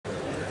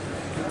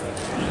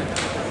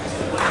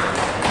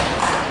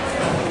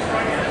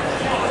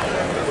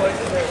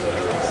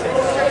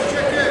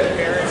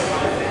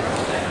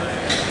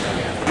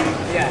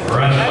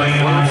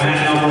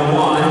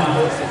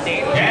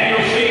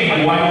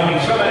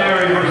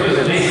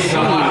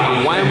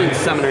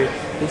Seminary.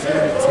 He's going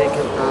to be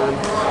taking on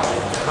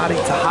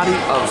Tahati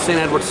of St.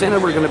 Edward. St.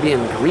 Edward going to be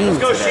in green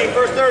today.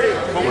 First 30.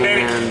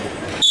 And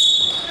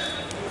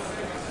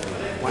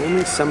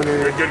Wyoming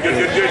Seminary Good.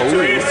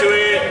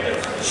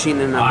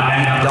 Sheen and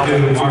double to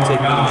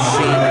take on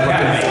Sheen,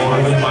 looking for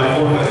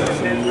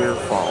a near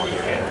fall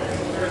here.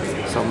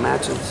 So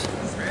matches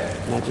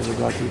are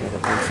brought to you by the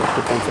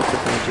defensive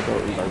technology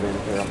boat and Barbarian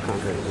Apparel,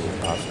 Concrete is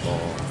impossible.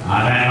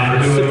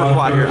 Super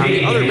quad here. On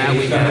the other mat,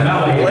 we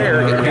got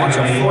Blair getting a bunch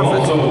of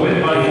forfeits.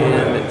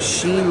 And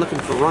Sheen looking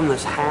to run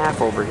this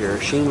half over here.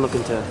 Sheen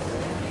looking to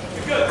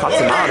cut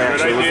him out,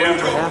 actually. Was looking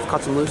for half,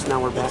 cuts him loose. Now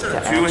we're back to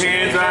action. 2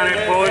 hands on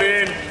it, pull it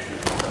in.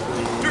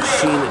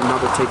 Sheen,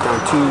 another takedown,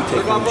 2,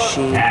 takedown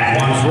Sheen.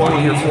 He's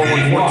rolling here,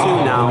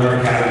 4-1-4-2 now.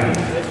 And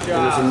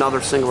there's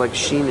another single leg.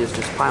 Sheen is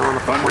just piling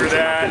up the points.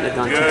 Getting it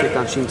done, 2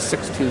 takedown Sheen,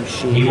 6-2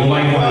 Sheen.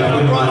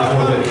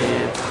 And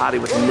Tahati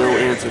with no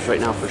answers right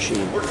now for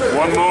Sheen.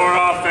 One more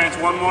offense,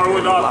 one more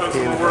with offense.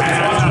 Go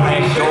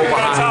behind.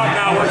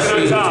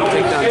 Sheen, 2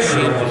 takedown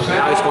Sheen.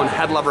 Now he's going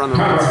head lever on the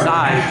right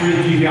side.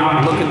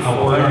 Looking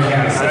for it.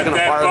 He's going to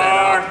bar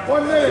that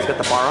out. He's got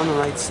the bar on the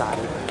right side.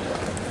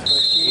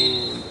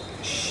 And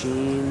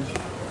Sheen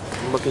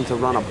looking to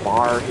run a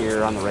bar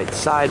here on the right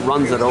side,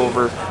 runs it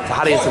over.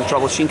 Tahati in some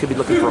trouble. Sheen could be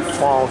looking for a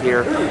fall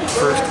here.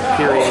 First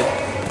period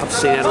of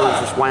St. Edward's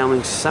versus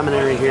Wyoming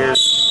Seminary here.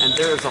 And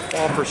there is a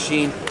fall for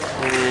Sheen.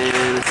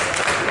 And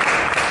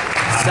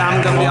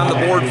Sam going to be on the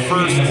board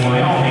first. It's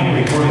going to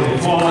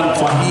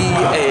be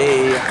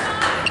a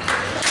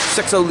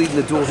 6-0 lead in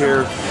the duel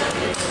here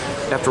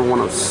after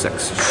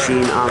 106.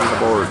 Sheen on the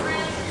board. So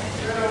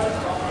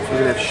we're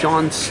going to have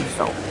Sean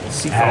Seafelt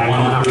coming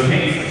out.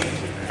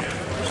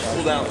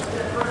 Hold down.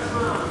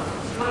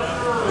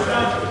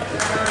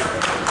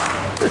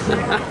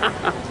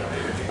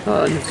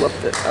 Oh, you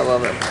flipped it. I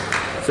love it.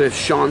 So it's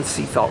Sean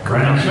Seafelt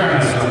coming out.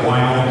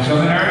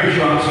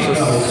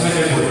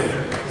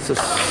 So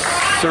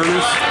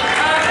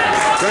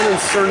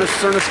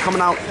Cernus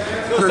coming out.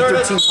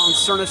 113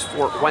 pounds Cernus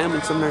for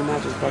Wyoming Seminary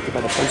matches brought to you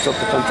by the Defense Up,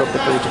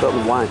 the Belt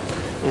and Wine.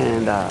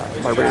 And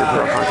by Rare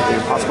Apparel, Concrete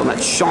Impossible. And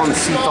that's Sean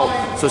Seafelt.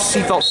 So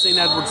Seafelt, St.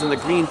 Edward's in the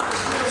green.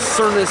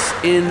 Cernus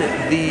in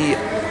the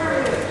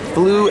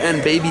blue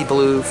and baby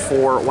blue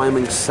for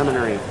Wyoming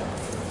Seminary.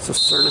 So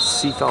Cernus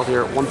Seafelt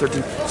here at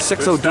 113.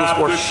 6-0 dual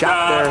score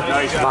shot there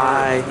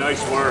by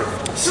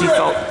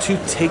Seafelt. 2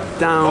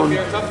 takedown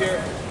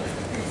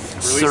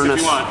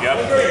Cernus.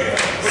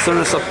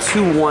 Cernus up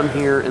 2-1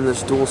 here in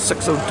this duel.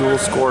 6-0 dual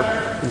score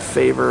in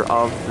favor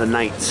of the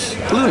Knights.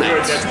 Blue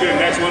Knights. That's good.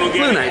 Next one will get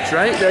Blue Knights,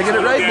 right? Did I get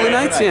it right? Blue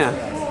Knights? Yeah.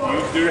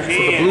 So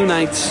the Blue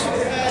Knights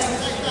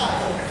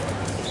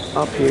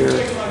up here.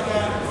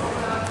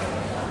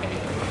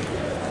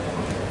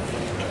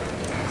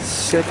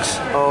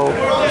 6-0.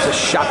 There's a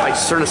shot by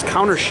Cernus.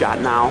 Counter shot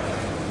now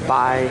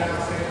by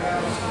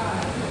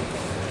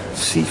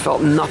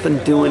Seafelt. Nothing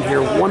doing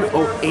here.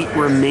 1:08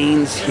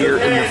 remains here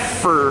in the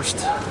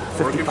first.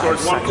 55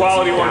 seconds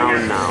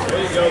down now.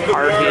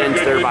 Hard hands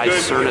there by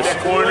Cernus.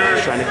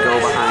 Trying to go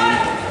behind.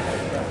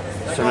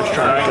 Cernus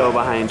trying to go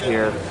behind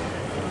here.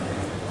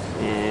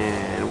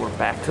 And we're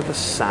back to the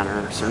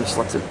center. Cernus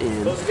lets him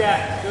in.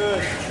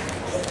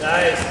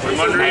 Nice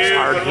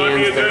hard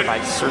hands there by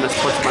Cernus.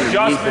 Puts him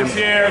underneath him.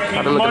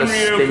 Have a look at a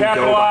spin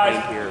go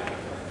behind here.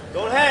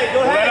 Don't hang.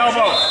 Pull that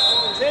elbow.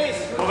 Chase.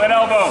 Pull that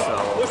elbow.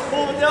 Push,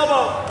 pull with the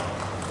elbow.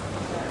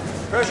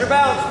 Pressure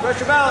bounce.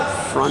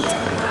 Front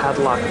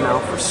headlock now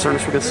for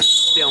Cernus. We're going to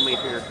stalemate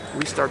here.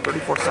 Restart,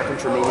 34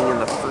 seconds remaining in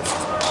the first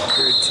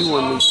period.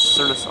 2-1 lead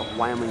Cernus of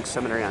Wyoming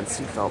Seminary on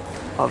Seafelt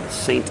of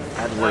St.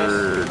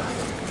 Edward.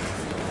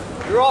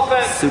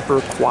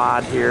 Super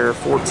quad here.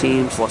 4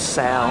 teams: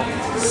 LaSalle,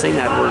 St.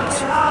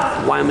 Edwards,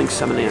 Wyoming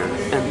Seminary,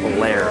 and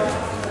Blair.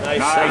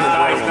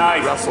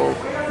 Nice. Russell.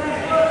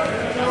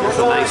 There's a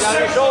nice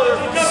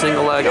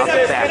single leg out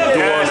the back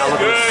door. Now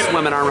look at the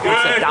swimming arm. Hooks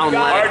that down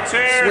leg.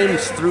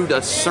 Swims through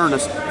to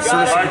Cernus.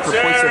 Cernus looking for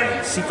points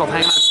here. Seafelt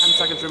hanging on. 10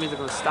 seconds remaining. They're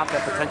going to stop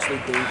that potentially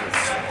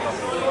dangerous.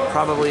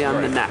 Probably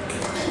on the neck.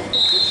 Good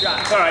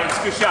shot. All right, it's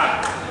a good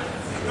shot.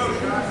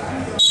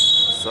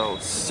 So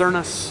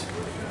Cernus,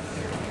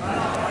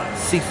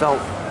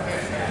 Seafelt.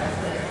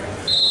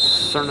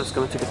 Cernus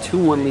going to take a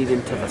 2-1 lead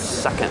into the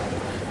second.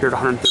 Here at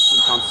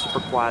 113 pounds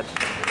super quad.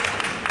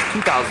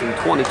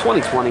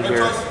 2020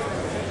 here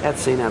at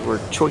St.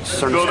 Edward. Choice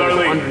Cernus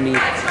goes underneath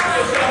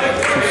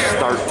to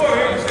start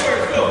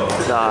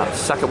the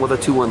second with a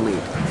 2-1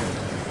 lead.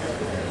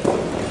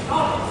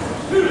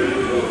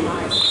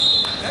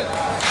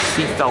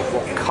 Seafelt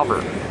will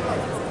cover.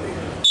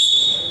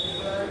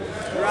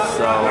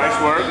 So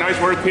nice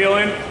work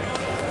peeling.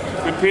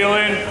 Good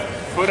peeling.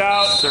 Foot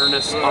out.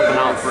 Cernus up and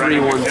out.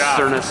 3-1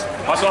 Cernus.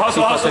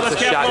 Hustle.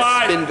 Takes a shot.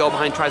 Spin go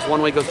behind. Tries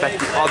one way. Goes back to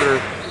the other.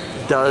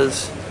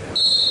 Does.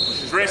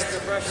 Wrist.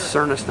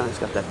 Cernus now he's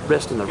got that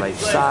wrist on the right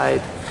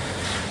side.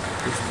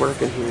 He's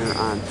working here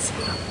on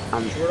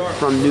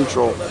from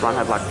neutral front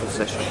headlock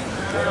position.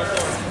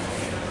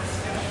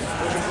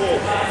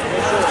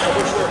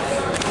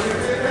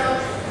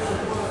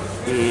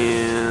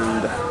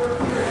 And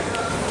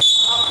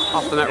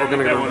Off the net, we're going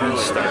to go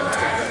restart.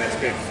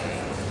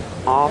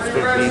 Off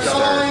the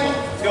restart.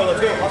 Let's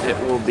go. It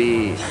will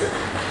be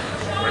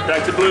Right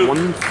back to blue.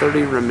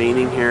 1:30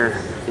 remaining here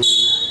in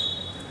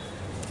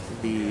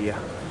the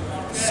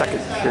second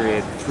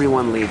period.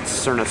 3-1 lead,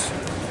 Cernus,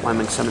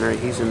 Wyoming Seminary.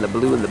 He's in the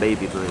blue and the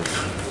baby blue.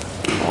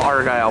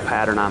 Argyle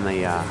pattern on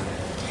the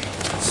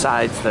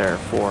sides there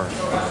for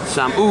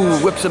some. Ooh,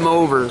 whips him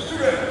over. 2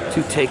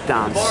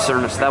 takedowns.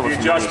 Cernus, that was the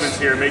adjustments nice.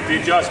 here. Make the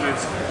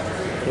adjustments.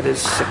 It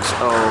is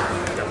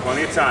 6-0. Got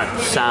plenty of time.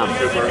 Sam.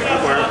 Good work.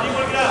 Good work.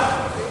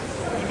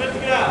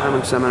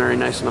 Wyoming Seminary,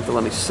 nice enough to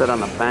let me sit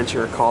on the bench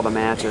here, call the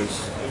matches.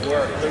 He's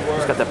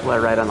got that player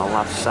right on the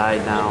left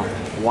side now,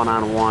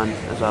 one-on-one,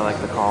 as I like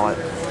to call it.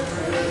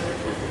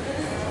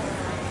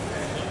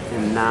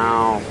 And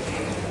now,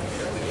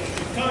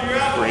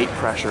 great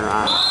pressure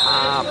on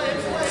top.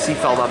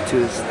 Seefeld up to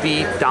his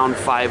feet, down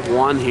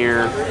 5-1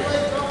 here.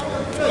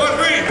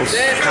 Kind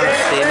of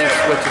standing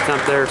switch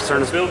attempt there.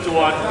 Cernus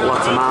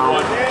lets him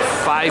out.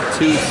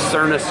 5-2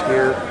 Cernus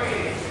here.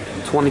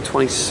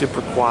 2020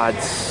 Super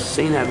Quads,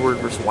 St. Edward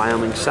versus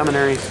Wyoming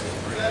Seminary.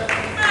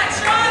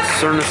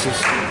 Cernus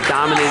has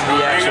dominated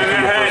the action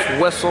from the first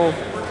whistle.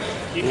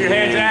 Keep your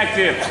hands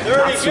active.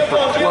 Not super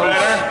close.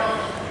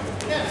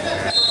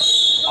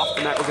 Off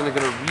the net, we're going to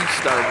get a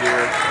restart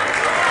here.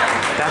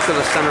 Back to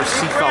the center,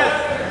 Seefeld.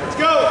 Let's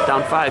go.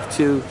 Down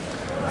 5-2.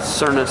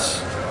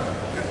 Cernus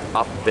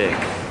up big.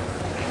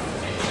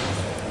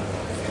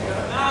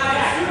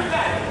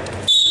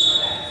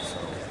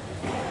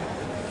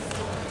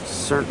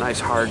 Nice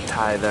hard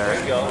tie there.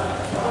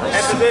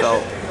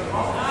 Seefeld.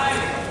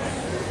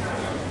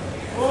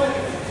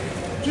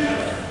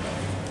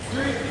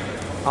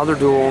 Other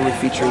duel only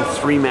featuring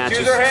 3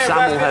 matches.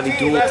 Some will have a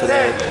duel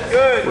today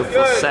with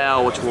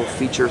LaSalle, which will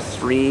feature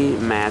 3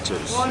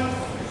 matches.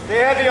 Stay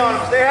heavy on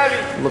him. Stay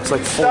heavy. Looks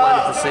like full end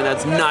at the St.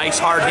 Ed's. Nice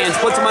hard hands.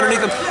 Puts him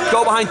underneath him.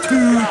 Go behind 2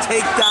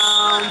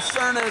 takedowns.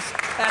 Cernus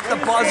at the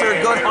buzzer.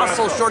 Good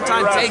hustle. Short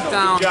time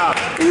takedown.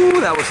 Ooh,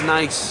 that was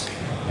nice.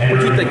 What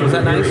did you think? Was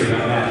that nice?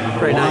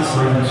 Very nice.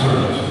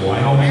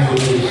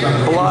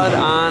 Blood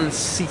on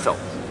Seefeld.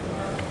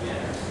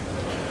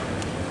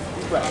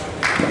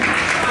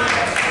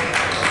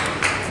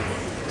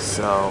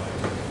 So,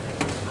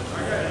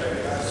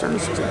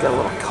 Cernus to get a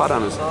little cut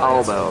on his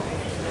elbow.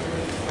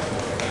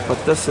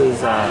 But this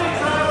is, I'll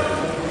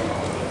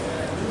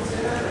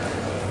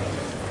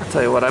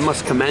tell you what, I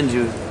must commend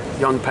you,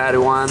 young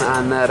Padawan,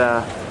 on that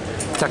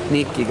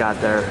technique you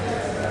got there.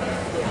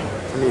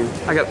 I mean,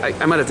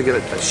 I might have to get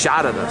a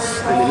shot of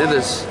this. I mean, it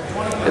is.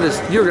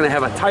 You're gonna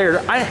have a tired.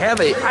 I have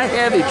a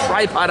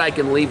tripod I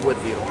can leave with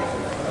you,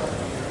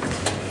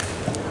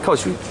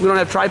 Coach. We don't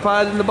have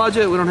tripod in the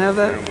budget. We don't have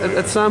that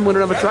at some. We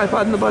don't have a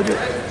tripod in the budget.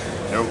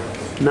 Nope.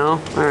 No.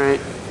 All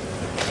right.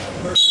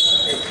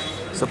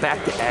 So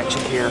back to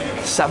action here.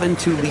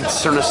 7-2 lead.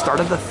 Cernus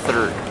started the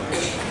third.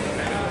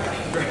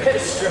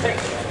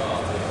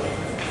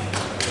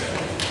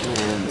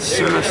 And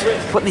Cernus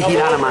putting the heat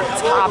on him on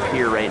top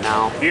here right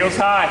now. Heels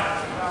high.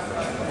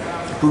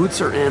 Boots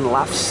are in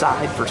left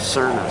side for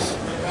Cernus.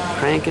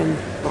 Cranking,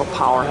 little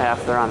power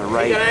half there on the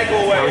right.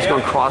 Now he's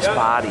going cross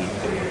body.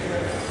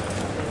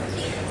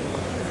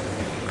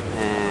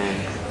 And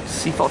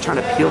Seefeld trying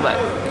to peel that,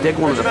 dig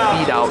one of the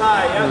feet out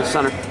in the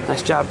center.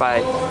 Nice job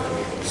by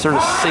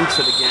Cernus, sinks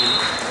it again.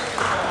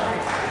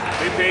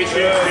 Be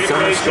patient.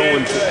 Cernus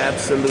going to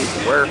absolute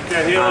work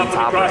on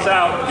top cross right.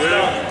 out.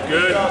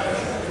 Good.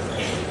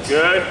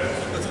 Good.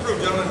 Let's approve,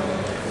 gentlemen.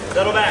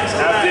 Settle back.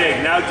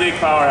 Now dig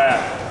power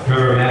half.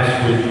 Trevor Hess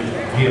with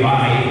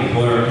Giovanni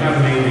for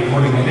Academy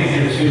recording the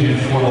maintenance decision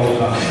 12.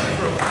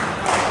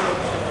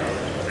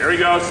 There we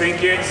go.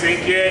 Sink it.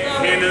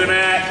 Hand to the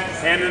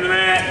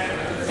mat.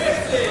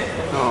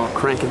 Oh,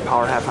 cranking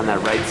power half on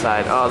that right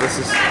side. Oh, this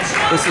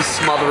is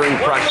smothering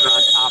pressure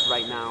on top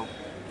right now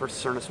for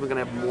Cernus. We're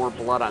gonna have more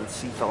blood on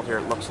Seefeld here.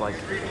 It looks like,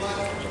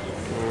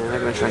 and they're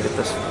gonna try and get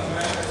this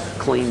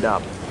cleaned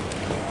up.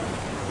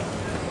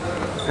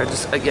 Okay,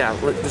 just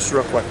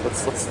real quick.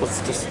 Let's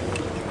just.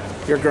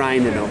 You're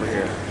grinding over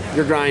here.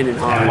 You're grinding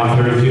hard. At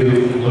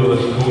 132,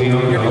 Louis Julio.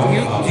 Do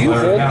you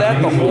hold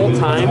that the whole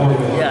time?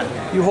 Yeah.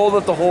 You hold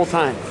it the whole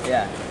time.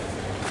 Yeah.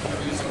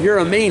 You're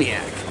a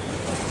maniac.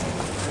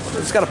 I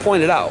just got to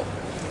point it out.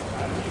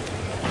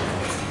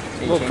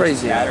 A little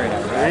crazy,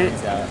 right?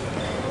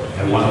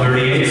 At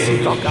 138,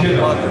 Seefeld got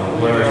blood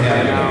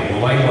right now.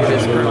 It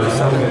is currently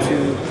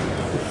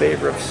 7-2 in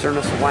favor of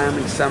Cernus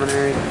Wyoming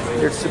Seminary.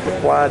 Here's Super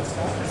Quads.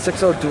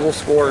 6-0 dual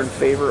score in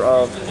favor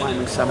of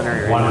Wyoming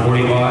Seminary.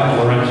 145,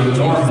 Lorenzo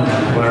Norton,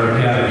 Blair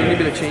Academy. You need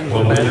me to change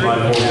the battery?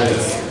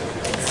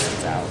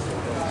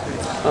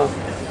 Oh,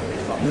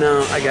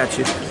 no, I got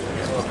you.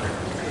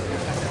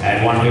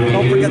 At 152,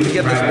 Don't forget to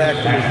give this back to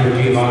me. Master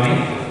Giovanni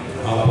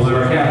of Blair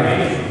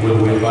Academy will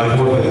win by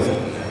forfeit.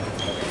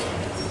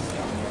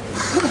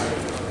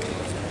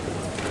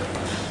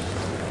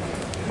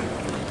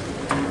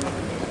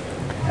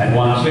 At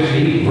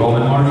 160,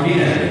 Roman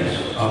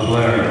Martinez of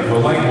Blair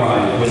will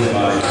likewise win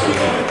by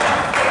forfeit.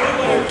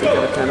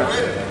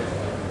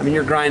 I mean,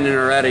 you're grinding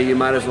already. You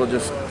might as well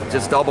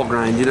just double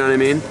grind. You know what I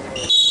mean?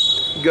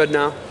 Good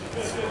now.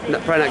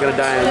 Probably not gonna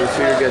die on you,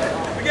 so you're good.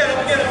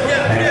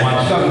 At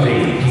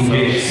 170,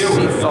 TJ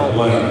Stewart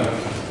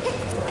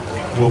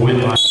will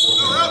win by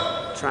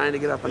 4. Trying to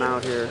get up and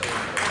out here.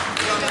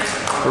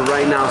 But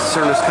right now,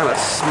 Cerna's kind of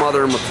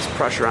smothering him with this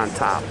pressure on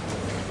top.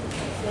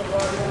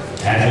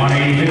 At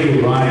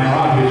 182, Ryan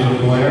Rogers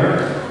of Blair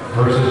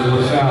versus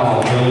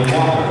LaSalle, Billy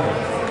Walker.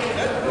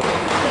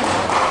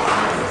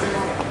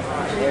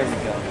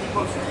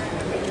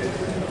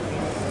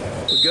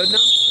 We good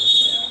now?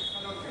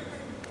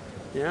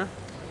 Yeah?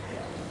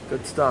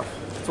 Good stuff.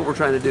 That's what we're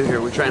trying to do here.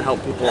 We're trying to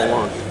help people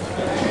along.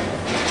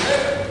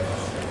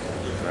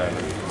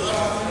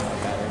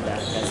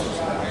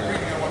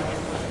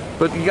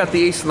 But you got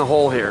the ace in the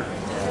hole here.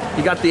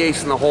 You got the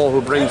ace in the hole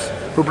who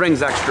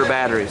brings extra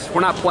batteries.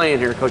 We're not playing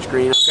here, Coach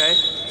Green, okay?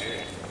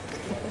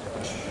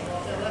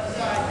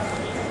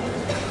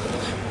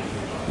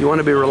 You want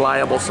to be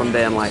reliable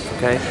someday in life,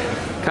 okay?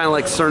 Kind of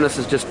like Cernus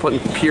is just putting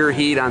pure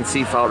heat on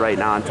Seafout right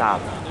now on top.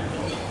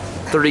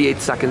 38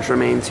 seconds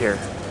remains here.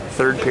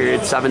 Third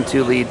period,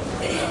 7-2 lead.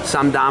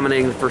 Some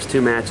dominating the first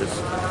 2 matches.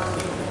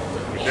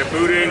 Get that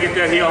boot in, get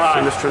that heel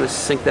high. Cernus trying to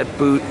sink that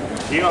boot.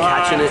 Heel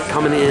Catching high. it,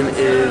 coming in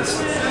is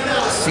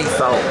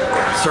Seafout.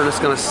 Cernus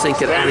gonna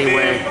sink it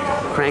anyway.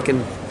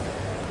 Cranking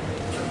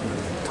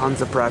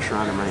tons of pressure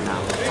on him right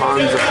now.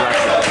 Tons of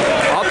pressure.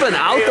 Up and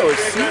out though is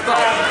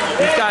Seafout.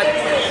 He's got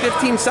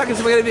 15 seconds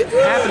to make it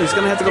happen. He's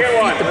gonna have to go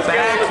feed the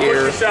back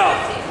here.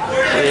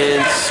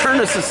 And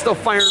Cernus is still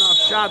firing off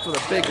shots with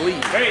a big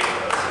lead.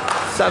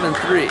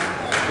 7-3.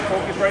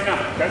 Focus right now.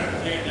 Okay?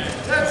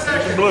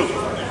 Blue.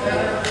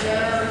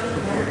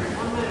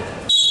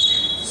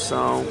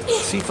 So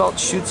Seafout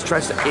shoots,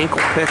 tries to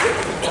ankle pick.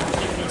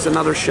 It's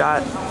another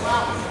shot.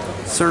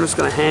 Cernus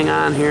gonna hang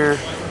on here.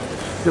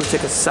 He's gonna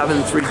take a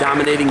 7-3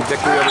 dominating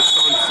victory over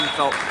Sean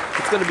Seafout.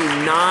 It's gonna be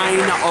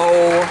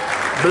 9-0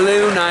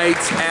 Blue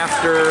Knights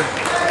after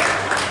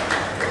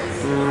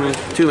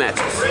 2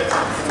 matches.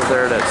 So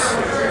there it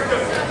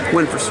is.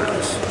 Win for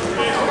Cernus.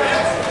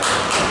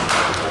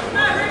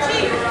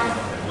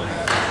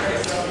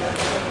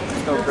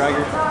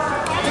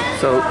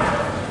 So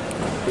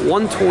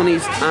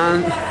 120's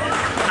on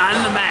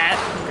the mat.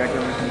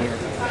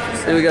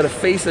 And we got a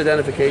face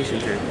identification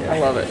here. I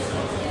love it.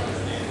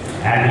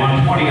 At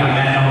 120 on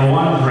mat number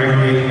 1,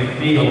 Gregory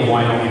McNeil,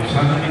 Wyoming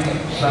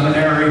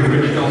Seminary,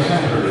 Rich Del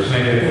Santer,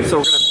 St. Edward. So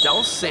we're gonna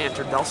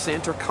have Del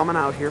Santer coming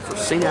out here for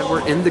St.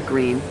 Edward in the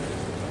green.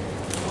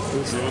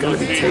 He's gonna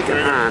be taking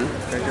on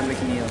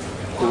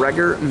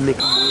Gregor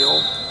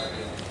McNeil.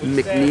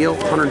 McNeil,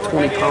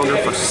 120 pounder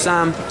for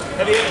Sam.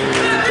 And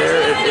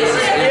there it is,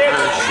 in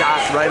on a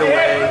shot right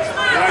away.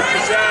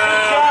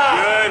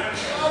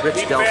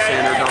 Rich Del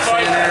Santer. Del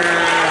Santer,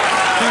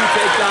 2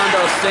 takedown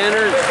Del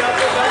Santer.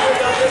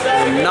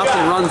 And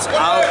nothing runs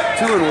out.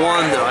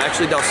 2-1 though.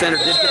 Actually, Del Santer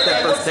did get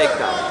that first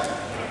takedown.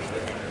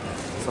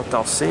 So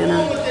Del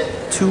Santer,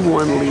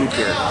 2-1 lead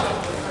here.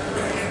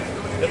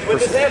 Let's win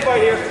this hand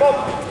fight here. Come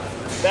on.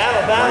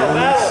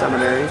 Battle.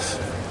 Seminaries.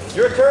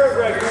 Your turn,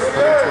 Greg. Your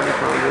turn. 120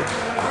 pounder.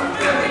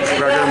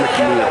 Gregor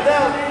McNeil.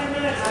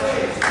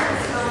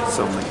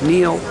 So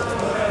McNeil,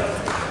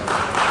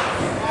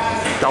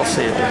 Del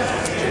Santer.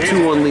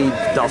 2-1 lead,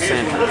 Del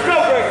Santer. Let's go,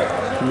 Greg.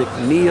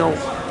 McNeil.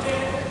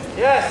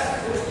 Yes.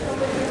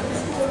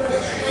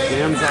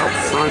 Hands out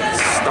front,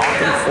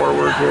 stalking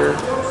forward here.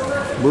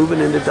 Moving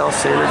into Del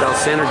Santer. Del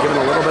Santer giving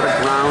a little bit of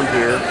ground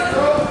here.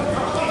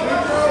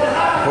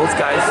 Both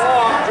guys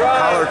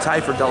collar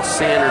tie for Del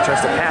Santer.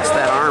 Tries to pass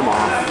that arm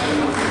off.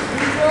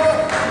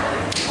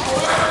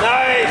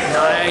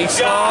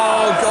 Nice.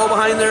 Oh, go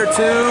behind there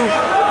too.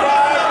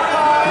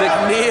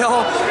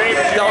 McNeil.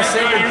 Del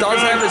Santer does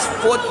have his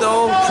foot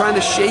though, trying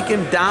to shake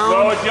him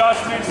down.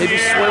 Maybe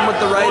swim with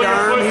the right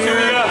arm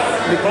here.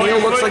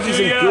 McNeil looks like he's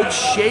in good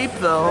shape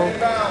though.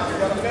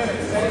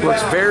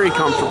 Looks very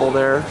comfortable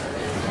there.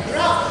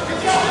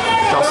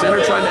 Del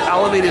Santer trying to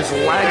elevate his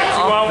leg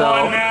up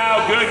though.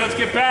 Now, good. Let's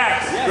get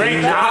back.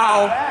 Great.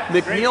 Now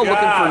McNeil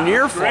looking for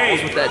near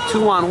falls with that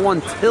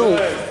 2-on-1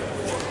 tilt.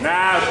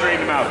 Now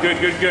straighten him out. Good.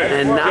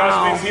 And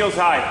now Adjustments, heels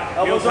high.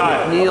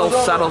 McNeil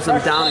settles him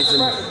down. He's in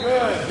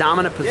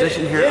dominant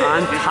position here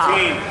on top.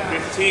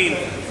 15.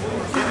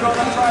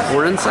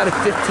 We're inside of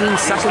 15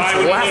 seconds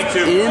left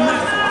in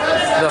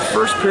the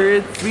first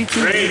period.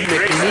 3-2 lead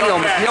McNeil.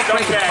 McNeil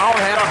cranking power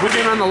half,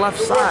 moving on the left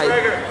side.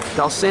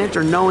 Del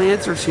Santer, no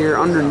answers here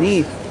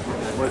underneath.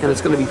 And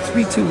it's going to be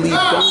 3-2 lead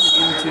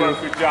going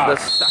into the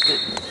second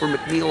for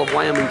McNeil of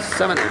Wyoming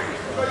Seminary.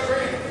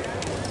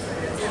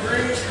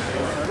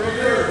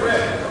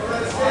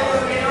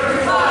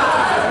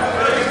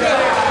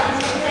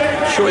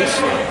 Choice.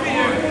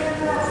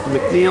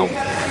 McNeil.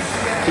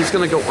 He's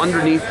going to go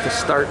underneath to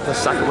start the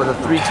second with a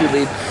 3-2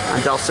 lead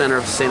on Del Santer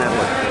of St.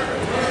 Edward.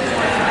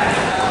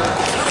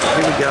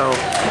 Here we go.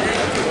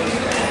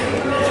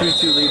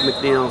 3-2 lead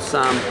McNeil.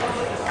 Sam.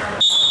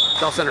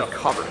 Del Santer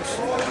covers.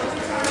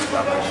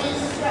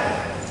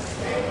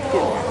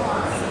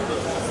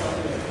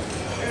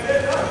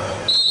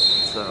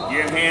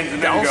 Get him hands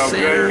and then Del go.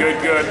 Center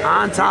Good.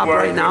 on top Good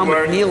work, right now. good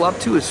work. McNeil up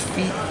to his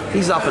feet.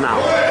 He's up and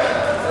out.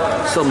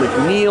 So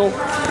McNeil,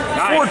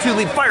 4-2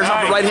 lead, fires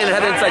off the right-handed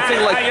head inside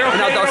single leg. And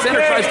now Del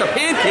Center tries to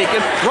pancake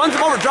him, runs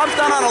him over, drops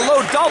down on a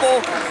low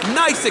double.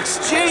 Nice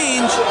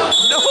exchange.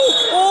 No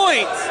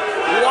points.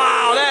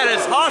 Wow, that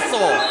is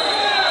hustle.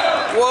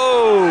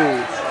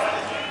 Whoa.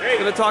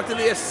 Gonna talk to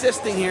the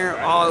assisting here.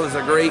 Oh, it was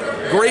a great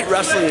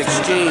wrestling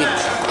exchange.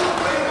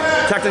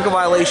 Technical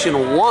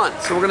violation 1.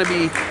 So we're gonna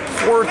be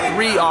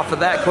 4-3 off of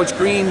that. Coach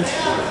Green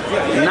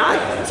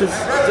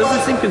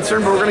doesn't seem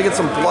concerned, but we're gonna get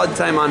some blood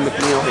time on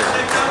McNeil here.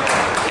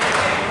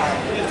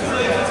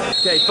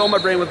 Okay, fill my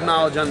brain with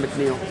knowledge on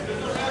McNeil.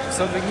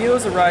 So McNeil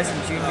is a rising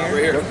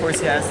junior. Of course,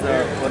 he has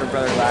the older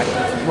brother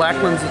Lackland.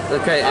 Lackland's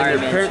okay,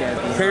 and their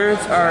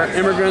parents are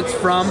immigrants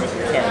from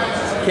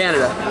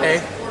Canada. Okay.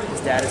 His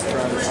dad is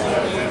from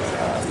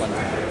London.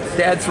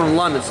 Dad's from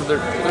London, so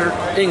they're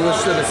English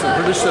citizens,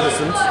 British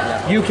citizens.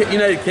 Yeah. UK,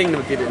 United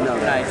Kingdom, if you didn't know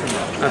that.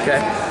 Okay,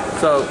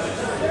 so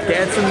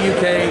dad's from the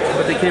UK,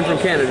 but they came from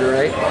Canada,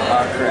 right?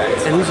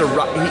 Correct. And he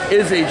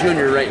is a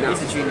junior right now.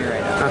 He's a junior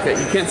right now. Okay,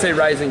 you can't say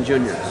rising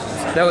junior.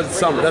 That's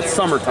summer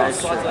talk.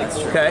 That's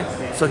true. Okay,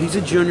 so he's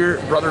a junior.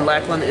 Brother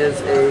Lackland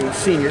is a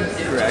senior.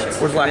 Correct.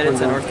 Where's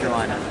Lackland? In North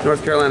Carolina.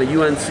 North Carolina,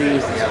 UNC.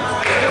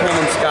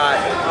 Coleman Scott.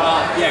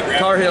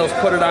 Tar Heels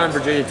put it on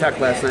Virginia Tech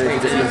last night. Yeah,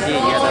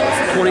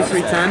 that was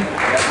 23-10.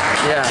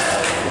 Yeah.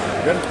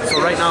 So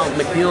right now,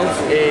 McNeil's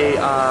a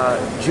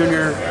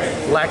junior.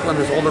 Lackland,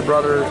 his older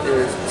brother,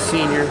 is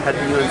senior, head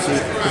to UNC.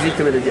 Is he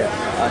committed yet?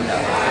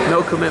 no.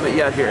 No commitment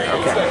yet here.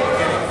 Okay.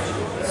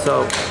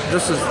 So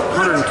this is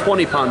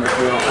 120-pound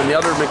McNeil, and the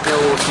other McNeil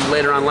we'll see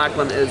later on,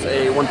 Lackland, is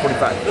a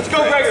 145. Let's go,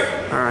 Gregor.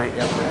 All right.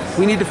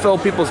 We need to fill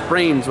people's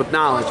brains with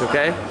knowledge,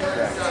 okay?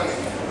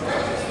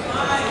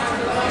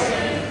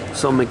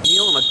 So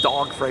McNeil in a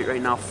dogfight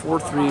right now,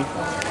 4-3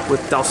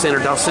 with Del Center.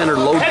 Del Center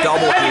low double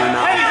here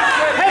now.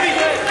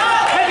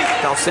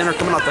 Del Center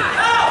coming out the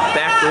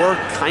back door,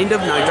 kind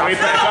of. Now he drops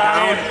back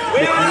down.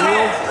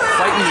 McNeil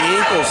fighting the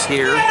ankles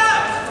here.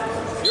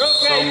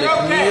 So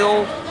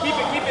McNeil,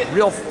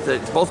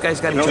 both guys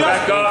got each other's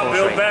ankles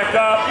Build right back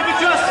up. Keep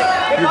adjusting.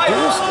 Your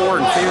dual score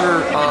in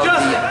favor of the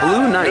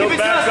Blue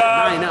Knights,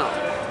 9-0.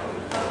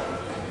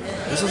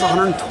 This is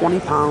 120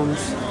 pounds,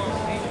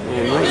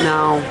 and right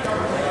now,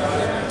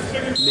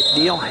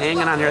 McNeil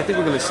hanging on here. I think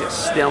we're going to see a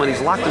stalemate.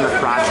 He's locked in the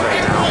crotch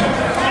right now.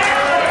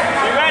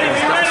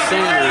 Del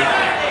Center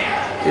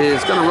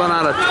is going to run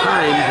out of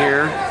time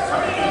here.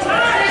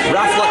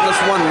 Ref letting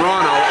this one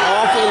run an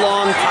awful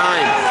long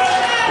time,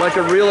 like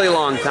a really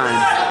long time.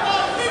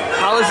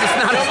 How is this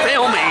not a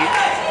stalemate?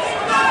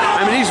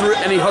 I mean,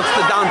 and he hooks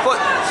the down foot.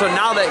 So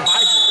now that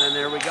and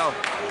there we go.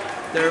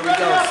 There we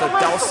go. So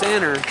Del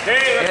Center,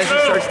 as he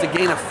starts to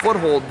gain a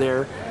foothold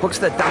there, hooks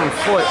that down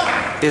foot,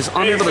 is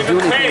unable to do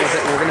anything with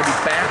it. And we're going to be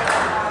back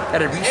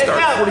at a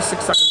restart.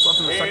 46 seconds left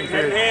in the second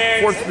period.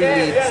 4-3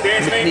 lead.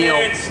 McNeil,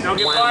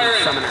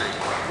 Wyoming Seminary.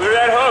 Clear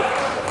that hook.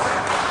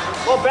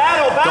 Oh,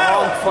 battle.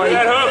 Dog Clear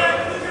that fight. hook.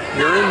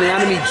 You're in the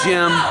enemy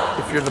gym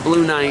if you're the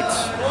Blue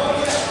Knights.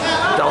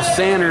 Del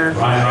Center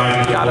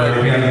got a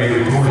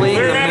fling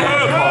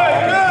of call.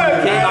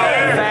 Came out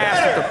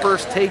fast at the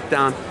first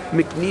takedown.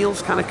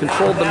 McNeil's kind of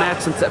controlled the match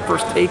since that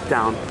first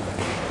takedown.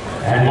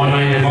 At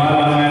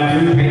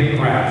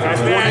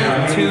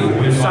 195,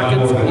 22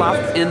 seconds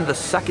left in the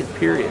second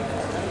period.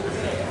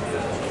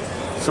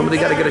 Somebody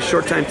got to get a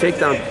short time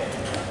takedown.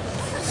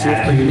 See if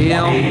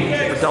McNeil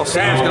or Del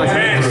Center's going to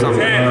commit to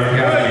something.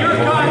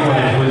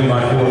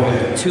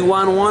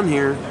 2-on-1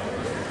 here.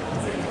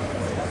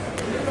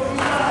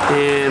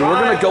 And we're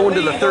going to go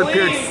into the third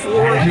period.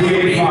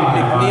 4-3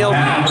 McNeil.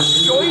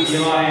 Choice.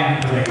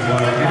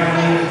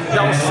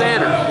 Del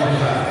Center.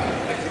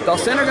 Del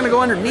Center going to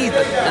go underneath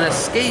and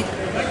escape.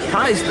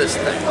 Ties this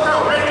thing.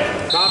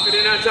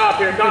 Confident on top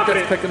here. I think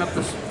Confident. that's picking up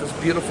this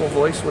beautiful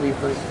voice. What do you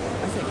think?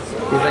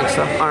 You think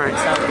so? All right.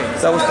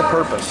 That was the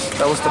purpose.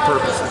 That was the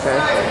purpose, okay?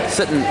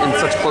 Sitting in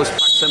such close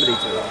proximity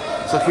to it.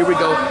 So here we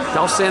go.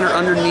 Del Center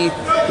underneath.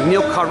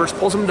 McNeil covers,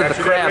 pulls him to the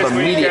crab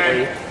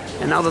immediately.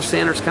 And now the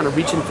Center's kind of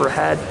reaching for a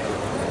head.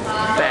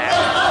 Back.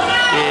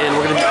 And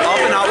we're going to be up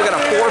and out. We got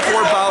a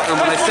 4-4 bout. And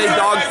when I say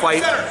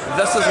dogfight,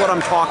 this is what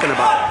I'm talking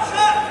about.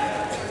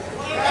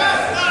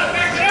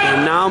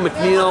 And now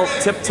McNeil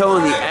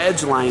tiptoeing the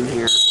edge line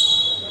here.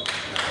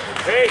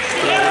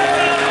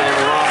 And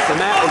we're off the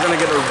mat. We're going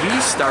to get a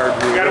restart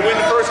here. You gotta win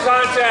the first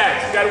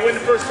contact. You gotta win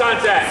the first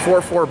contact.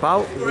 4-4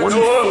 bout.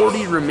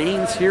 140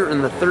 remains here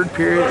in the third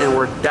period, and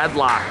we're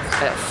deadlocked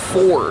at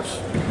 4s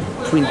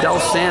between Del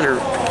Center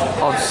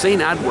of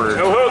St. Edward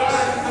No hooks.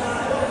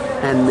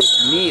 and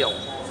McNeil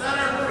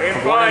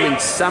of Wyoming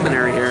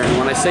Seminary here. And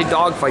when I say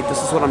dogfight,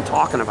 this is what I'm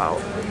talking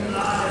about.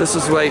 This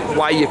is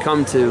why you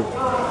come to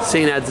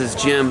St. Ed's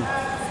gym.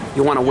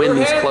 You want to win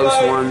these close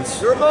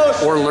ones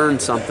or learn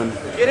something.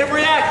 Get him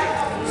reacting.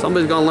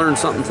 Somebody's going to learn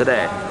something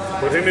today.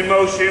 Put him in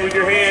motion with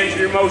your hands,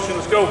 your motion.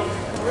 Let's go.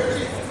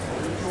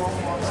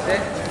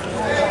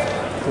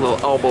 A little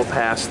elbow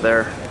pass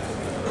there.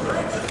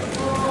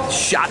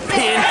 Shot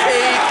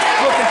pancake,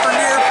 looking for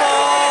near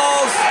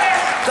falls.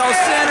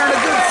 Center in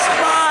a good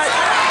spot.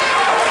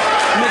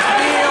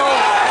 McNeil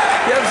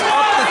gives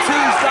up the two.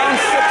 He's down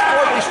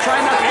 6-4, but he's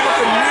trying not to give up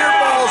the near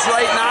balls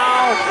right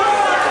now.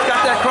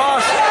 Got that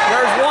cross.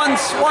 There's one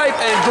swipe,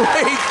 and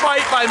great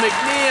fight by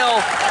McNeil.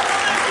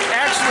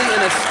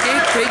 Actually, an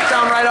escape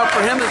takedown right out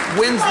for him that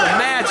wins the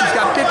match. He's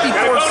got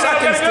 54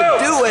 seconds to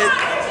do it.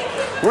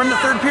 We're in the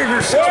third period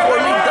here. 6-4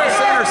 lead. Del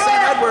Center,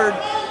 St. Edward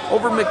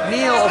over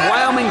McNeil of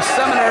Wyoming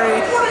Seminary.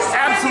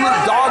 Absolute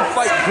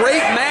dogfight. Great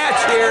match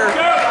here.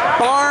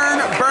 Barn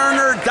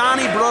burner,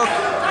 Donnybrook.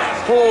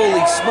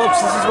 Holy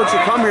smokes, this is what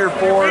you come here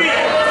for.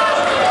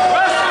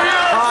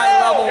 High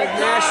level,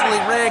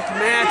 nationally ranked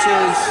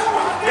matches.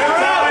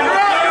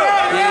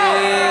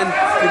 And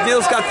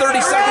McNeil's got 30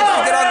 seconds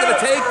to get onto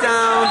the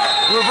takedown.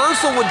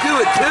 Reversal would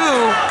do it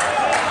too.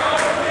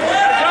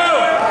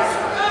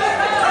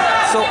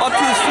 So up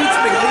to his feet,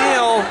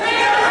 McNeil.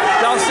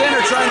 Del Center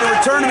trying to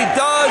return him. He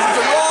does. It's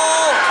a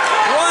roll.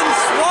 One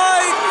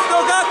swipe.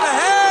 Still got the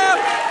half.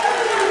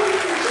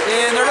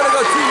 And they're going to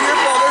go two near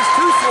ball. There's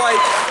two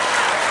swipes.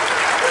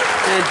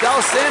 And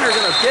Del Center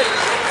going to get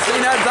St.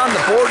 Ed's on the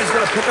board. He's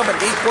going to pick up an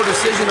 8-4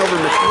 decision over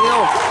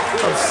McNeil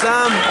of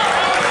Sem.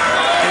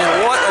 And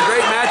what a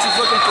great match. He's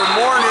looking for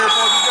more in here,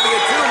 folks. He's going to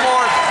get two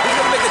more. He's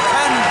going to make it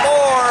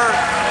 10-4.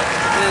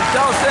 And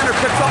Del Center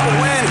picks up a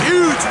win.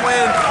 Huge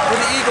win for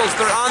the Eagles.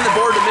 They're on the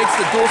board. It makes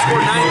the dual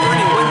score 9-3.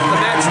 Wins the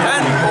match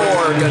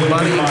 10-4. Good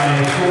buddy.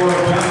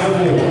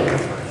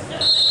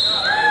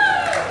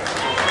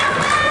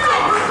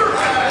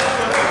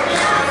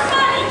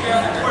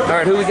 All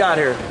right, who we got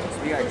here?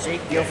 We got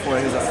Jake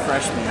Guilford, who's a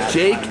freshman.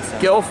 Jake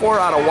Guilford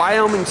out of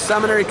Wyoming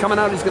Seminary coming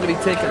out. He's going to be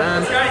taking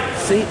on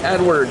St.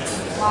 Edwards.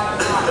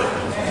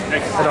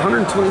 At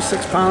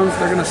 126 pounds,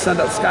 they're going to send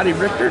out Scotty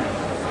Richter.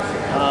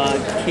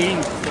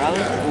 Caden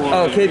Kralik?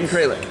 Oh, Caden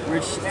Kralik.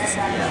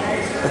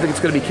 Yeah. I think it's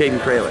going to be Caden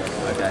Kralik.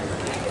 Okay.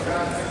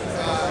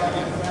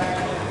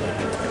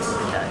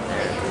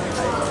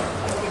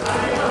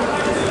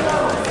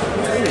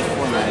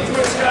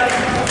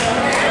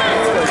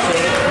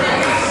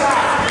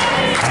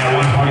 At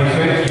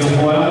 126,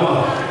 Guilford,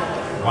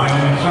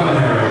 Wyoming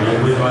Seminary,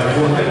 you'll win by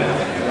forfeit.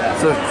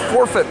 So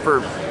forfeit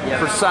for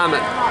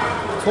Summit,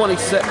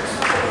 26.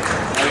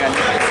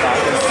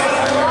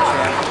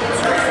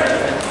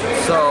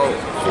 So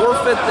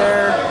forfeit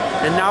there,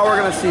 and now we're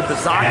going to see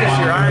Bazakis,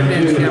 your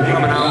Ironman champ,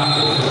 coming out.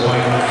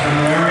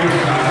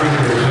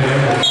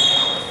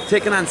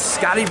 Taking on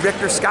Scotty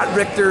Richter. Scott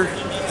Richter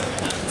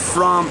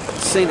from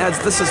St. Ed's.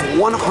 This is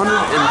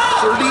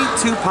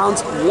 132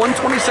 pounds.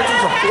 126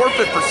 is a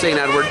forfeit for St.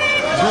 Edward.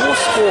 Dual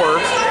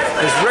score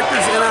as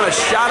Richter's in on a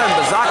shot and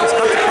Bazakis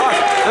cuts across.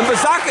 And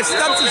Bazakis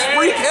steps his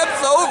freak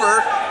hips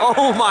over.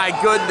 Oh my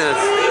goodness.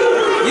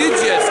 You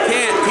just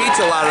can't teach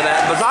a lot of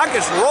that.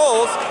 Bazakis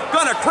rolls,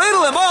 gonna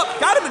cradle him up,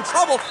 got him in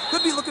trouble.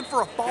 Could be looking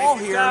for a fall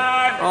here.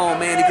 Oh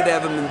man, he could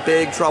have him in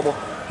big trouble.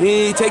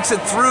 He takes it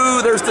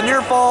through, there's the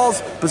near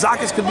falls.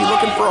 Bazakis could be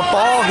looking for a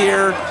fall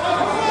here.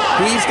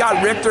 He's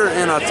got Richter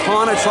in a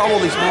ton of trouble.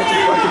 These matches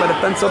are by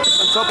defense up,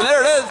 and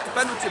there it is,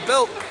 defend what you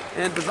built.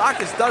 And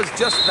Bazakis does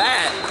just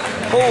that.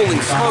 Holy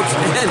smokes,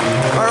 man.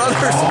 Our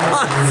other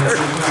sponsor,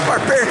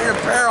 Barbarian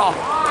Apparel.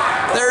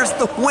 There's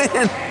the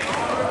win.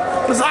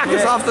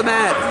 Bazakis off the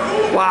mat.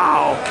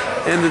 Wow.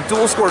 And the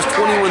dual score is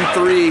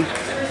 21-3.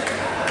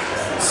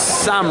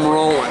 Sam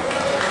rolling.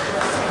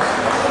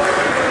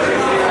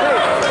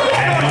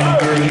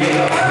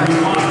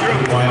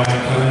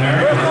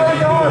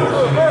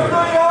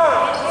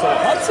 So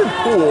Hudson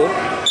Poole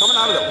coming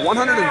out at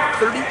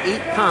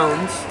 138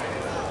 pounds.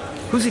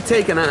 Who's he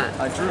taking on?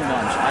 Drew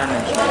Munch,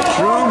 Ironman champ.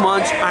 Drew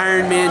Munch,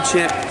 Ironman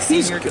champ.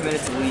 Senior committed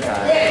to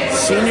Lehigh.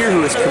 Senior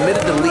who is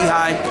committed to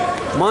Lehigh.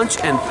 Munch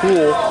and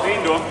Poole.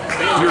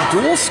 Your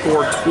dual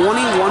score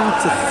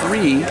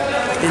 21-3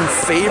 in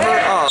favor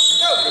of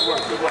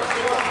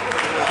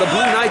the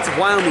Blue Knights of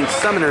Wyoming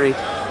Seminary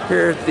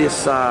here at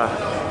this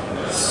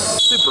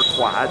super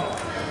quad.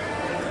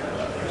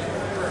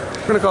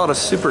 We're going to call it a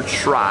super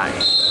try.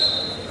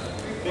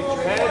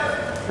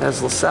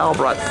 As LaSalle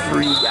brought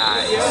 3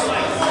 guys.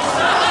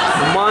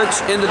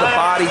 Munch into the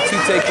body, 2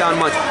 takedown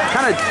Munch.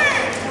 Kind of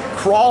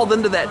crawled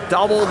into that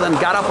double, then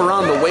got up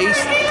around the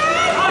waist.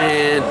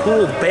 And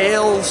Poole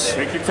bails.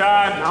 Take your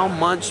time. Now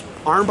Munch,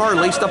 armbar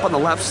laced up on the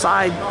left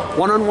side,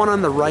 1-on-1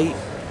 on the right.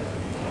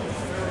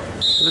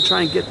 Gonna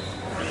try and get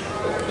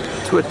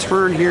to a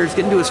turn here. He's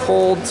getting to his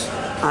holds.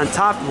 On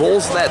top,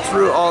 rolls that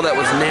through. Oh, that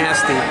was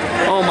nasty.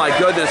 Oh my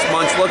goodness,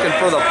 Munch looking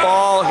for the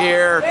fall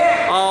here.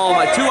 Oh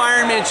my, 2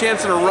 Ironman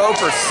champs in a row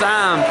for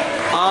Sam.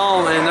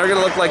 Oh, and they're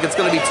gonna look like it's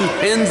gonna be 2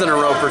 pins in a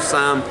row for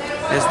Sam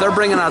as they're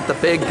bringing out the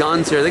big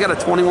guns here. They got a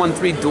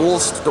 21-3 dual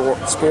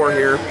score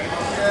here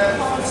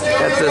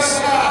at this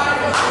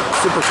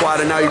super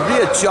quad, and now he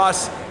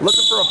readjusts,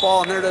 looking for a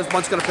ball, and there it is.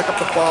 Munch gonna pick up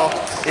the ball,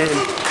 and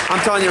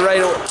I'm telling you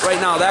right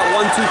now, that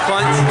 1-2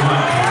 punch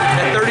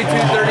at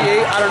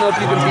 32-38, I don't know if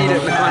you can beat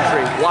it in the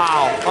country.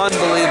 Wow,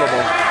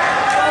 unbelievable.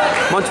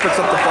 Munch picks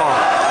up the ball.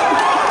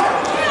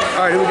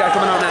 All right, who we got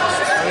coming out next?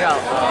 We got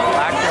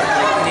Lackner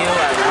McNeil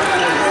at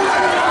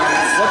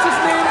 140. What's his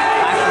name?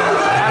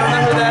 I don't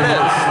remember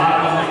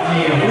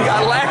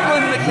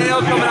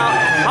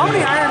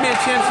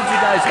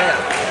guys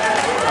have?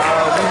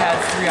 We had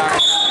 3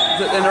 irons.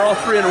 And they're all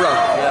 3 in a row.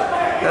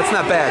 Yep. That's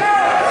not bad.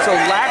 So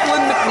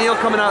Lackland McNeil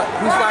coming out.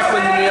 Who's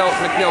Lackland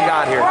McNeil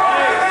got here?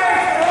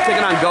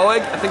 Taking on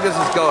Goeg? I think this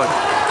is Goeg.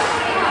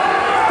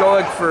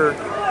 Goeg for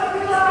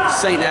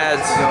St.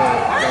 Ed's.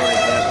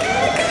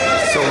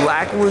 So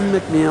Lackland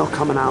McNeil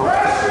coming out.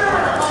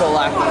 So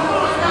Lackland.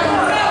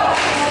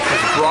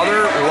 His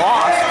brother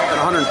lost at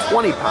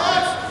 120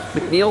 pounds.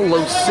 McNeil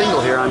low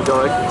single here on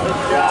Goeg.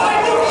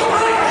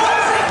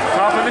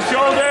 Top of the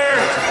shoulder.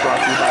 This is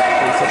brought to you by the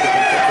Concept of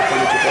Concept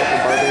Furniture Bulk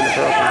and Bargain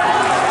Apparel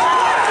Company.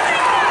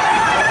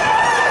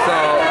 So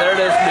there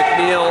it is,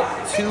 McNeil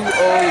 2-0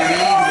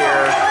 lead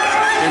here.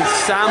 And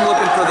Sam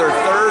looking for their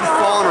 3rd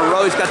fall in a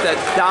row. He's got that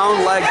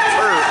down leg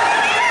turf.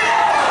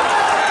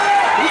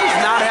 He does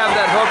not have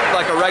that hook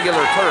like a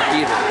regular turf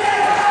either.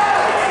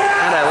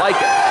 And I like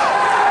it.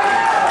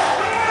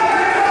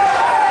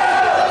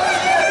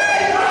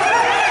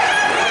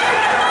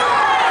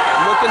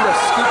 Looking to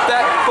scoop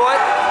that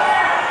foot.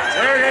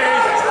 There it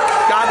is.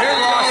 Got the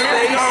lost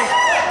face.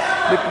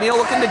 McNeil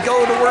looking to go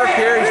to work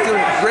here. He's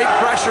doing great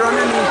pressure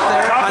underneath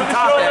there. Top On of the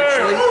top, shoulder.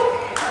 actually.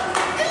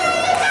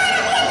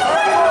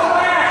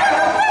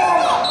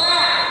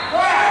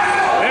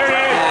 There it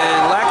is.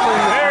 And Lackland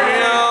There it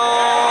is.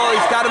 McNeil,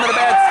 he's got him in a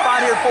bad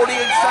spot here.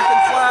 48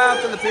 seconds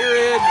left in the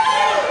period.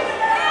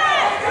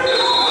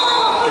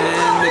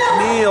 And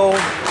McNeil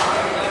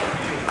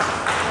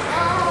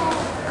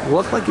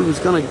looked like he was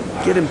going to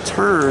get him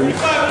turned.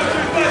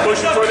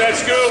 Pushing for that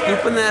scoop.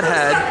 Scooping that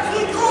head.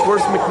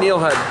 Where's McNeil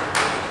head?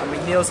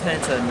 McNeil's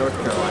heading to North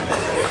Carolina.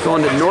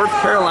 Going to North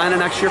Carolina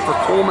next year for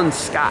Coleman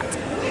Scott.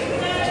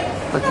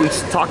 Like we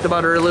talked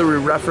about earlier, we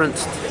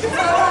referenced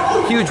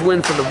huge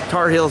win for the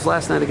Tar Heels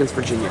last night against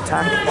Virginia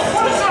Tech.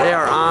 They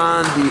are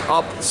on the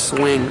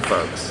upswing,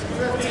 folks.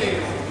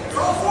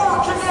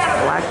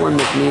 Lackland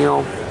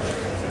McNeil,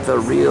 the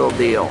real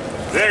deal.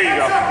 There you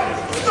go.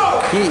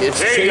 He is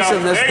There you chasing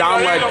go. this There you down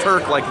go. There leg you go.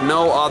 Turk like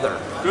no other.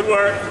 Good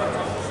work.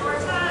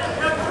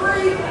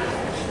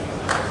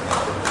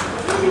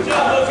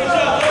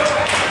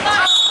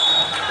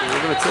 And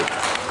we're going to take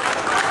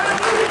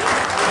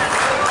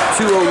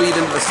 2-0 lead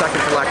into the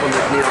second for Lackland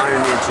McNeil,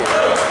 Ironman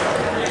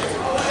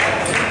champion.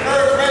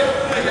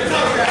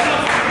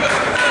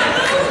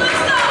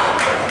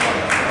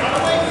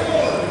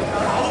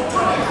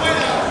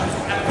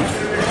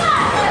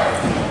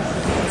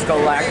 Let's go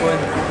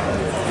Lackland.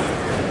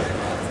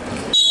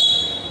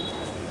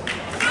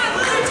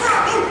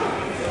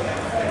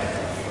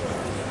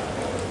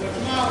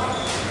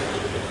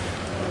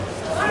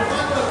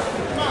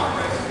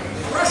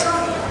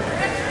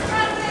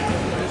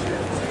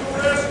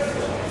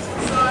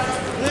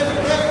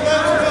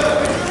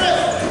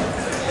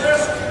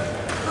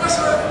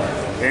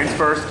 Hands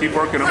first. Keep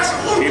working them.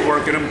 Keep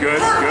working them. Good.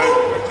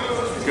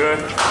 Good. Good.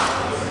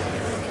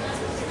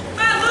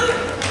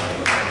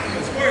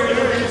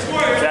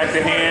 Attack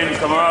the hand.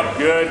 Come up.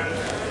 Good.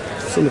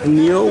 So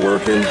McNeil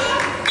working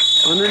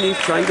underneath,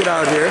 trying to get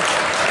out here.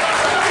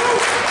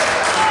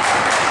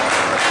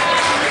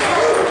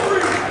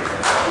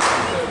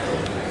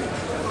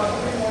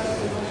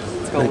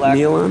 Let's go Lackland.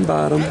 McNeil on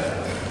bottom,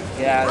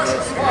 Yeah,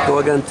 this.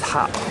 Goeg on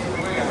top.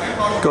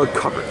 Goeg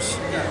covers.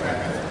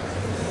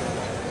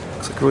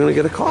 Looks like we're gonna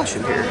get a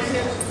caution here.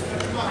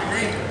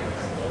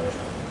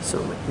 So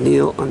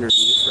McNeil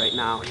underneath right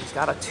now. He's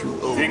got a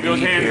 2-0 Dig those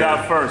lead hands here.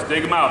 out first.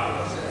 Dig them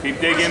out. Keep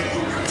digging.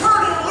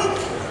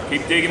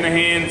 Keep digging the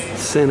hands.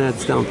 St.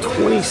 Ed's down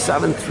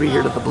 27-3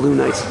 here to the Blue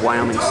Knights of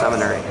Wyoming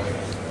Seminary.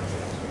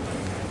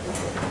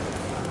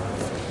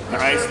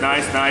 Nice,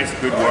 nice, nice.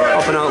 Good work.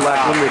 Up and out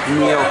Lackland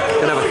McNeil.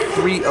 Gonna have a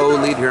 3-0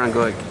 lead here on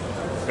Goeg.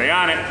 Stay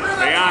on it.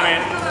 Stay on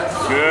it.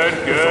 Good,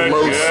 There's good, a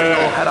low good.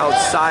 single, head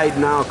outside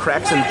now,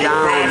 cracks him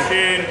down. Crash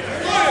in.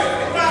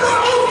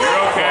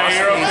 You're okay.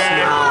 You're Cross face okay.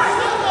 now.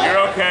 You're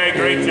okay.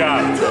 Great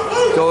job.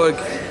 Goeg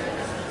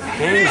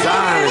hangs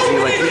on as he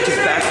like reaches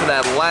back for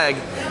that leg.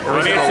 Now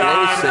he's got a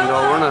low Anytime. single.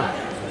 We're in a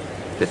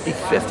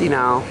 50-50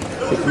 now.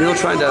 McNeil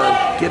trying to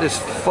get his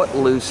foot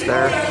loose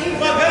there.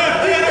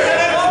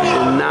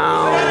 And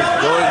now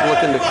Goeg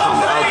looking to come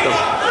out the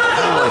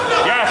kind of like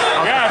Yes,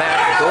 out yes. the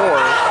back door.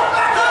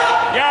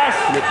 Yes.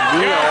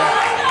 McNeil.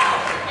 Yes.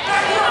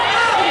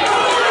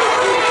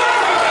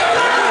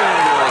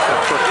 In like a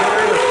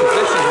precarious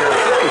position here,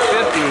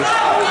 50-50.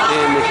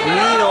 And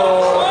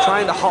McNeil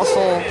trying to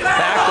hustle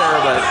back there,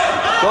 but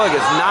Goeg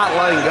is not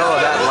letting go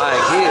of that leg.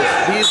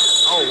 He's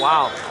oh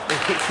wow.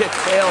 He gets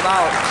tailed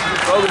out.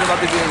 Goeg is about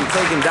to get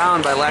taken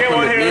down by Get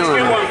Lackland one here.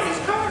 McNeil.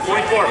 Let's get one.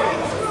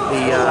 24.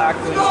 The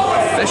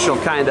official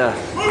kind of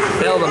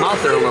bailed him out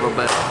there a little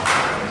bit.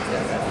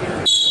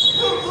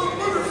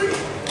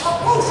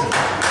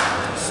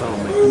 So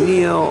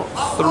McNeil,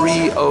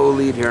 3-0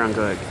 lead here on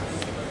Goeg.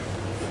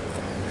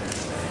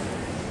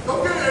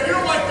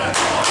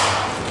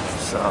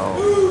 So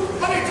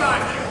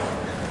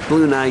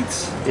Blue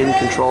Knights in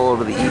control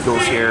over the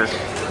Eagles here.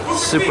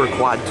 Super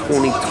Quad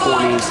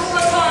 2020.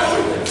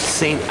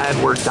 St.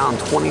 Edward down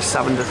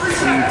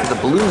 27-3 to the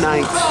Blue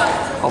Knights.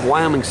 of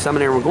Wyoming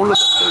Seminary. We're going to the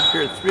third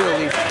period. 3 of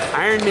these.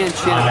 Ironman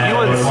champ,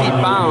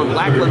 UNC bound,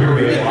 Lackland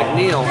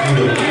McNeil.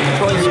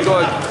 Choice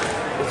good.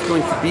 It's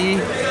going to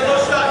be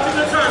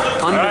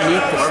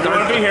underneath the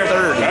start of the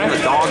third. He's in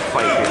a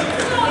dogfight here.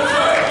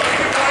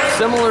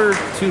 Similar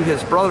to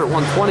his brother at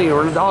 120,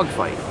 or in a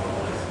dogfight.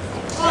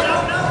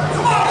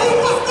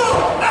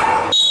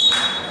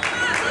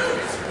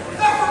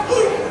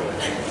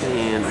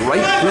 And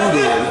right through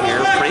the end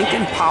here,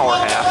 Franken power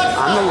half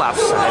on the left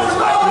side is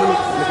Lackland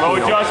McNeil. Low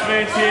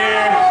adjustments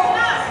here.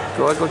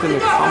 Good looking to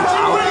come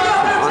out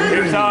from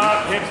underneath.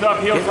 Hips up,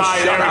 heels high.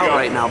 Shut There we out go.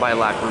 right now by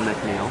Lackland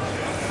McNeil.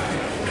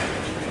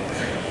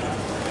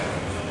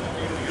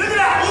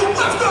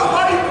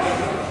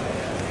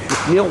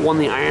 McNeil won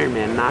the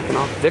Ironman, knocking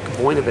off Vic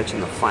Voinovich in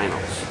the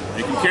finals.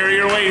 You can carry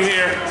your weight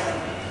here.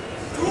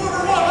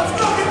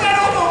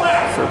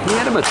 So he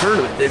had him a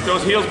tournament. Get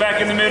those heels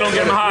back in the middle and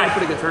get them high.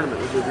 Pretty good tournament.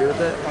 Would you agree with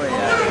that? Oh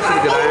yeah.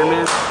 Pretty good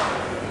Ironman.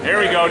 There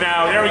we go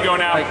now. There we go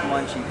now. Like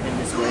once you pin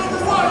this way to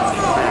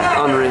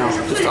the Unreal.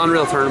 Just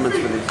unreal tournaments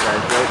for these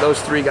guys, right?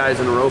 Those 3 guys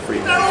in a row for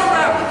you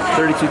guys.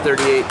 32,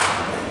 38,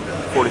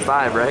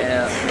 45, right?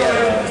 Yeah,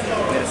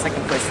 we had a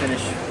second place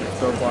finish with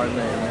Bill Bartlett,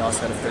 and we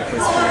also had a third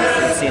place finish.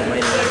 We'll see it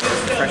later.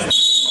 Freshman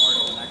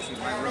Arnold, actually,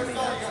 my roommate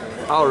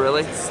actually. Oh,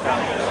 really?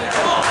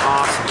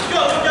 Awesome.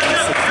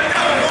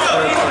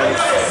 Third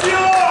place.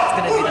 It's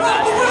going to be the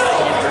match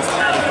versus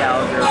Patty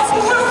Gallagher.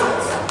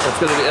 That's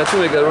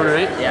gonna be a good one,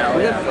 right? Yeah,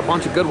 we got a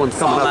bunch of good ones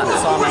coming up here.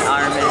 Saw him at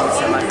Ironman,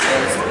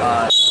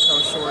 semi-finals, so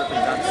short, but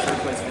he got the third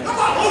place finish.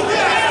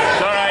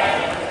 It's all right.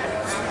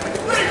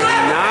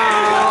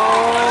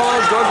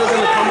 Now, Georgia's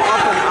gonna come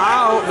up and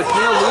out.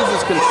 McNeil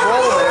loses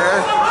control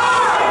there.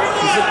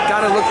 He's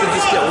gotta look to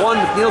just get one.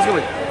 McNeil's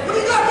gonna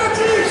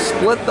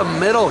split the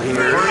middle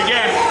here. Look for it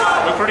again.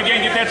 Look for it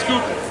again. Get that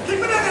scoop.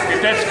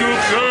 Get that scoop.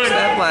 Good.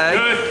 That leg.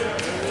 Good.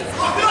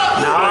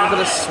 Now he's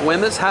gonna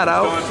swim his head Still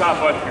out. on top,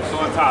 bud. You're still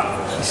on top.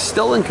 He's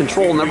still in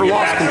control, never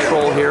lost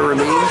control here,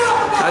 remains.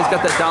 Now he's got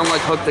that down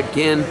leg hooked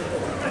again.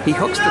 He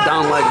hooks the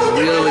down leg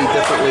really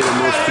differently than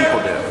most people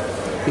do.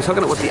 He's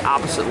hooking it with the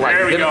opposite leg.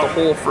 There we He did it go. the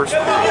whole first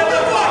period.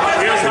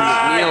 Heels And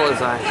high. McNeil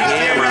is a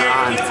hammer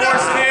on Keep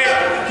forcing top. it.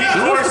 Keep He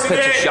wants to forcing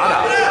pitch a it.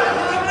 shutout.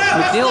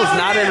 McNeil is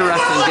not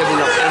interested in giving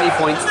up any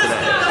points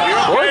today.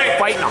 Boy's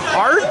fighting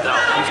hard though.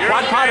 He's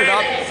quad potted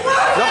up. He's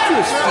up to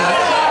his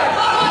feet.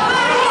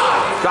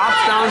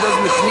 Drops down, does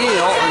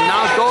McNeil, and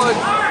now going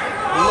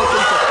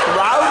looking to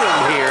crowd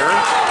him here.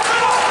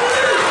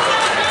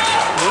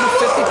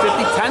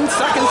 50-50, 10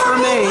 seconds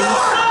remains.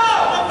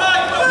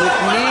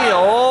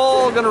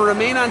 McNeil going to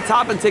remain on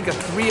top and take a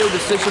 3-0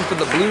 decision for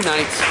the Blue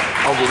Knights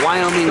of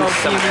Wyoming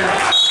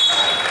Seminary.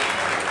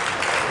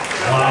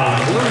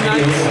 Blue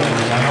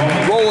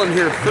Knights rolling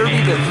here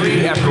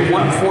 30-3 after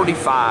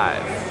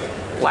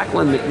 145.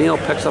 Lackland McNeil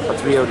picks up a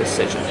 3-0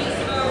 decision.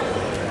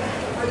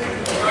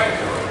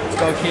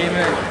 Go,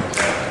 Keeman.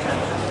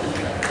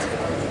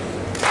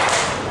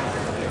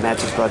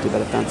 Match is brought to you by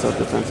Defense Up,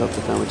 which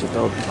you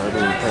build, Barbie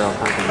and Apparel,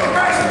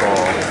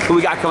 Ball. Who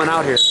we got coming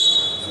out here?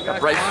 Got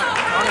Bryce.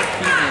 Connor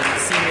Keeman,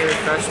 senior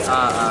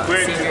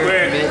Quick.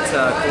 commit to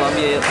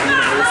Columbia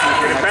University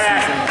for next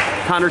season.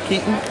 Connor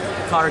Keaton.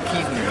 Connor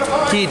Keeman.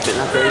 Keaton,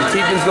 okay. And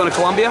Keaton's going to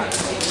Columbia.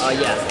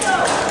 Yeah.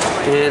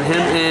 And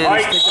him and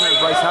he's taking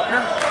out Bryce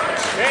Hepner.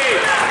 Hey,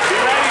 be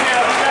ready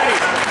now.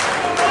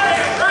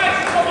 Be ready.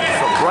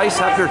 So Bryce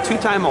Hepner,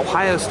 2-time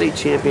Ohio State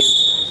champion.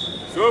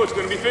 So it's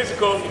going to be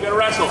physical. You got to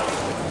wrestle.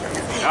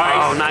 Nice.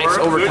 Oh, nice. Work.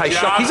 Over Good tight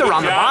job. shove. He's Good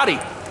around the job. body.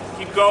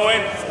 Keep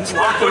going. He's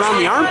locked around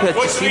the armpits.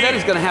 You see that?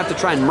 He's going to have to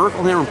try and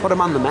merkle him and put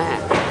him on the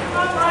mat.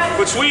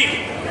 Foot sweep.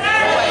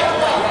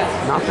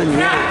 Nothing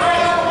yet.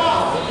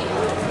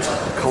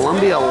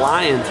 Columbia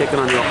Lion taking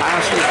on the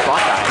Ohio State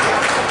Buckeye.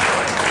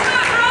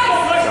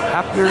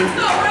 Hepner,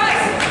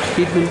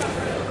 Keaton.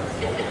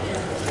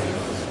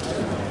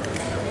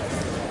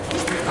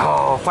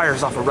 Oh,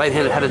 fires off a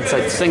right-handed head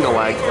inside single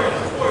leg.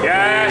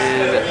 Yes.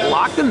 And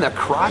locked in the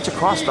crotch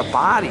across the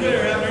body Be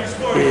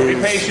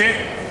is patient.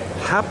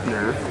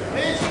 Hepner.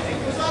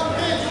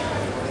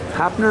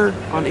 Hepner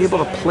unable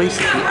to place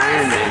at the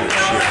Ironman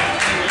this year.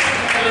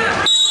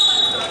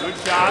 Good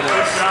job. Good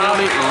job.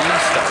 Stalemate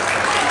restart.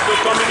 Still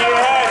coming to your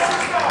head.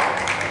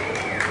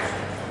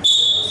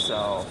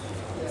 So.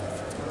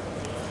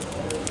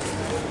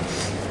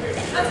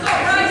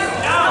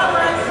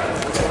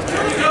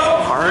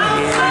 Hard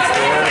hands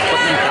there,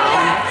 putting him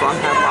down, front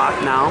headlock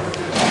now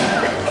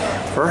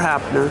for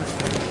Hepner.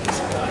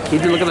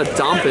 He's looking to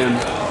dump him.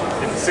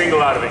 Get the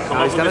single out of it. Come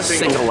Now on he's got a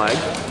single leg.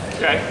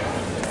 Okay.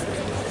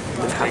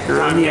 Hepner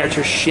on the edge,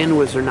 her shin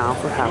whizzer now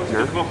for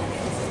Hepner. Come on.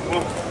 Come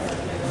on.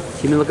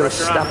 He's looking to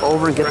step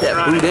over and get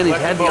that boot in. He's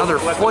had the other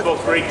foot.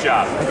 Great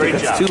job. Great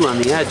That's job. 2 on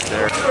the edge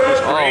there.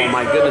 Oh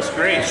my goodness.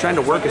 He's trying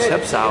to work his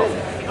hips out.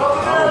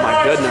 Oh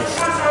my goodness.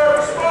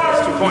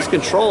 He's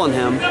controlling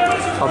him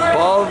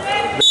above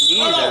the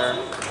knee there.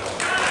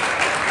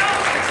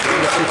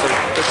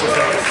 Officials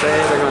have to say,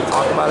 they're going to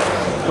talk about it.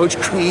 Coach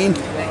Green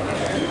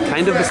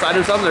kind of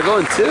decided something. They're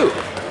going 2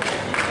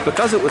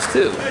 because it was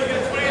 2.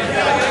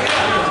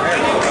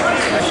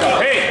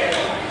 Hey,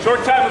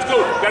 Short time, let's go.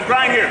 Got to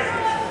grind here.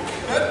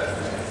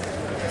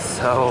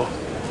 So,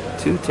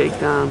 2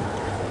 takedown.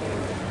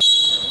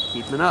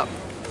 Keeping up.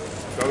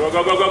 Go, go,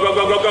 go, go, go, go,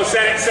 go, go, go.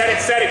 Set it, set it,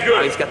 set it. Now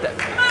Good. he's got that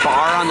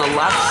bar on the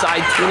left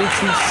side, 22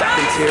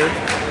 seconds here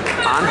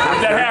on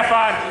Put that Hefner. half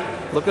on.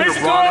 Looking to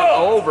run it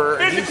over.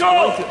 And he's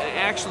going to,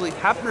 actually,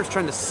 Hefner's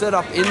trying to sit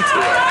up into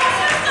it.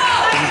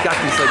 He's got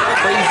these like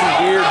crazy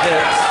weird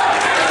hits.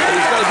 But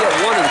he's going to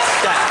get one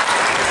instead.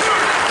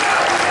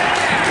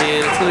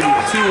 And it's going to be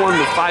 2-1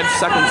 with 5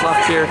 seconds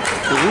left here.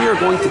 And we are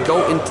going to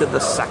go into the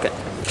second.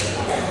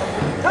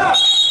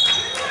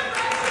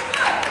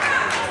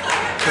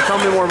 So tell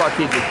me more about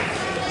Keegan.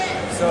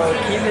 So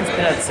Keegan's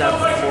been at Sem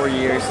for 4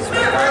 years. He's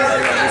gotten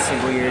better every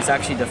single year. He's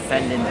actually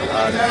defending the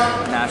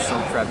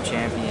national prep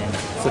champion.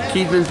 So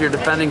Keegan's your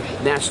defending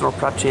national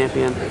prep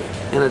champion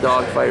in a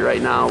dogfight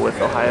right now with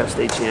Ohio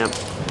State champ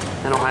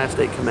and Ohio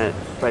State commit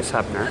Bryce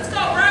Hefner.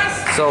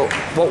 So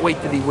what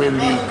weight did he win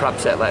the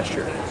preps at last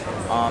year?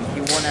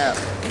 He won at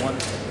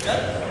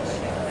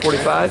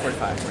 45?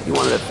 45. He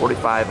won it at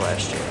 45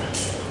 last year.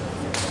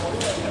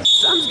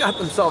 Sem's got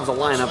themselves a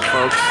lineup,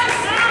 folks.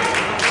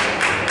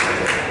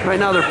 Right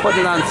now they're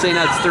putting it on St.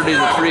 Ed's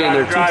 30-3, and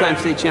they're 2-time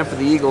state champ for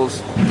the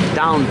Eagles,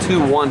 down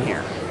 2-1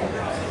 here.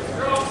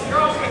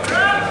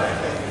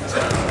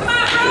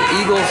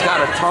 The Eagles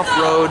got a tough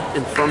road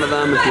in front of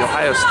them at the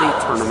Ohio State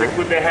tournament.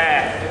 With the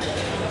hat.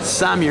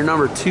 Sem, your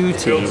number 2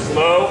 team,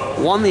 Slow.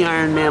 won the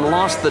Ironman,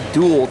 lost the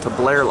duel to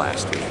Blair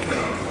last week.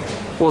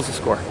 What was the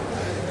score?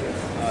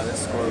 The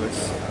score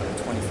was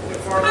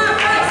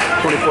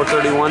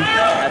 24-31?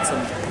 had some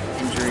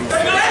injuries.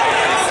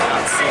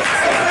 Got sick.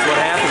 That's what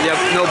happened. You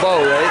have no bow,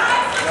 right?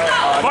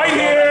 Fight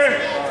here.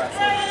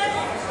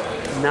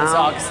 No.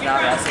 It's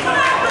not wrestling.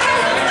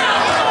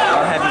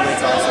 Our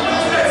heavyweights also.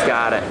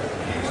 Got it.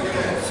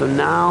 So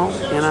now,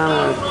 and on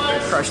a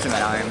Crushed him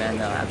at Ironman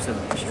though,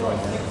 absolutely destroyed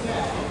him.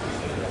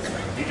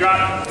 You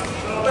drop.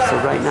 So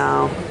right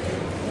now,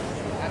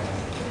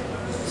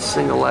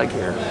 single leg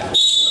here. And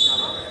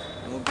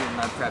we'll be in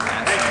my prep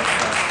nationals.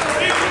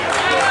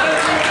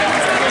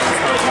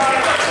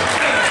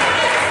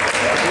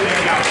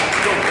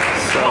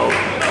 So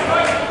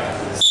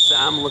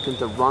Sem looking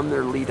to run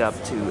their lead up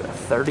to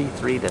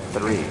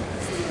 33-3.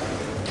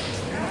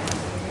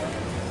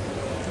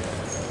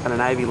 Got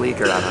an Ivy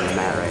Leaguer out on the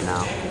mat right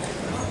now.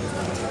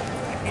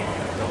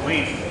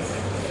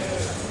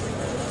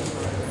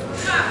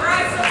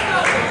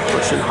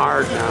 Pushing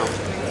hard now.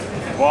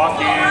 Walk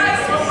in. Around.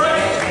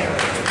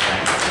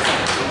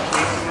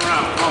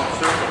 Come on,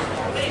 circle.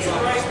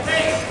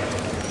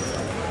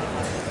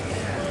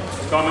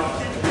 Coming.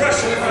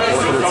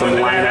 Looking at some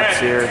lineups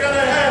here.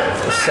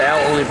 Sal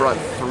only brought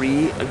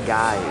 3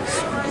 guys.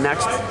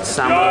 Next,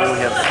 Sem will only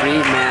have 3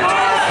 matches.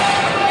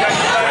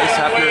 Bryce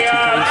Hefner,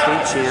 2-time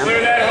state champ.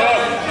 Clear that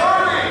hook.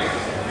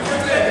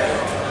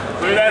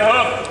 Clear that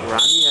hook. We're on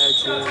the edge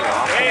here. We're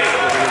off the net.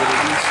 We're going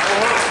to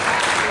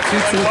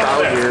 2-2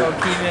 out here.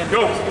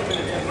 Go.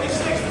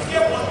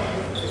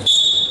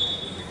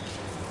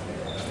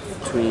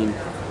 Between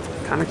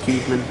Connor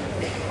Keithman,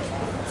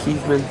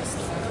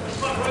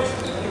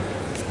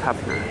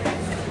 Hefner.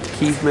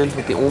 Keithman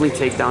with the only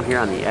takedown here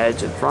on the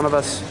edge in front of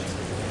us.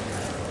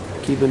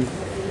 Keithman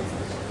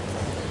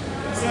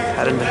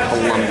heading to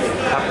Columbia.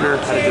 Hefner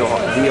headed to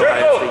the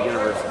Ohio State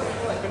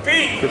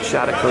University. Good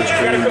shot at Coach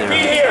Green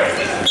there.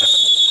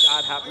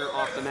 Shot Hefner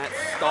off the mat.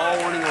 Stall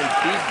warning on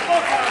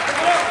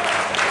Keithman.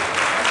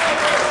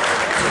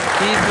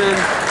 Keithman,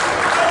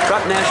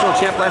 prep national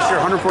champ last year,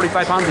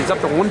 145 pounds. He's up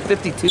to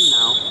 152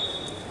 now.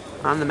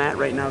 On the mat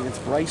right now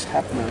against Bryce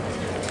Hefner,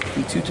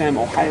 the 2-time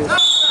Ohio State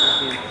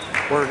champion.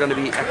 We're going to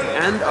be at the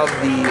end of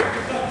the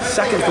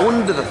second, going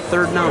into the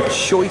third now.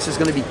 Choice is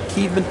going to be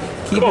Keithman.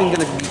 Keithman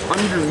going to be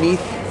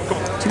underneath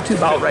 2-2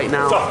 bout right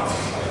now.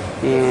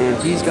 And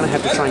he's going to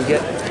have to try and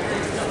get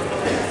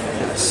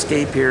an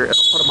escape here.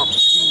 It'll put him up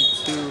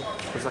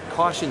 3-2. There's a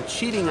caution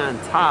cheating on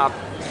top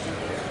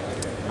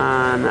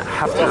on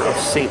Hefner of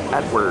St.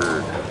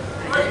 Edward.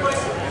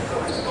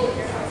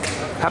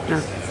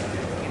 Hefner.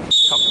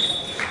 Cover.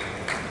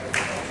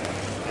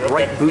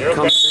 Right boot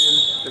comes in.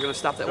 They're going to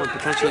stop that one,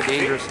 potentially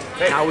dangerous.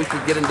 Now we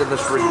could get into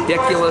this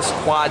ridiculous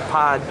quad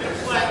pod.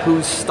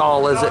 Whose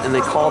stall is it? And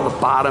they call the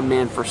bottom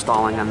man for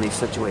stalling on these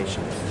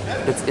situations.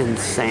 It's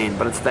insane,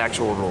 but it's the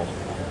actual rule.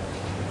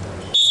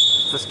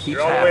 This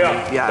keeps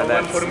happening. Yeah,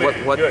 that's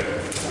what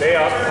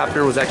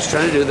Hefner was actually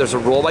trying to do. There's a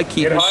roll by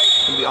Keithman.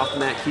 It's going to be off the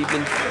mat.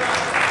 Keithman.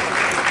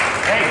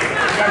 Hey, you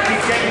gotta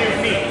keep getting to your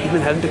feet.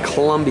 Keithman heading to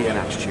Columbia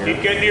next year.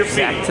 Keep getting to your feet.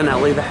 Zach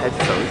Tonelli, the head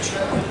coach.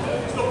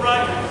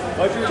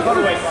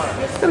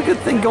 Got a good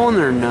thing going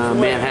there in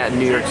Manhattan,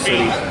 New York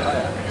City. Is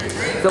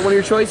that one of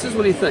your choices?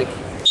 What do you think? I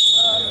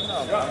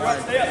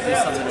wanted to do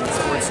something in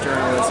sports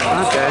journalism.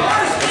 Okay.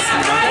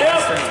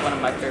 Northwestern is one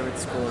of my favorite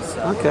schools. So.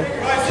 Okay.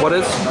 What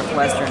is?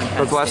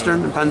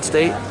 Northwestern and Penn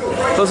State. and Penn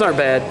State. Those aren't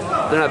bad.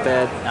 They're not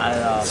bad. Not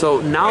at all. So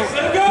now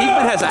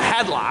Keithman has a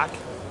headlock,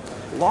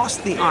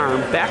 lost the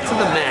arm, back to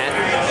the mat.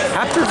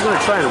 Hefner's going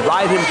to try and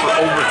ride him for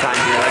overtime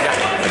here.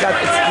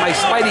 My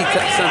spidey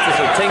senses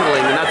are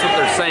tingling, and that's what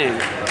they're saying.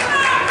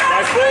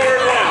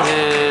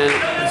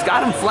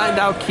 got him flattened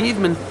out.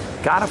 Keithman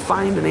got to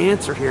find an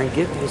answer here and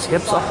get his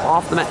hips up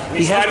off the mat.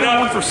 He has been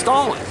one for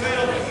stalling.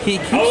 He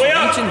keeps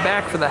reaching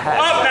back for the head.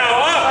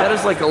 That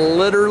is like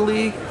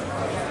literally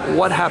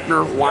what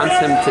Hefner wants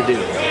him to do.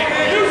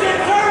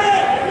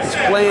 He's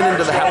playing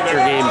into the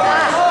Hefner game plan.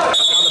 Now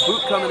the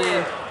boot coming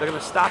in, they're going to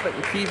stop it,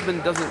 and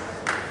Keithman doesn't.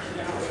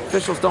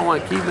 Officials don't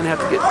want Keithman to have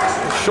to get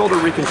his shoulder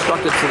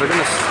reconstructed, so they're going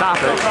to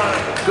stop it.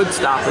 Good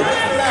stoppage.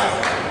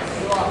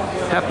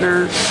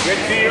 Hefner,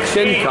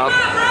 chin cup.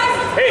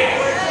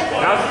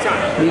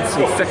 Needs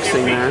some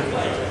fixing there.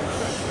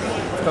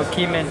 Let's go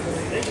Keithman.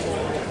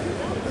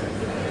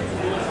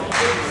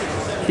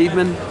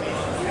 Keithman,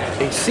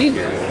 a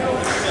senior.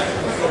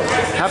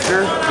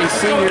 Hefner, a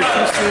senior, 2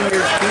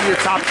 seniors, 2 of your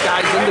top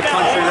guys in the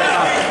country right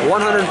now,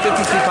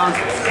 152 pounds.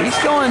 He's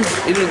going,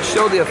 he didn't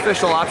show the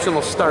official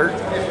optional start.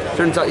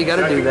 Turns out you got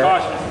to do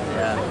that.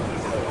 Yeah.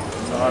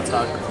 So I'll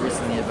talk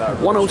recently about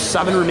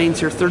 107 remains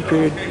here, 3rd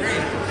period.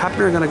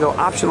 Hefner going to go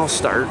optional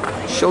start.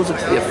 Shows it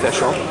to the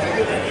official.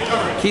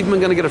 Keithman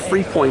going to get a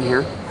free point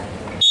here.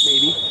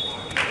 Maybe.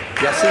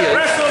 Yes, he is.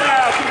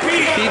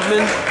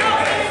 Keithman.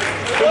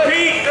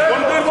 Compete.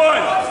 One good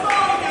one.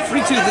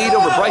 3-2 lead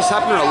over Bryce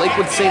Hefner of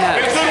Lakewood St.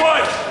 Ed's. Good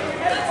one.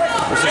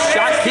 There's a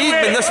shot.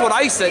 Keithman, this would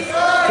ice it.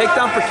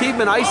 Takedown for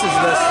Keithman ices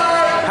this.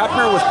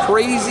 Hefner with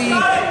crazy,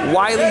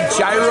 wily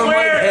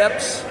gyromite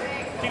hips.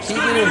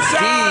 Keithman in D.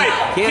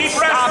 Can't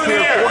stop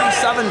here.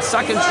 47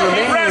 seconds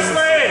remaining.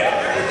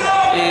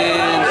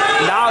 And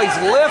now he's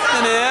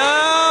lifting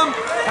him.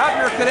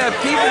 Hefner could have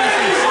Keithman in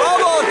some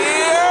trouble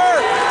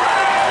here.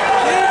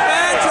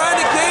 Keithman trying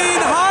to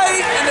gain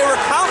height, and they were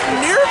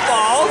counting near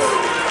falls.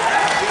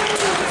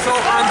 So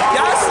I'm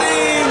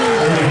guessing,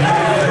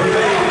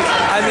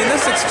 I mean,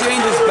 this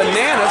exchange is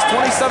bananas.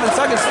 27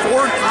 seconds,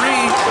 4-3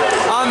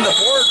 on the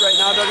board right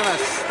now. They're going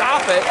to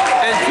stop it.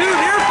 And 2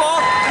 near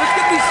fall, and it's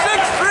going to be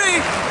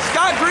 6-3.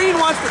 Scott Green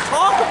wants to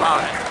talk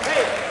about it.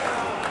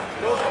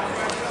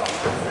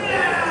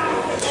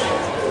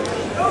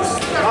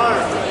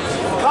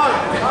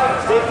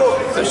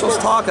 Officials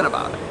talking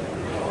about it.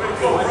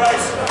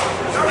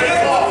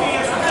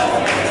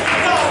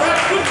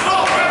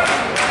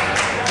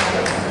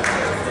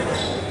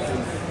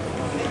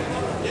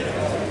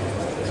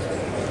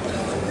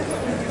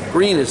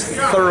 Green is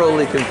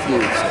thoroughly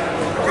confused.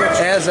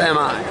 As am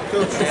I.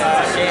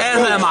 As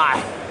am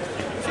I.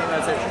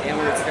 That's an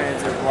amateur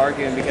experience of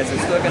arguing because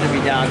it's still going to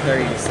be down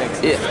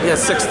 30-6. Yeah,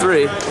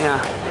 6-3.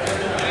 Yeah.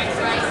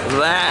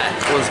 That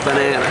was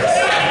bananas.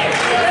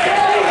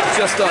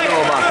 Just don't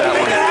know about that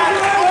one.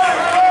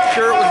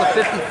 Sure, it was a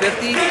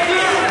 50-50.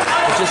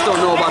 I just don't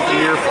know about the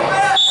near fall.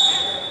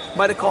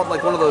 Might have called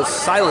like one of those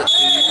silent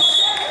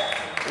twos.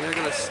 And they're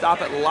going to stop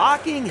it.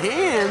 Locking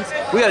hands.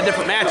 We got a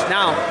different match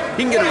now.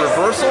 He can get a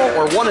reversal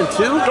or 1 and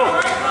 2.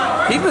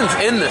 Keithman's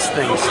in this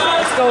thing.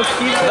 Let's go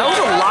Keithman. That was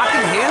a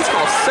locking hands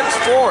call.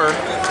 6-4.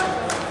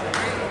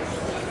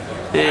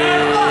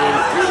 And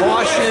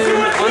caution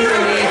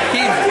underneath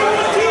Keithman.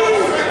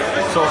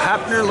 So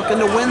Hefner looking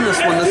to win this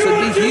one. This would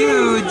be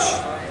huge.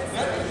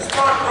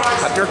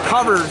 Hefner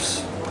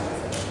covers.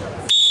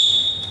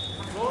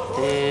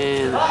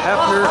 And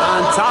Hefner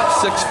on top,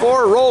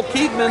 6-4. Roll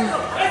Keithman.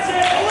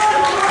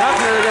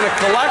 Hefner going to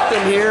collect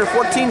him here.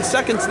 14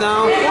 seconds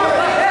now.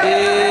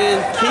 And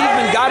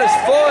Keithman got his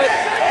foot.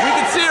 We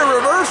can see a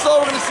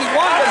reversal. We're going to see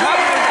one, but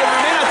Hefner's going to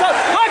remain on top.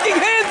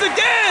 Locking hands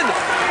again.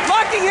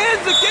 Locking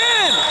hands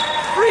again.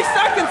 3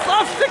 seconds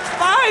left.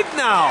 6-5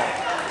 now.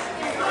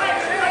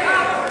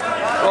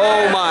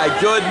 Oh my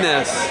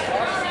goodness.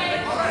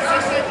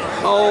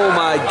 Oh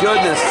my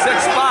goodness.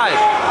 6-5.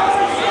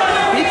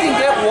 He can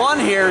get one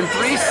here in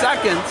 3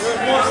 seconds.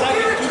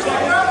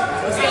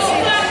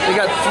 They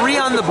got 3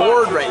 on the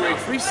board right now.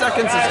 3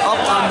 seconds is up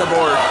on the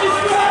board.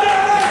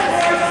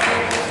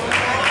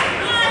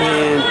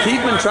 And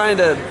Keithman trying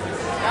to. So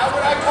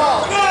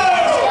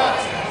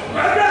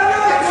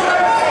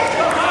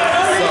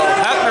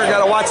Hefner got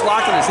to watch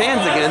locking his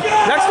hands again.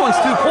 Next one's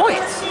 2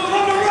 points.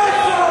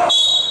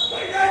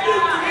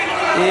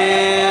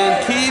 And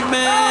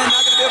Keithman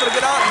not going to be able to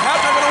get out. And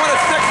Hefner going to win a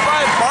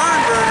 6-5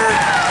 barn burner.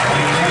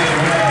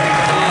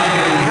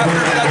 And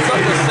Hefner's got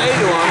something to say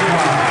to him.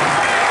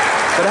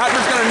 But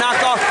Hefner's going to knock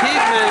off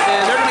Keithman,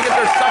 and they're going to get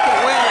their second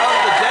win of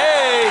the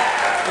day.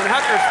 And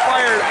Hefner's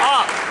fired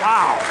up.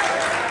 Wow.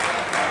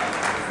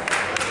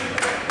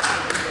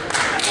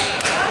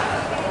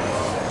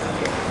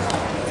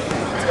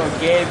 Let's go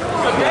Gabe.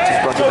 Match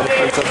is brought to you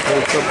by the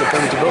Friends of the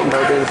Friends of Voting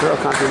by the Apparel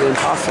Conquer the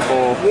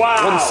Impossible.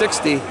 Wow.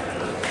 160.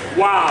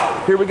 Wow.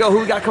 Here we go. Who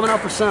we got coming out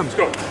for Sem? Let's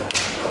go.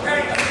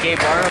 Gabe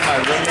Arnold, my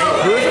roommate.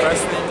 Who is it?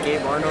 Freshman.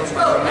 Gabe Arnold,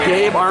 my roommate.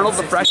 Gabe Arnold,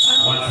 the freshman.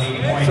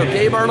 So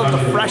Gabe Arnold, the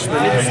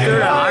freshman. He's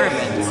 3rd at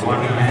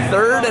Ironman.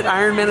 3rd at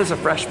Ironman as a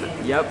freshman.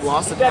 Yep,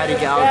 lost to Patty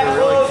Gallagher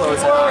really close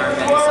at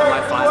Ironman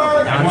semifinal.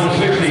 But At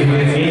 160,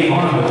 Gabe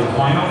Arnold,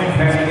 Wyoming,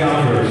 Patty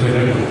Gallagher.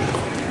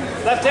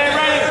 Left hand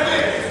right.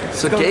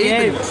 So go,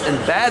 Gabe Gabe.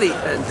 and Patty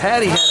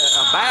had a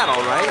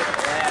battle, right?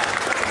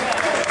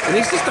 And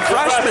he's just a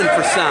freshman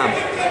for Sem.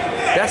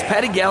 That's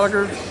Patty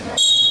Gallagher,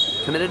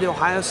 committed to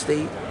Ohio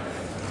State.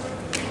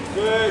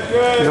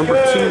 Number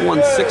 2,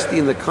 160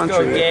 in the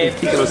country. He's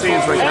keeping those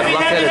hands right now.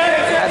 Left-handed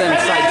head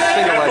inside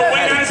single leg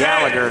Patty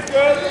Gallagher.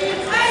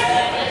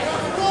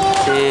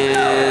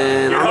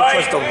 And Arnold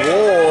tries to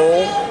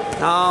roll.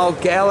 Now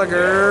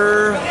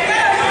Gallagher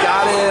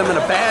got him in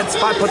a bad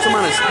spot, puts him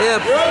on his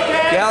hip.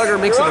 Gallagher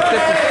makes it a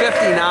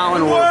 50-50 now,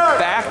 and we're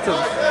back to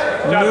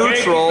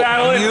neutral.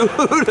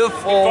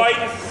 Beautiful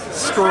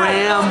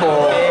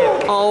scramble.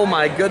 Oh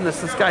my goodness,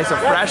 this guy's a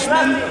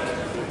freshman.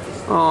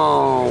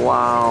 Oh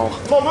wow.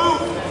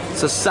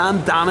 So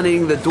Sam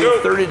dominating the duel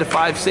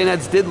 30-5. St.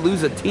 Ed's did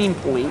lose a team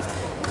point.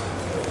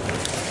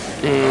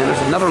 And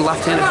there's another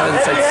left-handed head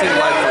inside single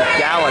leg for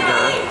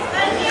Gallagher.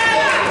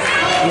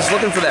 He's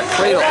looking for that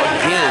cradle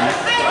again.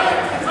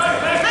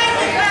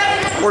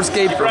 Where's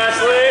Gabe from?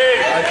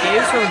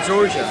 Gabe's from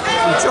Georgia.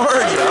 From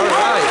Georgia, all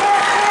right.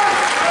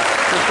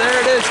 So there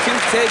it is, 2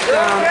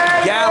 takedown,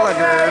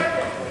 Gallagher.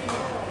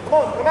 Come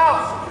on, come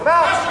out, come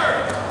out.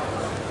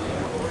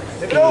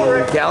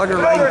 And Gallagher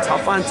riding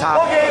tough on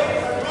top.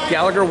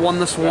 Gallagher won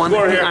this one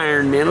in the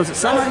Ironman. Was it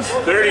semis?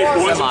 30,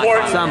 one's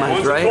important.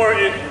 Semis, right?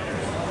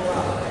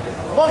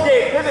 Come on,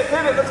 Gabe, pivot,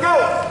 pivot, let's go.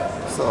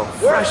 So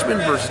freshman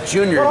versus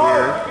junior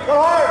here.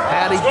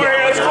 Patty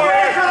Gallagher.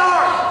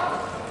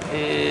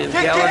 And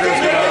Gallagher's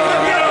gonna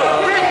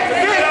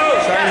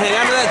try and hang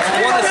on to that.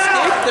 One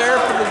escape there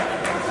for the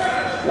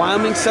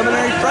Wyoming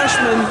Seminary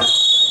freshman.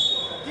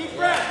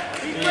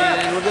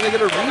 And we're gonna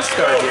get a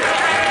restart here.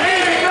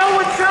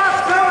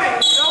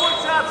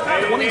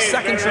 20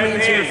 seconds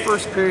remains in your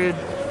first period.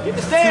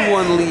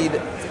 2-1 lead,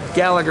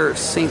 Gallagher,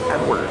 St.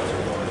 Edward.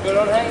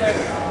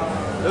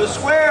 No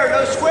square,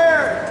 no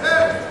square.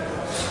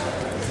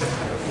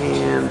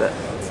 And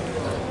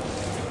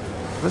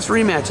this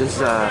rematch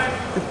is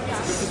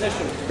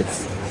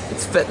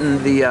it's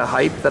fitting the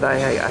hype that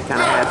I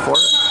kind of had for it.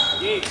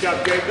 Good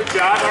job, Gabe. Good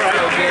job. All right.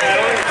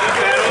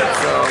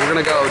 So we're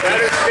gonna go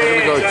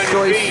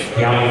choice.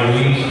 Gallagher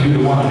leads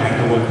 2-1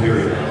 after 1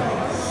 period.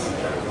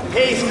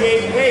 Pace,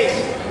 Gabe, pace.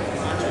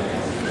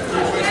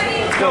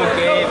 Go,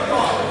 Gabe.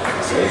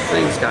 This whole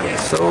thing's got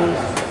so.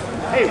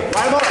 Hey,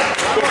 line him up.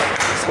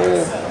 This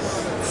whole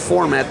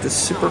format, this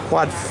super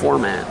quad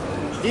format.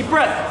 Deep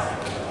breath.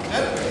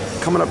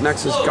 Coming up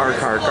next is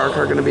Garkar.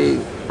 Garkar going to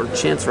be, or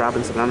Chance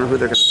Robinson. I don't know who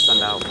they're going to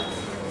send out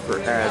for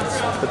ads.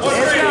 But this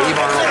is Dave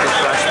Arnold, the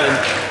freshman.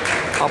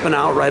 Up and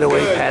out right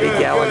away, Patty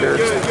Gallagher.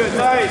 Good,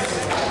 nice.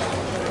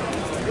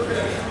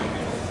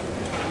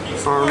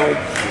 Arnold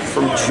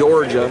from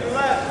Georgia.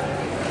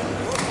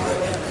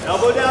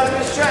 Elbow down to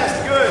his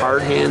chest, good.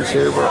 Hard hands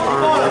here for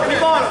Arnold.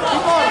 Keep on him,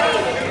 keep on him.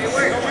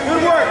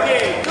 Good work,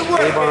 Gabe, good work.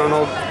 Dave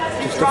Arnold,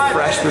 just a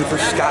freshman for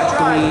Scott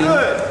Green.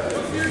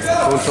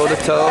 Going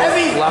toe-to-toe,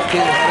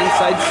 left-handed head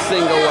inside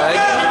single leg.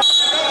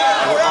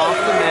 We're off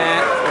the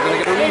mat. We're going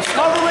to get a restart.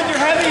 Cover with your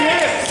heavy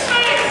hips.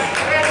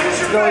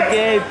 Go,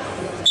 Gabe.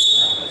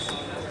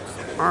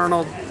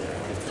 Arnold.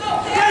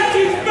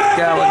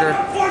 Gallagher.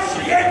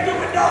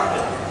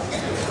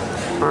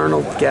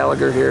 Arnold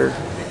Gallagher here,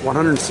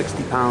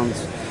 160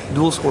 pounds.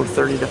 Dual score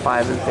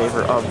 30-5 in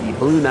favor of the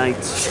Blue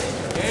Knights,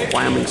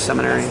 Wyoming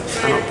Seminary.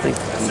 I don't think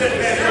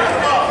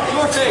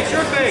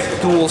the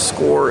dual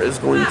score is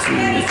going to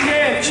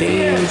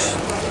change.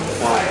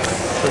 Well,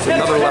 there's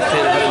another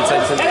left-handed head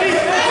inside center.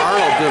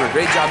 Arnold doing a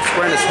great job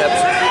squaring his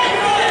hips. 2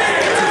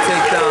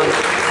 takedowns.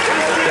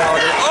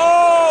 Gallagher.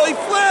 Oh, he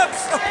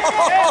flips!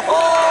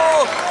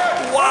 Oh,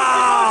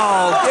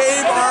 wow!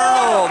 Gabe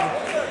Arnold.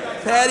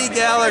 Patty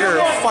Gallagher.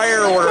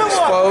 Fireworks,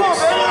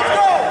 folks.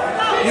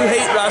 You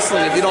hate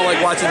wrestling if you don't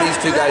like watching these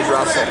two guys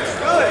wrestle.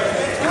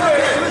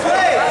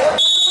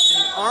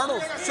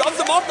 Arnold shoves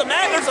him off the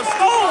mat. There's a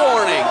stall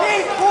warning.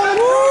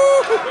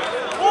 Woo!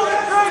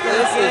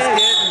 This is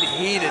getting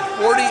heated.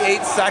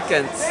 48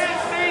 seconds.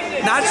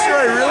 Not sure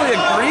I really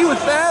agree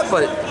with that,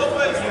 but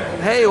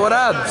hey, what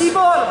up? I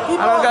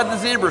don't got the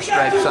zebra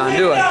stripes on,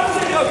 do I?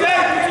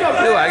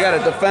 Do I got a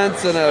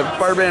defense and a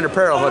Barband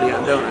Apparel hoodie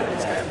on, don't I?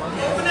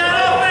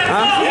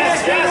 Huh?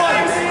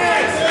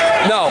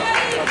 No.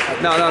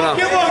 No.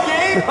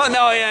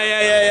 No,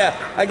 yeah.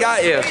 I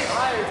got you.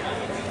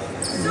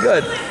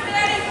 Good.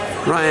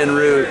 Ryan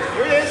Root.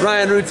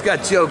 Ryan Root's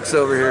got jokes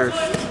over here.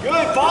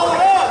 Good, follow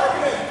up.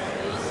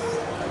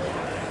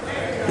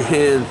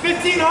 And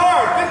 15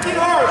 hard,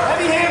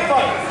 heavy hand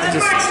fight.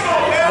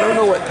 I don't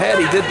know what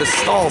Patty did to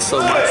stall so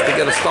much to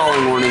get a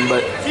stalling warning,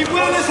 but Keep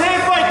winning this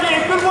hand fight,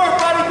 Gabe. Good work,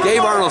 buddy. Good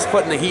Dave work. Arnold's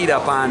putting the heat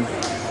up on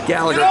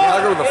Gallagher.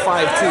 Gallagher with a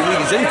 5-2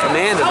 lead. He's in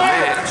command of the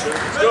match.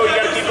 Let's go. You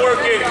got to keep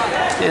working.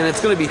 And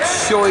it's going to be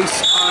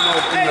Choice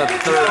Arnold in the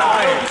third.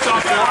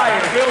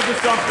 Build to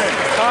something.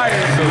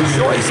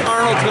 Choice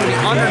Arnold's going to be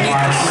underneath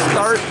to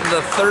start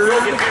the third.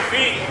 Get your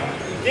feet.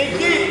 Dig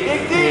deep,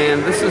 dig deep.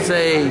 And this is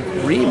a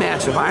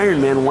rematch of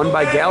Ironman won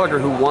by Gallagher,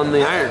 who won the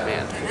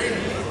Ironman.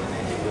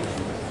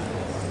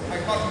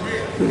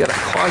 We got a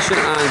caution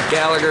on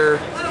Gallagher.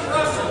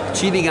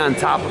 Cheating on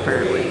top,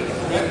 apparently.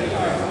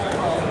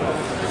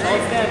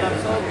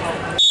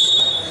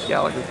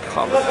 Gallagher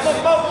covers.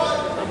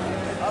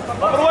 Up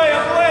and away,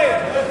 up and away.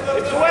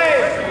 It's away.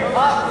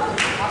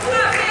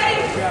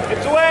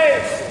 It's away.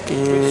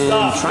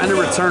 trying to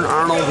return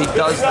Arnold. He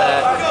does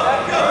that.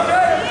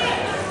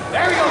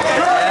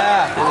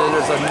 Yeah, and then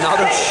there's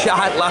another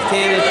shot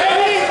left-handed.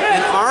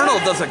 And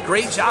Arnold does a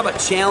great job at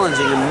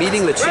challenging and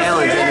meeting the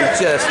challenge, and he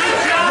just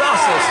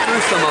wrestles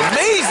through some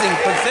amazing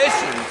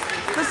positions.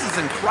 This is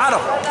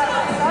incredible.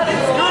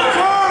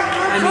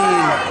 I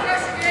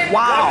mean,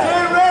 wow.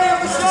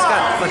 He's just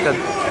got like a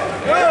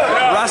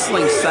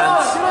wrestling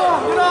sense.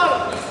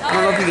 I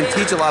don't know if you can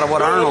teach a lot of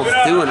what Arnold's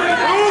doing right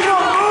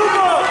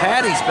now.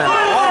 Patty's been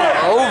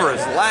all over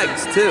his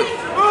legs, too.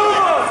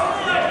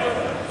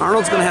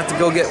 Arnold's going to have to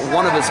go get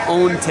one of his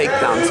own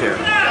takedowns here.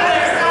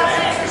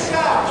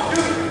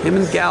 Him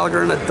and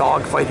Gallagher in a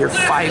dogfight here,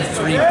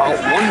 5-3, about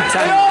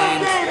 110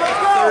 games,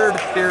 third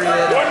period.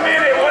 1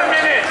 minute, 1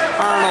 minute.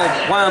 Arnold,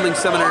 Wyoming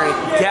Seminary,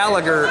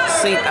 Gallagher,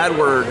 St.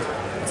 Edward.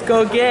 Let's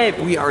go, Gabe.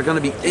 We are going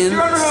to be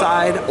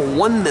inside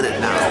 1 minute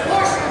now.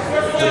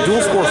 The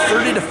dual score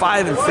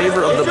 30-5 in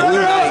favor of the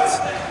Blue Knights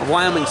of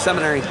Wyoming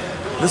Seminary.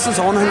 This is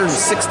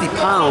 160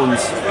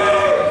 pounds.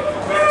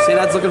 St.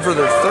 Ed's looking for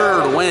their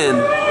third win.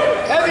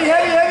 Heavy,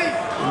 heavy, heavy.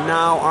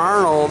 Now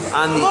Arnold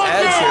on the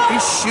edge here. If he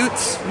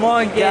shoots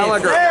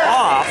Gallagher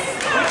off,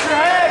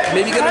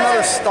 maybe get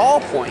another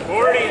stall point.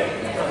 40.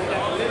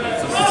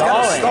 He's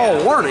got a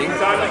stall warning.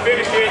 Time to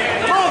finish it.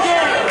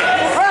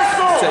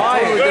 Which I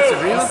totally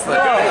disagree with, but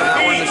not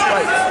winning the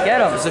strikes.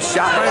 Get him. There's a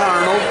shot by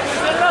Arnold.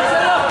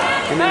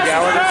 And then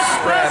Gallagher's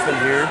scrapping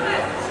here.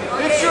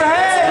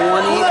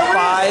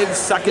 25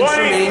 seconds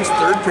remains,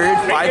 third period,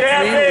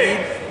 5-3 lead.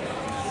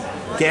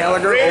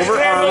 Gallagher over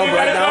Arnold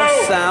right now,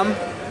 Sam.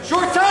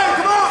 Short time,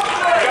 come on!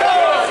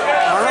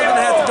 Arnold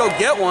gonna have to go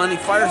get one. He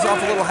fires off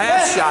a little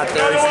half shot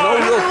there. There's no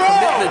real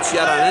commitments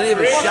yet on any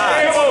of his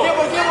shots.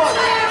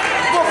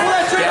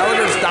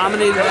 Gallagher's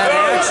dominated that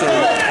action.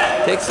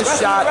 Takes a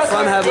shot,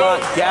 front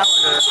headlock,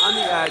 Gallagher on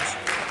the edge.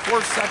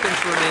 4 seconds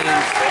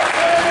remains.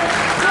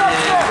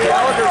 And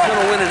Gallagher's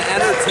gonna win an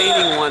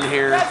entertaining one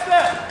here.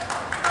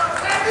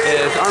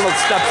 As Arnold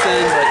steps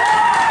in, but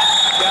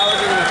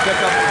Gallagher gonna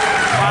pick up a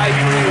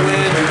 5-3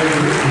 win.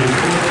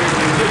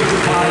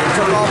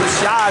 Took all the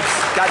shots,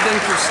 got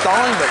dinged for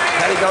stalling, but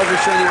Patty Gallagher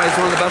showing why he's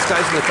one of the best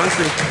guys in the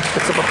country.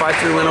 Picks up a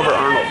 5-3 win over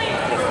Arnold.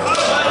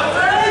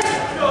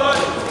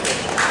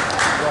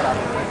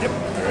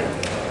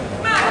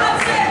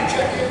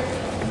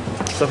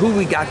 So who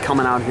we got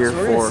coming out here So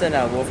we're going for? to send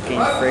out Wolfgang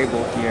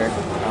Frabel here.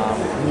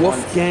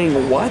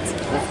 Wolfgang what?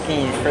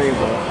 Wolfgang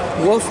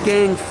Frabel.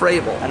 Wolfgang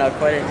Frabel. I know,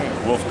 quite a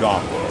name.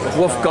 Wolfgang.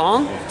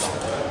 Wolfgang?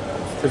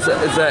 Is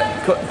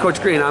that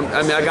Coach Green? I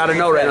mean, I got to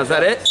know right now. Is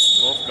that it?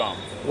 Wolfgang.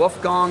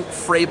 Wolfgang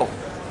Frabel.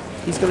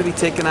 He's going to be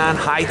taking on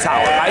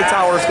Hightower.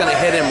 Hightower is going to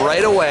hit him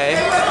right away.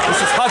 This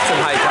is Hudson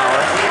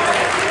Hightower.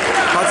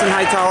 Hudson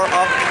Hightower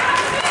up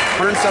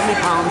 170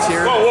 pounds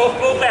here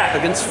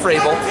against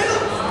Frabel.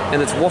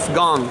 And it's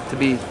Wolfgang to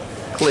be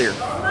clear.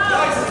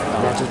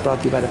 Match is brought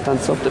to you by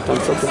Defense Soap,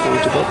 Defense Soap,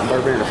 Defense Soap, and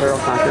Barbarian Apparel,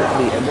 conquer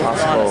the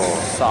impossible.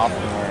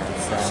 Sophomore.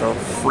 So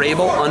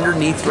Frabel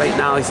underneath right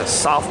now. He's a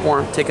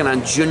sophomore taking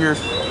on junior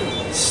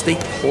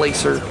state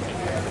placer.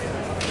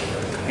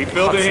 Keep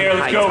building here,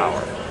 let's go.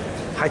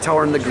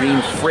 Hightower in the green,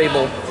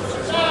 Frabel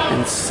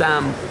and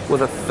Sam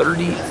with a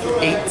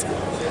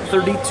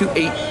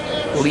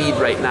 32-8 lead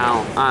right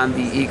now on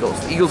the Eagles.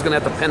 The Eagles going to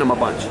have to pin him a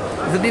bunch.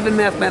 Is it even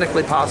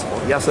mathematically possible?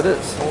 Yes, it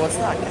is. Well, it's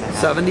not going to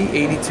happen. 70,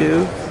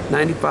 82,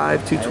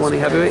 95, 220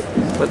 heavyweight.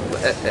 But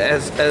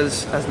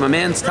as my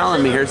man's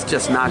telling me here, it's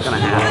just not going to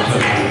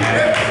happen.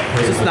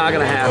 It's just not going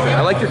to happen.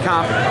 I like your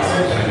confidence.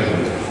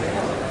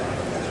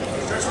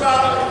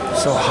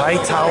 So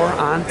Hightower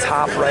on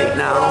top right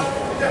now,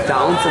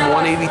 down from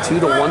 182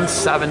 to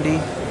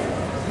 170.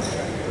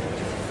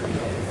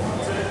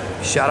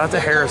 Shout out to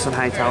Harrison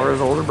Hightower,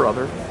 his older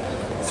brother,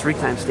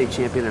 3-time state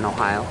champion in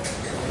Ohio.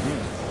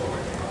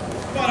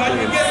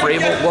 And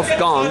Frabel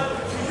Wolfgang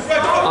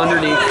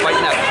underneath,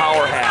 fighting that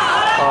power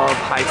half of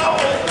Hightower.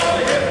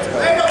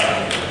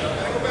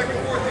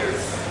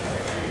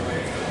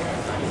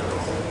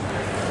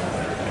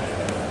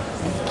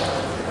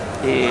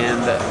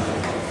 And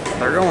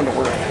they're going to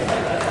work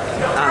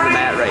on the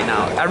mat right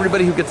now.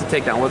 Everybody who gets a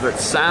takedown, whether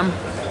it's Sam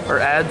or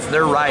Eds,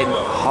 they're riding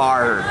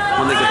hard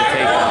when they get the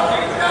takedown.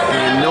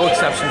 And no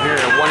exception here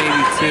at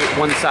 182,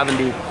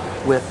 170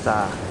 with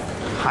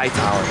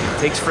Hightower.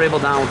 Takes Frabel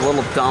down with a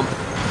little dump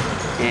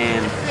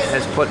and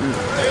has put the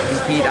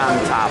heat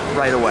on top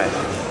right away.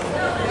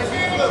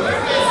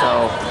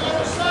 So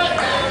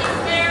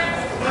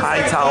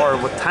Hightower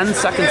with 10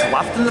 seconds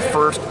left in the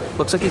first.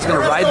 Looks like he's going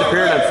to ride the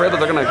period on Frabel.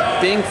 They're going to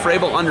ding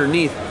Frabel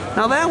underneath.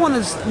 Now that one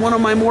is one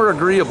of my more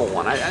agreeable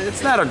ones.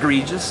 It's not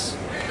egregious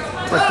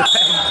like the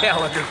Patty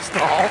Gallagher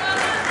stall.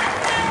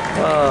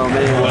 Oh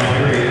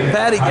man,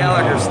 Patty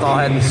Gallagher stall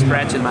had me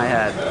scratching my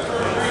head.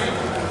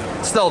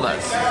 Still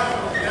does. No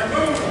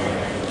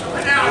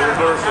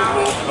reversals,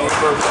 Wolf. No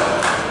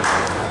reversals.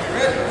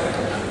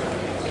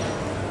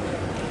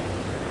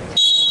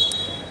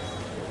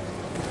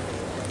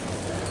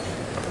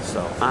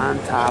 So on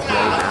top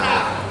right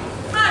now.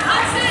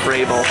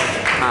 Frabel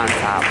on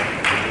top.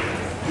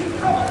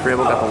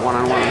 Vrabel got the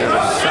one-on-one on the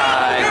other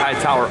side.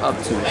 Hightower up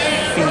to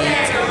his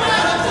feet.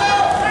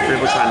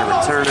 Vrabel trying to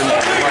return him,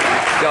 let him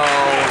go.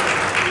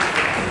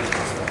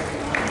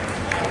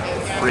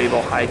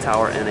 Vrabel,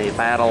 Hightower in a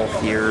battle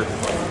here.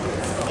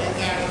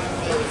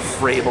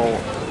 Vrabel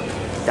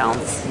down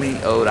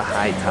 3-0 to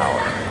Hightower.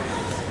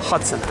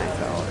 Hudson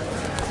Hightower.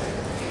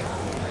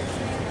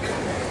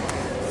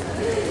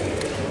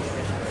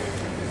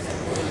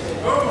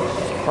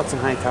 Hudson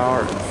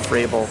Hightower,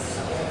 Vrabel.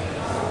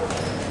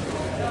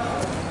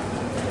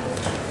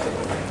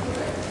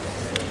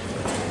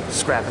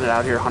 Scrapping it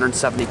out here,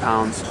 170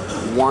 pounds.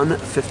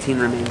 1:15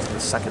 remains in the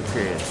second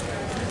period.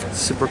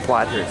 Super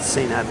quad here at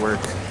St. Edward.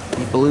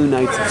 The Blue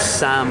Knights of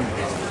Sem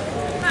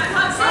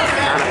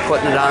kind of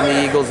putting it on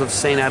the Eagles of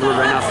St. Edward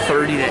right now,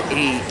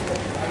 30-8.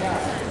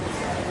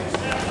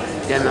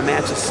 Again, the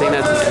match of St.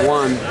 Ed's has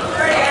won. There's a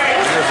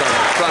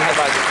front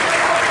headlock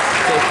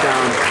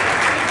takedown.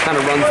 Kind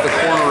of runs the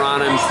corner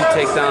on him. Two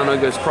takedown,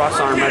 it goes cross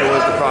arm right away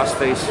with the cross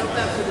face.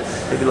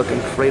 Maybe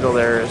looking cradle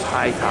there is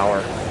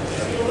Hightower.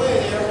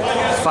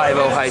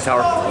 5-0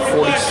 Hightower.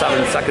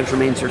 47 seconds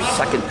remains here,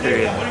 second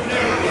period.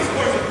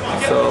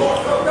 So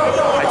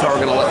Hightower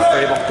gonna let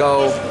Vrabel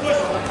go.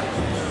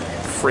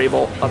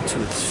 Vrabel up to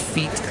his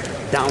feet,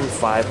 down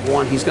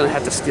 5-1. He's gonna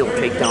have to steal a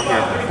takedown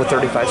here with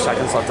 35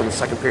 seconds left in the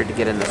second period to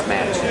get in this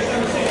match.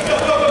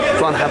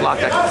 Front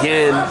headlock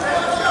again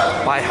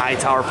by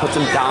Hightower, puts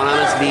him down on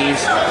his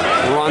knees,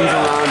 runs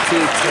around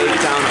to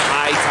takedown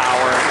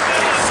Hightower.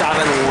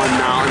 7-1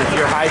 now, and if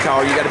you're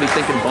Hightower, you gotta be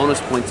thinking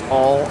bonus points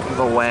all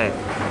the way.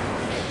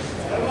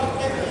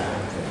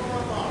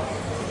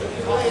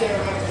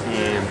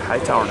 And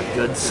Hightower in a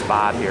good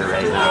spot here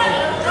right now.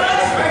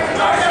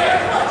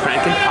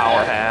 Cranking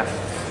power half.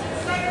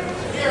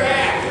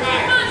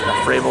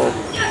 Vrabel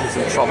is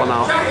in trouble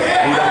now.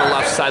 Lead on the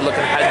left side,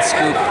 looking head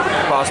scoop,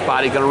 cross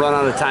body. Gonna run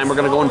out of time. We're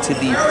gonna go into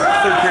the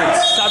third period.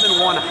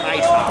 7-1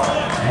 Hightower.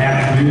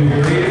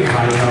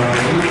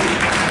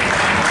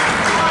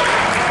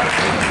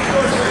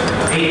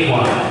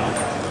 8-1.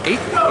 8?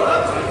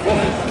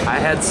 I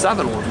had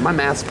 7-1. My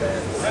math's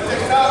bad.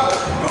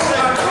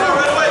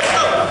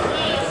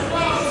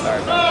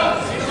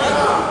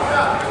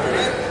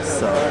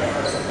 So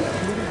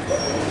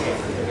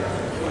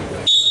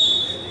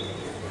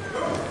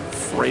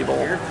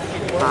Vrabel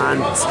on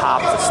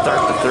top to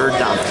start the third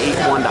down,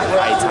 8-1 to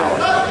Hightower.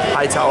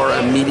 Hightower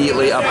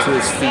immediately up to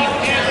his feet.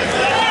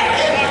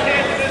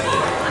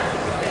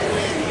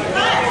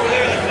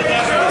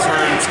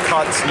 Turns,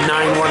 cuts,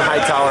 9-1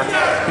 Hightower.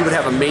 He would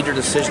have a major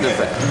decision if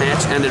the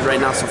match ended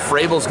right now, so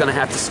Vrabel's going to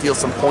have to steal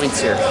some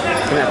points here.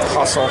 He's going to have to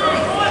hustle.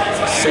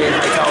 Saying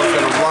Hightower's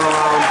going to run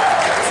around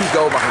to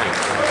go behind.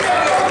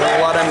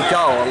 Gonna let him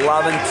go.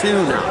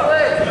 11-2 now.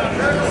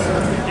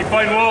 Keep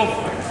fighting, Wolf.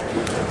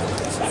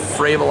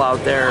 Vrabel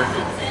out there.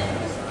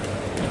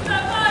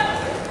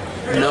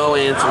 No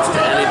answers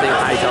to anything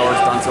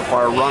Hightower's done so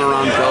far. Run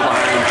around, go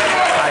behind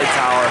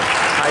Hightower.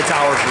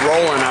 Hightower's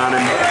rolling on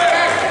him.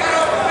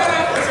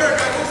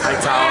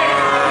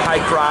 Hightower,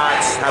 high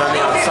crotch, head on the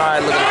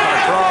outside, looking to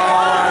cut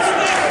across.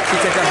 She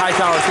takes on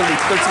Hightower. It's going to be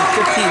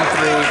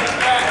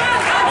 13-15-3.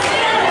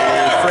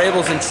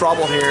 Vrabel's in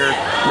trouble here.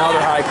 Another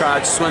high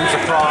crotch, swims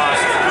across.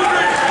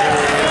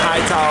 And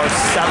Hightower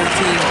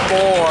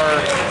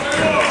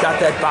 17-4. Got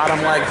that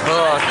bottom leg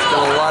hook.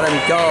 Gonna let him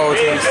go.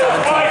 It's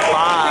gonna be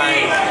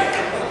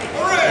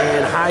 17-5.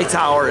 And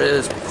Hightower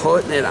is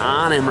putting it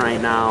on him right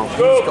now.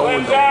 He's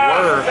going to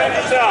work.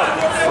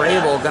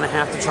 Vrabel gonna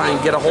have to try and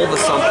get a hold of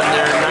something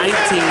there.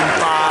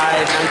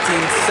 19-5,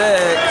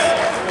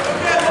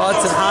 19-6.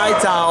 Hudson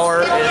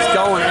Hightower is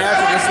going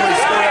after this one. He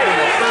scored in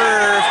the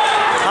third.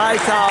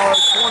 Hightower,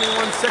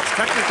 21-6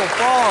 technical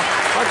fall.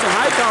 Hudson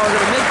Hightower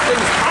going to make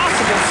things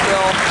possible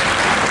still.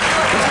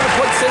 He's going to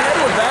put St.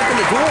 Edward back in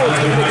the duel. It's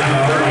going to be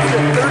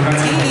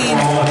 30-13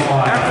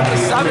 after the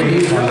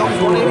 70s. Here comes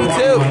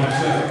 182.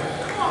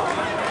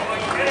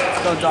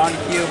 Let's go,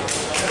 Donahue.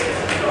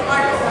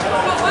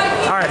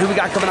 All right, who we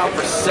got coming out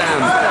for Sem?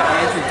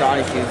 Andrew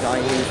Donahue.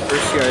 Donahue's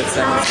first year at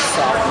Sem, he's a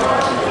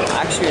sophomore.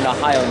 Actually an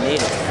Ohio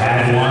native.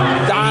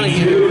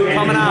 Donahue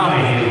coming out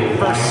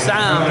for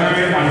Sem.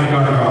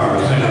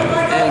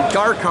 And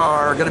Garkar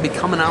are going to be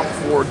coming out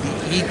for the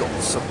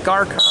Eagles. So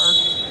Garkar,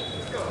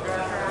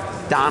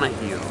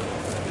 Donahue.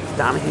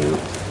 Donahue,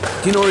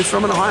 do you know where he's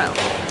from in Ohio?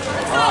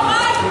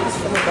 He's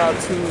from about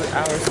 2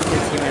 hours and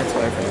 15 minutes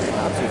away from here,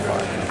 not too far.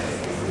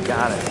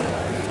 Got it.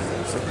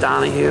 So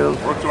Donahue,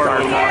 Garkar.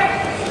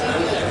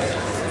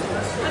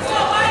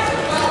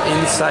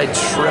 Inside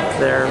trip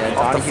there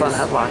off the front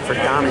headlock for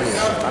Donahue.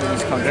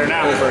 Donahue's come from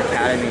Culver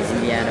Academy,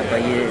 Indiana,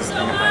 but he is in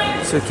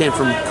Ohio. So he came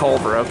from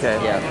Culver, okay.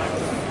 Yeah.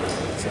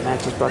 So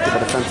match was brought to the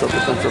defensive.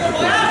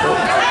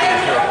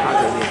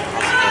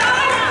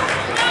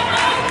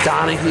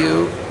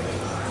 Donahue,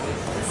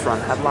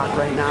 front headlock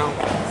right now.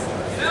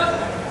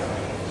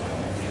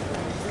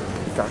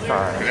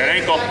 Garkar That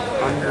ankle.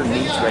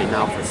 underneath right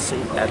now for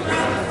St. Edward.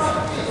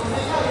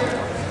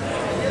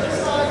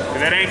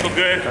 That ankle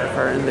good.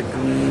 Garkar in the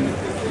green.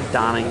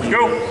 Donahue. Let's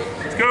go.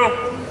 Let's go.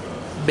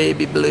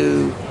 baby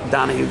blue.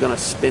 Donahue gonna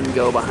spin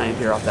go behind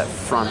here off that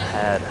front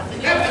head.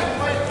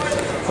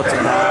 Puts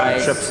him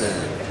down, trips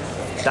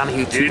in.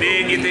 Donahue Get it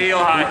in, get the heel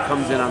high.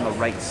 comes in on the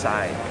right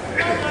side.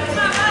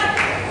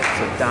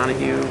 So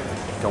Donahue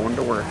going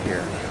to work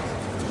here.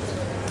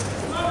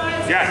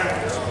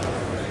 Yeah.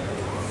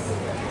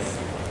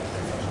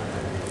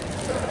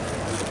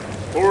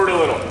 Forward a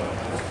little.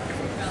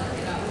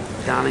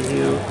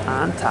 Donahue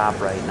on top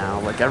right now.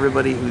 Like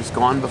everybody who's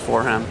gone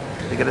before him,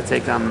 they got to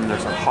take on.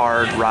 There's a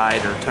hard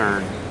ride or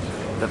turn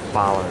that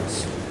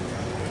follows.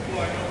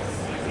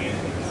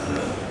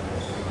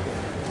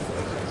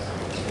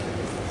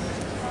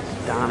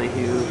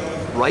 Donahue,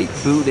 right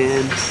boot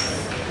in,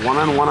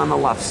 one-on-one on the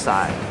left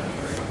side.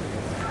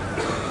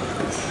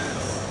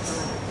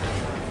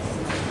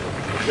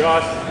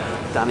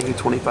 Josh. Donahue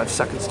 25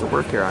 seconds to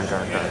work here on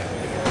guard.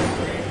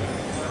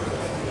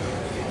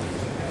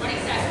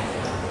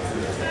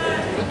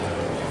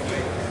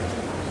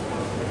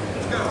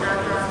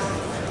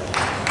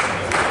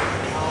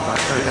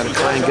 Got to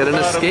try and get an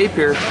escape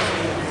here.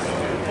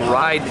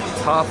 Ride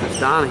tough with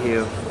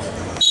Donahue.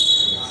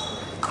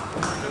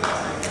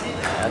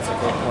 That's a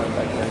great point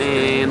by Chris.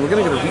 And we're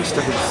going to get a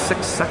restart with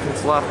 6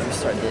 seconds left.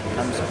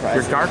 I'm surprised.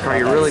 Your guard car,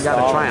 you really got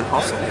to try and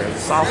hustle here. The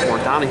sophomore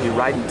Donahue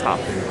riding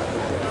tough.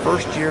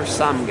 First year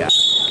some guy.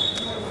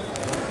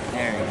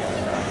 There you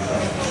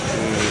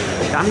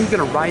go. Donahue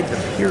going to ride the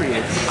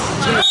period.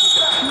 He's going to take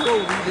a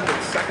 2-0 lead into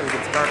the second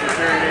against Gardner.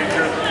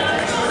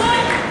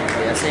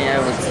 Yeah, I think I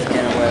was getting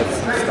away with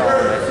some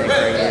stalling, I think,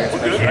 right here.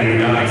 Especially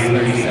the last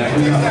 30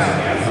 seconds.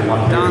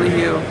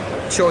 Donahue,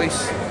 choice,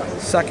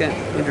 second.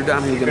 Andrew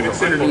Donahue going to go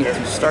underneath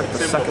to start the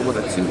second with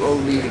a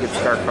 2-0 lead against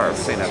Garcar of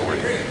St. Edward.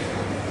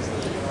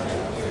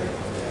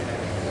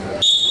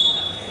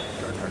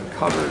 Garcar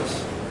covers.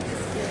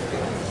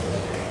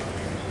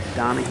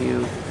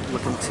 Donahue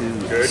looking to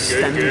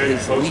extend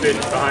his lead.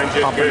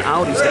 Up and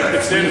out, he's got a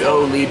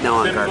 3-0 lead now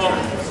on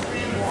Garcar.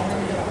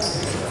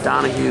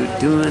 Donahue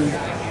doing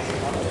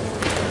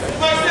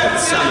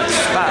some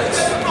expects.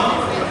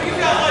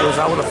 Goes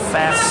out with a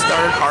fast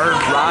start, hard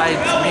ride,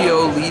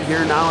 3-0 lead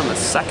here now in the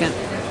second.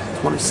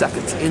 20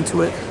 seconds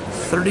into it,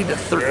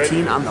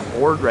 30-13 on the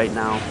board right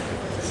now.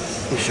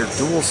 Is your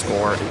dual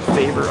score in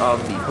favor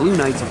of the Blue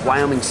Knights of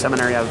Wyoming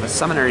Seminary out of the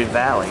Seminary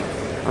Valley.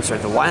 I'm sorry,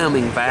 the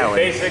Wyoming Valley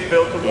Basic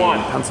built to one.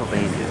 in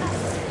Pennsylvania.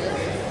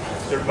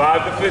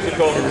 Survive the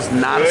physical. It is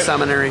not a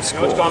seminary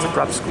school, it's a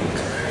prep school.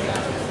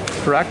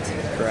 Correct?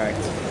 Correct.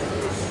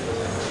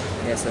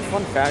 Yeah, so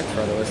fun fact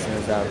for the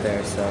listeners out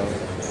there. So,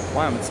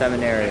 Wyoming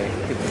Seminary,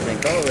 people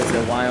think, oh, is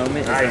it Wyoming?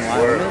 Is it Nice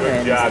Wyoming? work. Good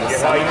And job. is it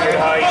Get height, Seminary? get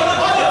height. Get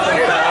Back in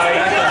the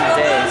height.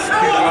 day,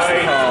 security used to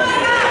call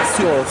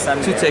school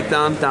seminary. Two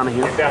takedown,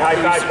 Donahue. Get that high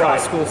They used five to call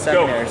pride. school Go.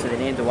 seminary, so they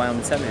named the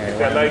Wyoming Seminary. that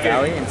Wyoming leg in.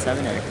 Valley and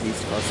Seminary. They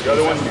used to call The school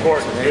other one's seminary.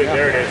 important. So Good,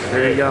 there it is.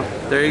 There you go.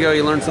 There you go.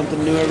 You learn something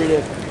new every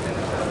day.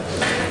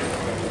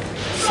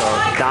 So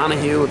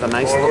Donahue with a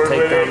nice Forward little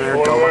with takedown it, there.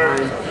 Go forward.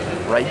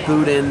 behind. Right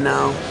boot in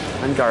now.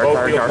 And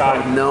Garcar. heel Garcar tight.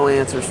 with no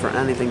answers for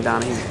anything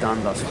Donahue's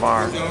done thus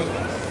far.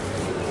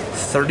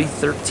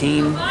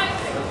 30-13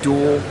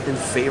 duel in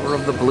favor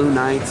of the Blue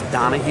Knights.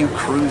 Donahue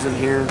cruising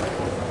here.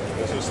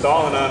 This was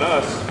stalling on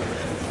us.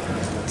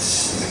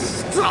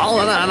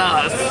 Stalling on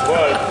us. This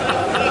was.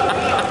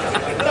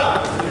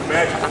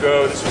 Matches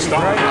ago, this was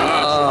stalling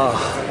on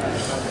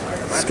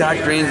us. Scott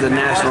Green's the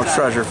national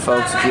treasure,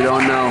 folks, if you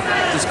don't know.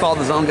 Just called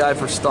his own guy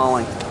for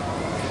stalling.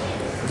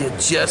 You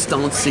just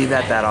don't see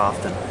that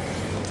often.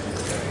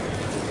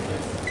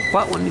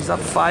 But when he's up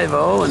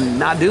 5-0 and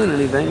not doing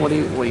anything, what do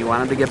you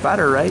want him to get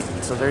better, right?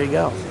 So there you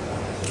go.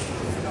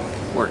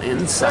 We're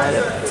inside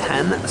of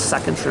 10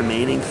 seconds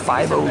remaining.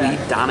 5-0 lead,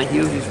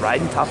 Donahue. He's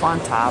riding tough on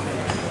top.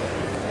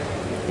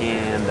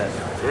 And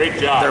Great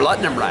job. they're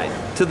letting him ride.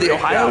 To the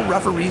Ohio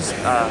referees'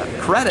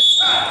 credit,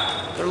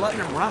 they're letting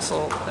him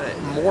wrestle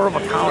more of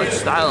a college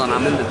style, and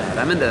I'm into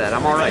that.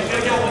 I'm all right.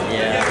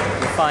 Yeah,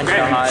 we find in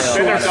Okay, Ohio.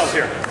 send ourselves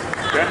here.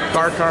 Okay?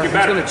 Garcar, Get he's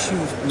better. going to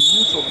choose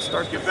neutral to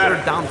start the better.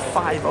 third down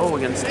 5-0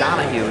 against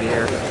Donahue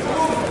here.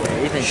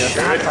 Yeah, Ethan just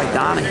Shot by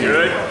Donahue.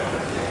 Good.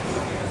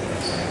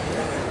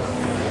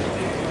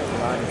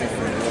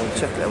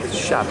 Check that was a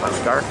shot by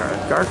Garcar.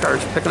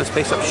 Garcar's picking his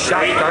pace up.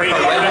 Shot Great, Garcar great,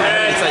 right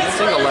ahead. inside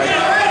single leg.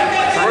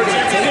 Trying to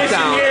get a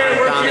takedown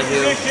on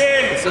Donahue.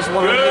 This is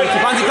one of the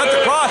he cuts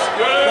across.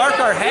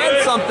 Garcar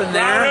had something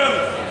there.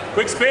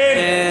 Quick spin.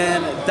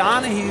 And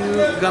Donahue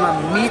gonna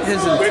meet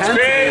his Quick spin.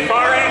 intensity.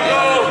 Far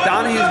ankle.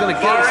 Donahue gonna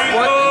get his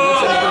foot, and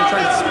looks like he's gonna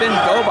try and spin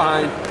go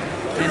behind.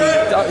 And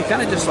he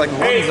kind of just like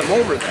runs him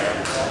over there.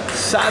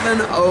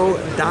 7-0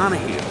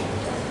 Donahue.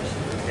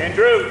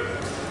 Andrew.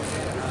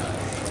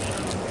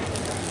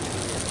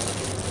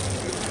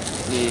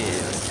 Yeah.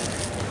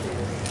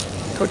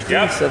 Coach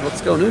Green said,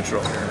 let's go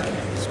neutral.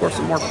 Score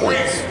some more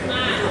points.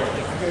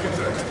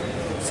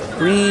 So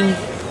Green,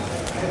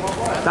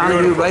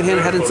 Donahue, right hand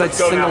head inside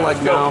single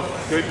leg now.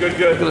 Good. They're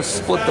going to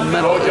split the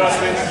middle. No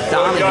adjustments.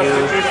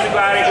 Donahue.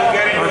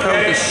 Garcar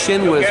with the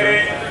shin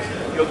wizard.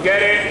 You'll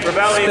get it.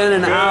 Rebellion.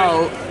 Spinning Good.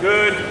 out.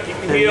 Good. Keep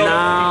your And heel.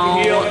 now-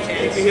 Keep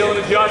your heel and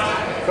adjust.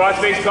 Cross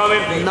face coming.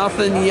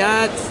 Nothing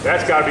yet.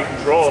 That's got to be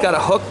controlled. He's got a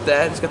hook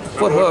that. He's got the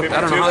foot hooked.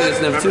 I don't know how he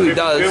doesn't have two. He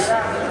does.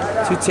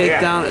 Two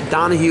takedown.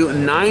 Donahue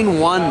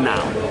 9-1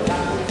 now.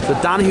 So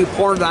Donahue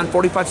poured it on.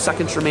 45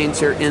 seconds remains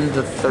here in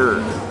the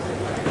third.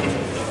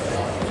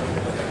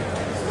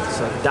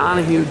 So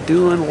Donahue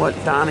doing what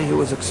Donahue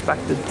was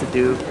expected to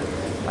do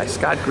by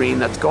Scott Green.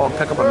 That's go and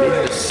pick up a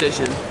major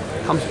decision.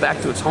 Comes back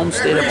to its home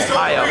state of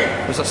Ohio.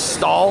 There's a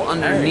stall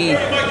underneath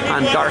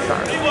on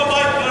Garkar.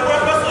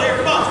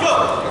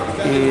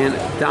 And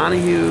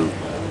Donahue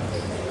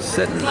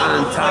sitting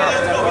on top,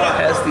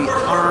 has the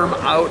arm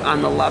out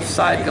on the left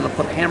side, gonna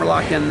put a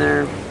hammerlock in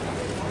there.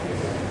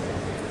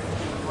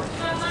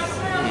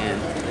 And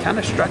kind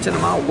of stretching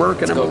him out,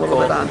 working him a little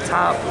bit on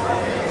top.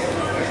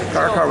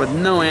 Garkar with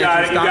no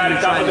answers. You got it,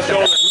 top of the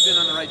shoulder. Moved in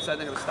on the right side,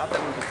 they're gonna stop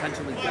that one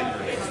potentially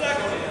dangerous.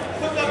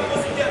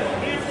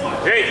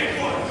 Hey,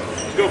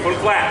 let's go, put him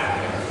flat.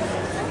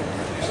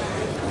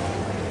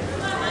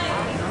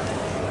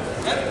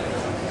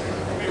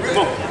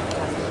 Come on.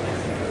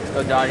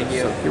 Go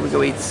Donahue. So here we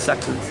go, 8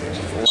 seconds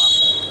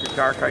left.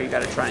 Garkar, you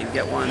got to try and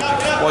get one.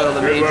 Spoil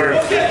the major.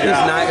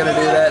 He's not going to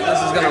do that.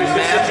 This is going to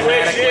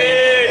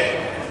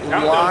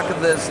mathematically lock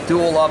this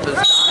duel up as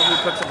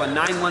Donahue picks up a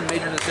 9-1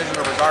 major decision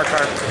over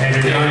Garkar.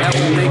 That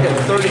will make it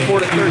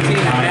 34-13.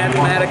 And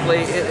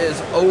mathematically, it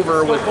is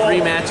over with 3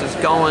 matches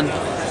going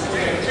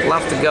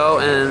left to go,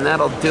 and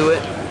that'll do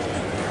it.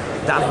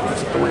 Donahue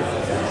picks up the win.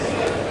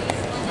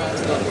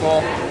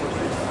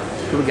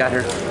 Who we got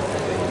here?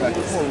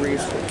 Cole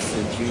Reese,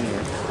 the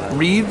junior.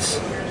 Reeves?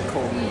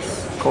 Cole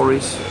Reese. Cole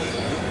Reese.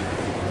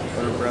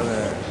 Little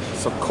brother.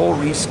 So Cole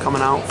Reese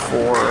coming out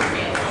for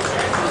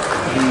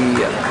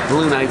the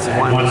Blue Knights of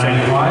Wyoming.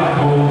 195,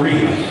 Cole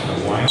Reese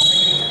of Wyoming.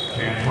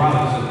 Chance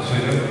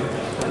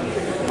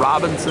Robinson,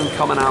 Robinson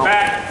coming out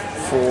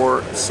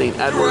for St.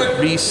 Edward.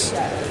 Reese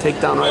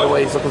takedown right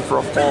away. He's looking for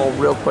a fall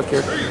real quick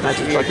here.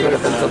 Matches striking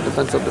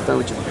defensive,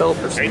 which is built.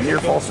 There's some near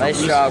falls.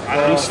 Nice job,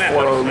 Cole. Reese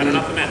 4-0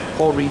 lead.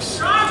 Cole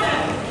Reese. A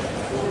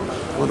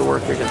little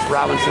work here against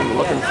Robinson.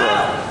 Looking for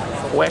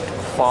a quick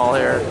fall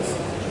here.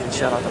 And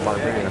shout out to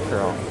Barbarian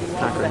Apparel.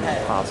 Conquering the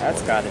impossible.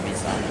 That's got to be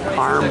something.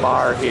 Arm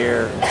bar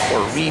here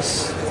for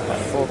Reese.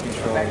 Full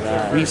control of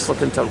that. Reese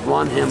looking to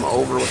run him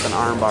over with an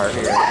arm bar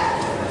here.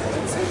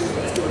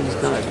 He's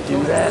going to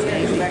do that,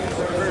 maybe.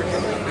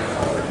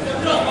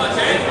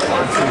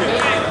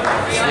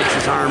 Snakes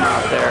his arm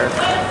out there.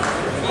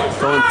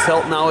 Going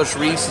tilt now as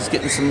Reese is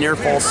getting some near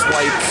fall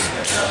swipes.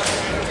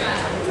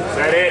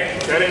 Set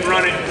it and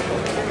run it.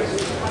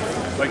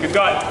 Like a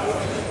gut.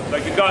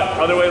 Like a gut.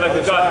 Other way like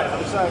a gut.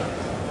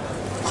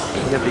 We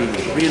have the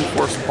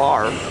reinforced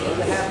bar on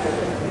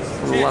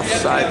the left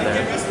side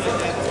there.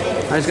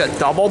 Now he's got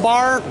double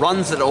bar,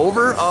 runs it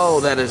over. Oh,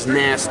 that is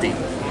nasty.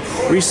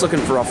 Reese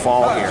looking for a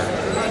fall here.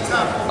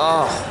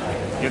 Oh,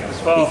 Get this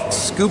fall. he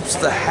scoops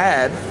the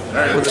head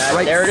with his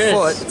right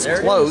foot. It's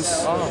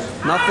close.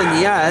 Nothing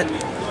yet.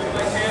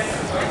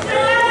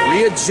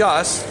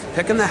 Readjust,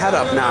 picking the head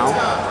up now.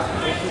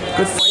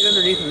 Good fight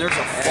underneath, and there's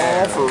a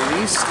fall for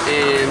Reese,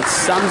 and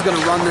Sun's going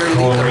to run their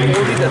lead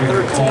to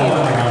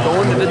 40-13,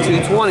 going to the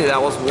 220.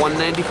 That was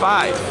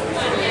 195.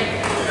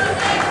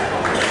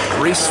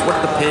 Reese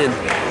with the pin.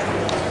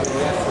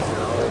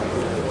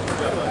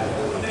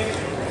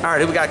 All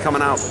right, who we got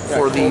coming out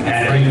for the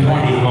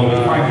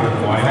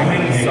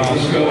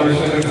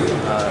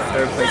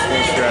Third place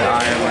finisher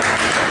at Ironman.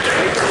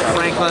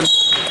 Franklin,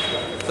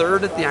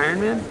 third at the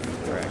Ironman?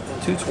 Correct.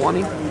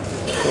 220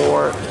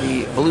 for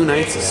the Blue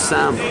Knights of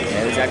Sem. Yeah,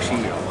 it was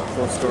actually a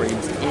full story. He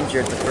was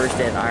injured the first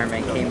day at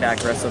Ironman, came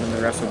back, wrestled in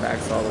the wrestle back,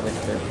 so all the way to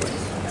third place.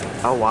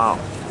 Oh, wow.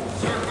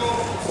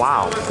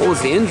 Wow. What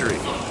was the injury?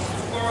 I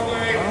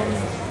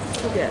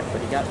forget,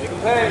 but he got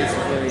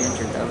severely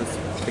injured. That was,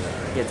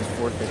 he had to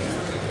forfeit a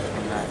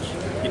match.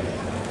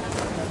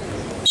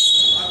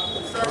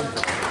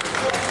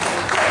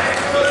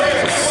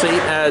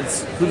 St.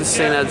 Ed's. Who does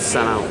St. Ed's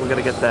send out? We got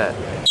to get that.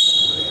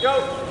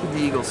 Who did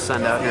the Eagles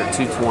send out here at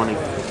 220?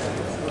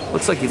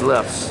 Looks like he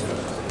lifts.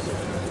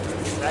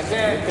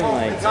 Looking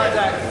like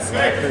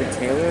Zachary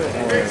Taylor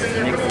or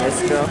Nick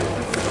Lisco.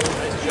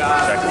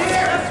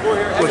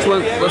 Which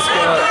one?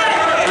 Lisco.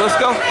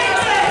 Lisco?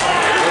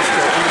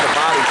 Lisco into the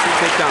body. Two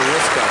takedown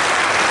Lisco.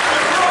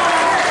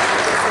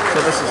 So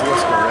this is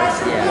Lisco, right?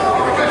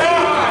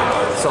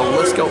 Yeah. So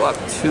Lisco up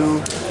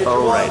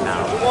 2-0 right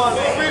now.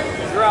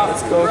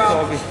 Let's go,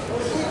 Kobe.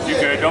 You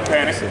good? Don't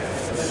panic.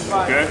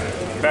 Good.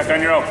 Back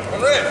on your own.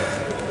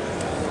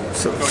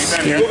 So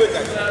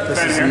This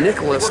is Nick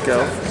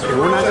Lisco, and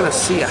we're not going to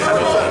see a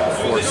heavyweight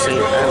for St.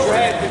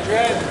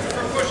 Edward.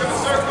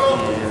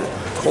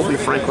 Colby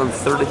Franklin,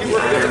 third at the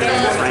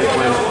Ironman.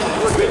 Franklin,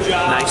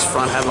 nice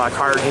front headlock,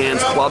 hard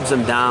hands, clubs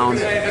him down.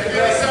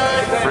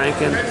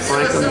 Franklin,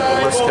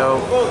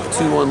 Lisco,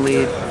 2-1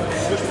 lead.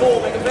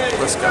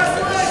 Lisco.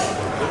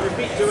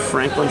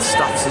 Franklin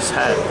stuffs his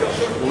head.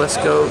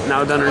 Lisco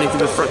now down underneath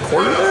the front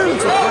corner there.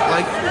 What's it look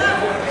like?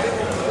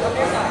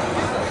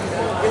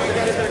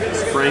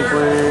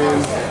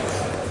 Franklin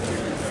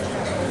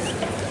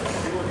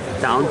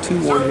down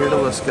 2-1 here to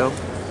Lisco.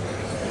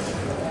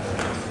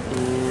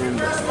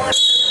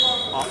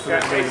 for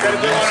the big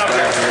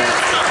restart here.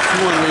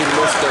 2-1 lead,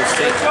 Lisco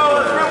State. Let's go,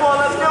 let's get one,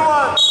 let's get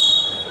one.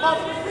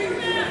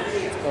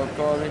 Let's go,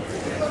 Colby.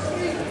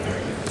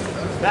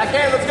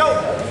 Backhand, let's go.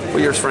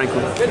 What year's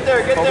Franklin? Get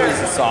there, get Colby's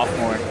there. a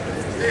sophomore.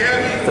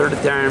 Third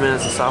at the Ironman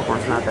as a sophomore.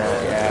 It's not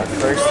bad. Yeah,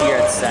 first year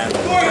at 7.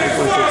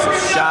 Franklin takes a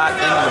shot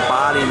into the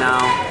body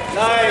now.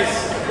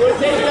 Nice. Good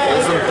thing that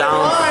Pulls him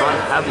down, front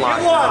headlock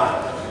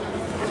now.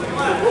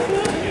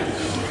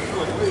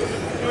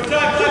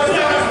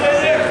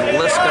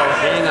 Lisco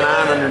hanging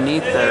on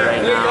underneath there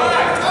right now.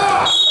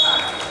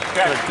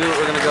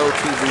 We're going to go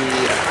to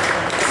the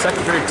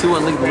second period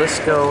 2-1 lead,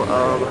 Lisco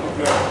of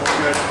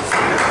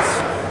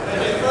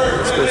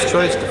Lisco's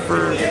choice to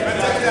first.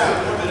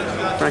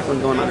 Franklin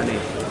going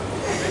underneath.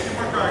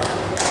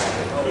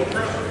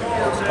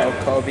 Oh,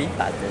 Kobe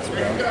got this, bro.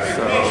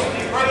 So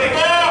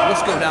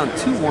let's go down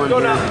 2-1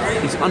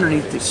 here. He's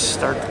underneath to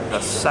start the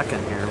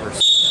second here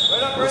versus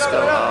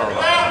Lisco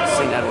of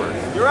St. Edward.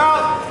 You're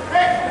out.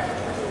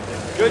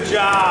 Good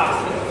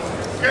job.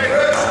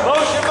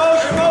 Motion,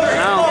 motion, motion.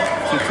 Now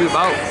 2-2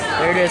 bout.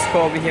 Here it is,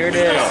 Kobe. Here it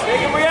is.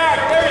 Make him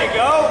react. There you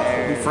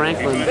go.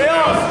 Franklin Stay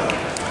on.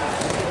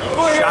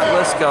 shot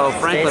Lisco.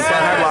 Franklin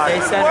front headlock.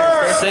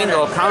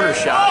 Single counter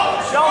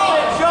shot.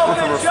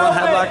 From a front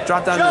headlock,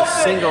 drop down to a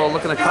single,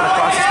 looking to cut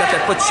across. He's got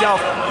that foot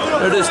shelf.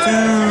 There it is, 2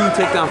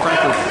 takedown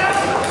Franklin.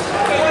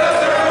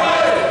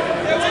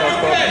 Let's go,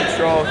 Kobe.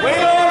 Control.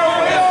 Wait on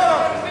him.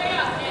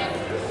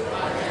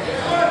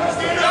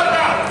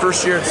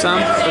 First year at Sem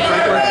for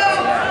Franklin.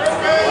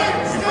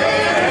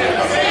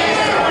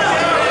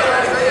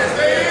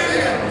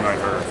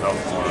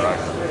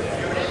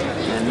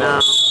 And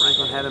now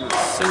Franklin had him at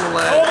single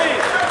leg.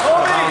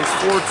 Rounds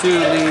 4-2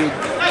 lead.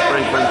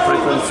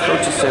 Franklin's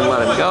coaches say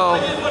let him go.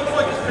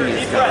 He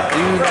is going to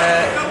do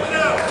that.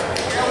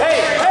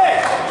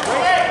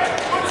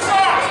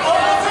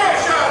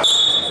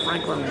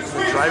 Franklin, the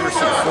driver's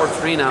seat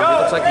 4-3 now. He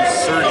looks like he's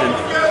surging.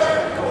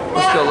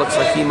 Lisco looks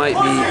like he might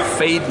be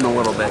fading a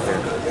little bit here.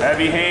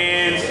 Heavy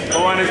hands,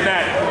 go on his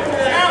neck.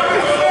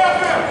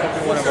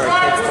 One of our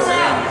kids to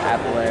win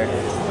Appalair.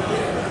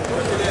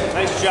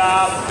 Nice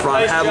job.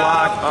 Front nice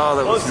headlock. Job. Oh,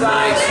 that was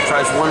nice.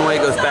 Tries one way,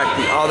 goes back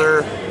the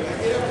other.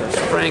 There's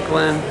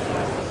Franklin.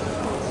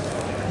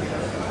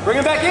 Bring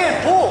him back in.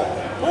 Pull.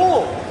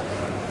 Pull.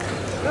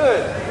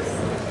 Good.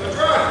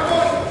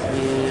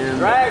 And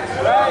Drag.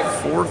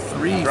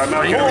 4-3. Grab him out.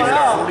 Franklin. Pull it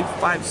out.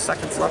 45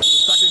 seconds left in the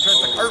second. He tries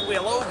to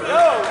cartwheel over. Go. Oh,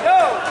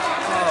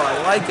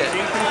 I like it.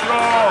 In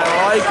control. I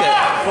like it.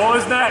 Pull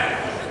his neck.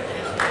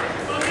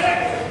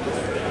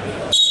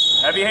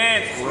 Heavy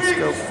hands. Let's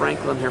go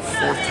Franklin here.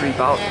 4-3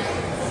 bout.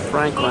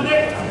 Franklin.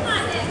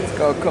 Let's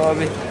go,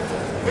 Kobe.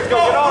 Let's go.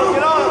 Get on him.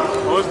 Get on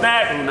him. Pull his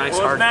neck. Ooh, nice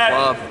Pull hard his neck.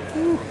 club.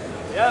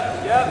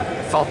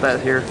 Yep. Felt that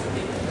here.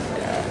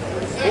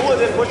 Pull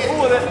with it.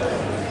 Pull with it.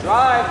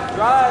 Drive.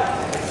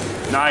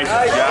 Nice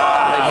Nice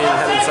job. Big hand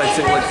head inside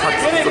single leg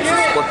cuts. Get it. Flips and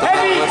split the belt.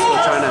 Heavy. Lisco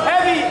trying to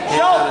Heavy. hit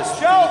on his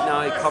feet. Show.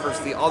 Now he covers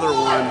the other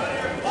one.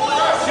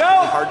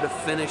 Show. Hard to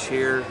finish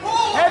here.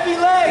 Heavy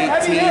leg.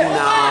 18 Heavy hit.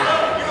 now.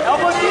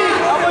 Elbow deep.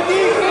 Elbow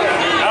deep.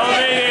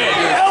 Elevate it.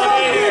 Elevate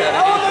Elevate it. it.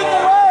 Elevate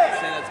the leg.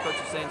 Saying that's coach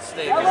is saying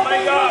stay.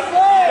 Wake up.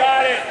 You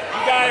got it.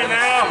 You got it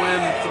now.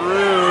 Swim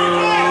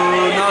through.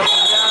 Nothing.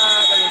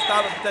 Yeah, they're gonna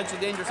stop it.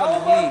 Potentially dangerous on the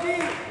Elbow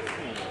knee. deep.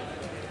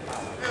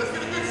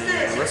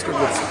 Lisco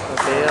gets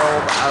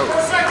bailed out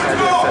by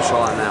the official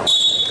on that one.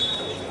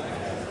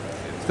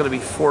 It's going to be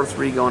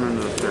 4-3 going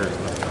into the third.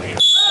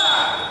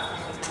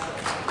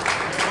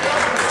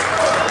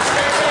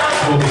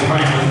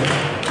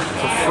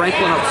 So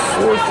Franklin up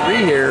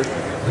 4-3 here.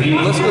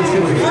 Lisco's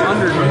going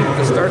underneath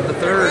to start the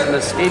third and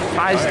escape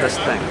ties this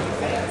thing.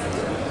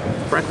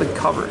 Franklin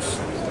covers.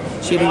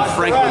 Cheating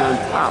Franklin on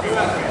top.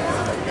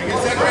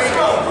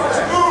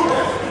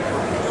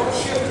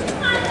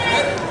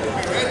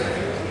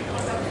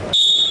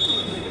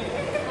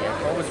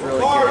 Kobe's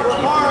really good at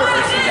keeping the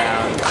person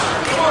down.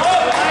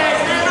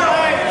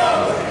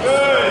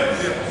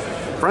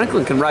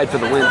 Franklin can ride for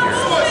the win here.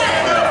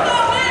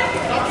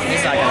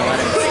 He's not going to let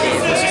him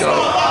escape. Let's go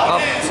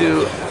up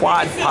to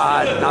quad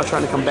pod. Now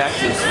trying to come back to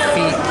his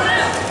feet.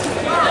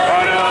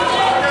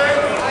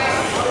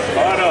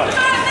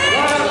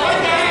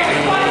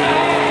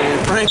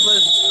 And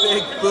Franklin's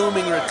big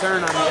booming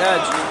return on the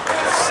edge.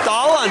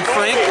 Stall on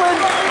Franklin?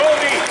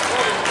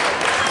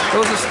 There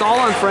was a stall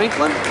on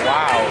Franklin?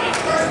 Wow.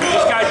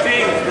 This guy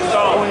dinged.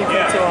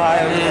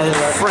 And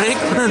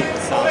Franklin,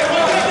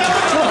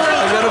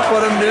 I gotta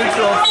put him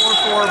neutral,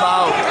 4-4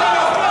 bout.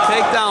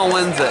 Takedown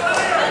wins it.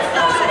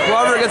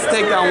 Whoever gets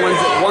takedown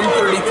wins it.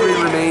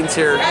 1:33 remains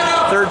here.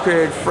 Third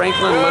period,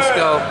 Franklin,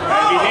 Lisco.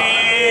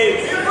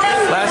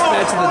 Last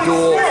match of the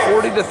duel,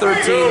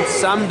 40-13,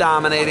 some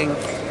dominating.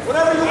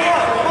 Whatever you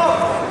want. Come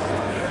on.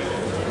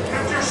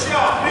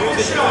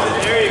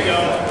 There you go.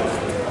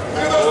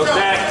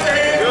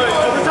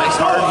 Nice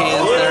hard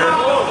hands there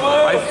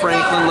by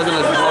Franklin, looking to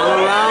run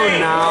around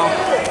now.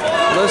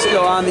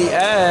 Lisco on the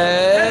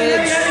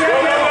edge.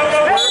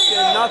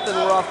 Working, nothing,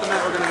 we're off the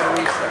mat, we're going to go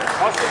reach there.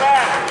 Off the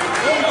back.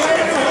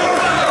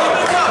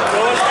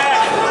 Go his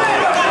back.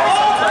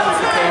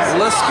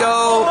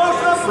 Lisco,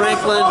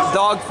 Franklin,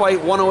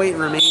 dogfight, 108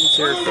 remains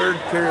here. Third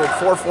period,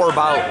 4-4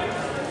 bout.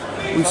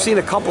 We've seen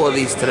a couple of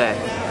these today.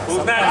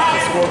 Who's next? The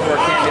scoreboard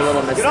can be a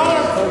little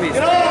misleading. Kobe's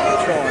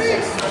controlling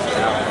this.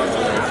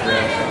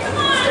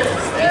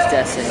 He's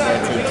destined to get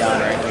a takedown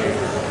right here.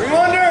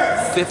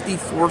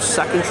 54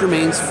 seconds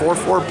remains,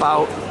 4-4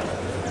 bout.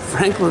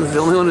 Franklin's the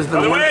only one who's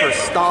been one for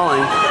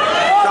stalling.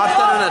 Drops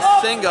down in a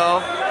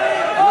single.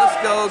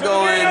 Lisco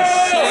going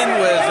shin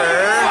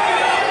whizzer.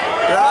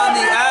 They're on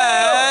the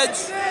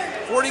edge.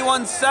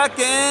 41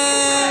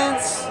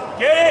 seconds.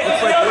 Get it! Looks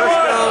like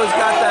Lisco's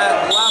got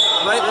that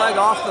right leg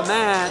off the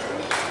mat.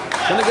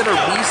 Gonna get a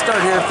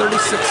restart here.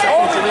 36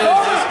 seconds remaining.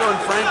 Lisco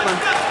and Franklin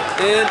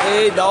in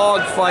a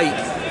dog fight.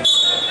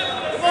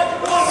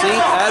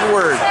 St.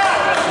 Edward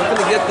looking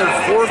to get their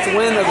 4th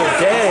win of the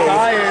day.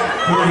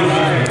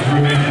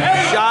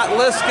 Shot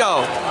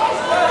Lisco.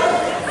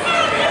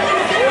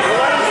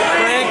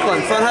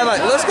 Franklin, front headlight.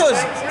 Lisco is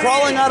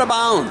crawling out of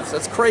bounds.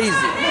 That's crazy.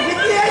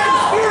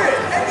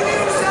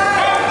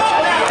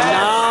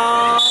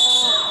 Now,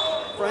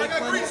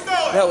 Franklin,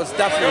 that was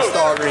definitely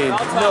stall green.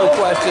 No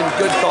question,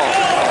 good call.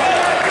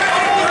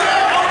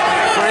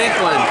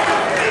 Franklin,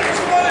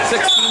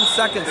 16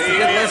 seconds to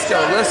get Lisco.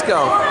 Lisco,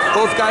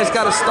 both guys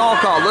got a stall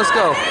call.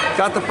 Lisco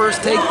got the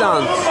first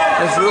takedown.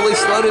 Has really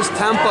slowed his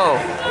tempo.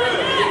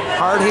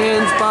 Hard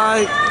hands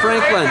by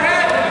Franklin.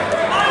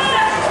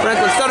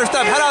 Franklin, stutter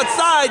step, head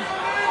outside.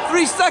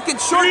 3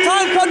 seconds, short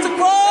time, cuts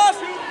across.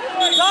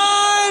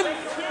 Time.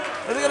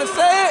 Are they gonna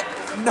say it?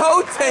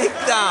 No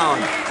takedown.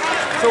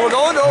 So we're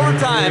going to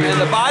overtime, and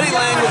the body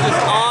language is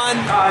on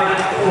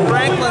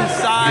Franklin's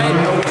side.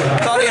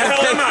 Thought he had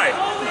to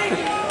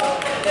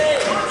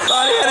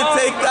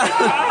take down.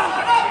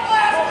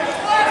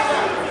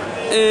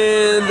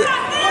 And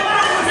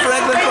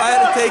Franklin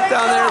tried to take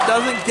down there,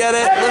 doesn't get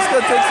it.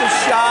 Lisco takes a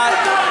shot.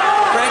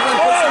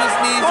 Franklin pushing his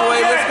knees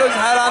away. Lisco's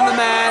head on the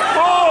mat.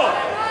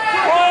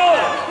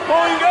 Pull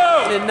and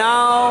go! And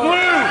now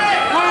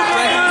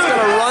Franklin's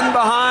gonna run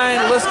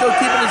behind. Lisco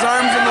keeping his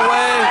arms in the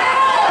way.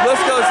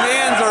 Lisco's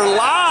hands are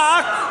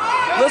locked.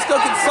 Lisco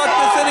can suck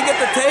this in and get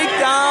the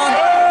takedown.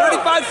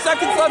 35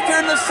 seconds left here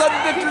in the sudden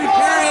victory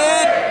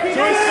period.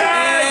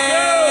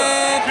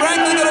 And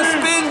Franklin gonna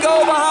spin,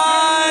 go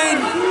behind.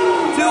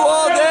 2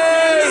 all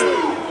day.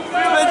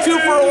 It's been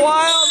 2 for a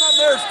while. Now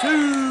there's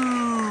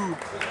 2.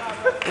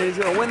 And he's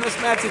gonna win this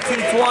match at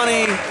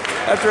 220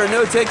 after a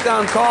no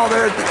takedown call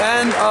there at the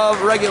end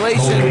of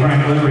regulation.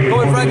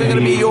 Kobe Franklin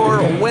gonna be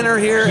your winner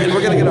here, and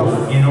we're gonna get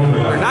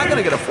we're not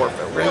gonna get a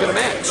forfeit. We're gonna get a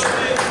match.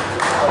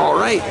 All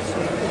right.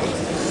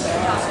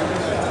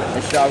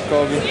 Nice job,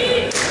 Kobe.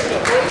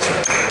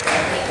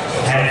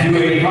 At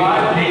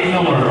 285, Nate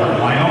Miller,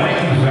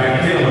 Wyoming,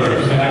 Zach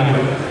Taylor, St.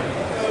 Edward.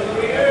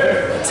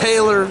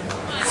 Taylor,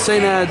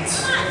 St.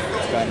 Ed's,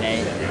 Let's go,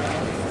 Nate.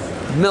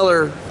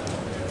 Miller,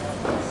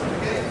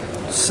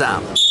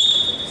 Sam.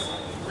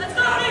 Let's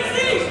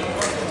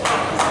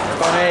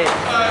go, Nate.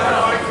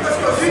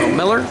 So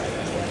Miller?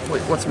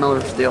 Wait, what's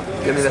Miller's deal?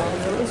 Give me that.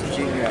 He's a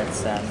junior at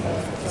Sam.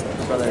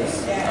 His brother's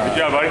Good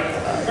job, buddy.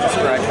 just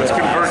graduated. Let's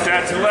convert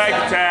that to leg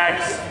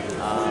attacks.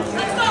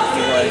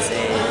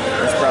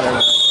 His brother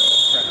was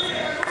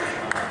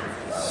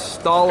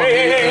Stall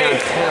Hey. and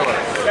Taylor.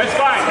 That's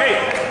fine.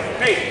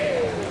 Hey.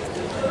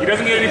 He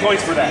doesn't get any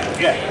points for that.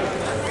 Yeah.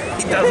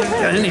 He doesn't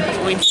get any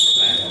points for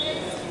that.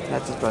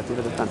 That's just brought to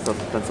you by the pencil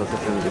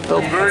differently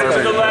built. Convert it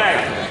to the leg.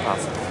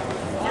 Awesome.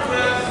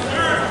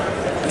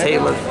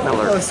 Taylor,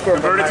 Miller.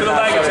 Convert it to the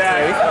leg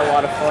attack. We've had a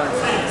lot of fun.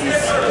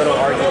 These little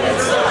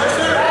arguments.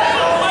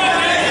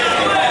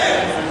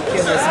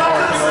 Give us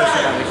more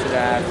promotion than we should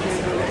have.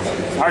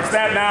 Hard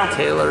snap now.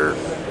 Taylor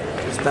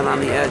has been on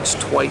the edge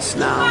twice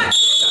now. Got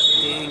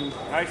dinged.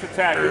 Nice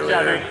attack. Good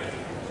job, Earlier. Nate.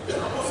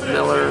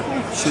 Miller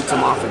shoots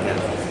him off again.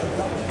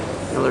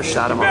 Miller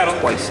shot him off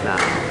twice now. I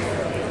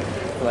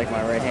feel like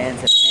my right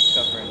hand's in a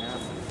handcuff right now.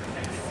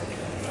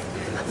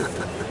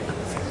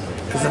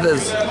 Because it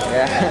is.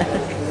 Yeah.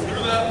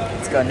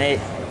 Let's go, Nate.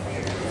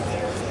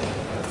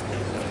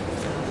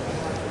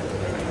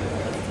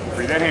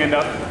 Free that hand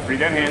up. Free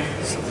that hand.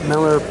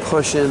 Miller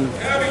pushing.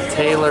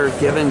 Taylor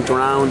giving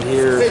ground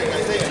here.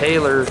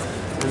 Taylor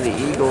and the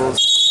Eagles.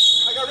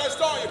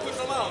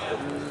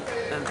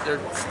 And they're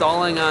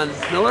stalling on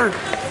Miller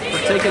for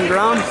taking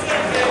ground.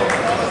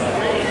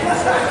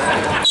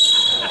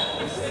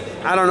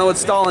 I don't know what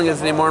stalling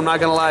is anymore. I'm not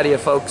going to lie to you,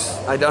 folks.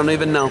 I don't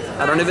even know.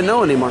 I don't even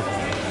know anymore.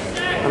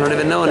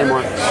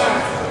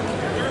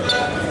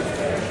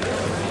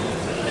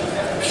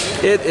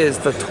 It is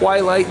the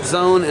twilight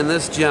zone in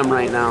this gym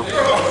right now. Well,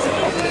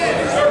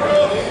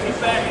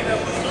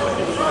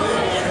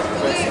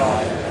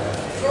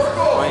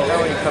 you know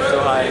when you come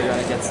so high, you're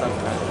going to get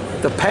something.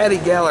 The Patty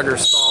Gallagher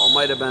stall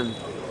might have been,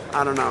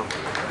 I don't know.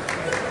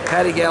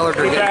 Patty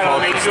Gallagher getting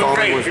called for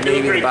stalling was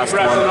maybe the best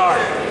one.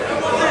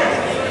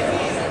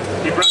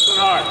 Keep wrestling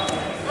hard.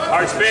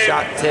 Hard spin.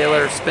 Shot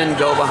Taylor, spin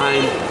go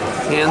behind.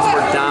 Hands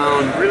were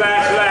down.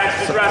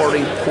 Relax.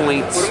 Supporting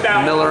points.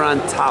 Miller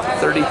on top,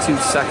 32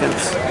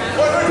 seconds.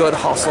 Good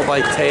hustle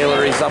by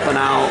Taylor. He's up and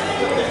out.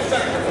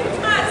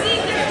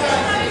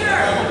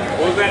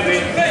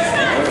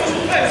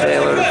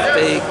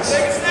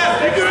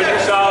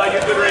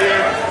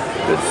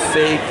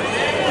 fake.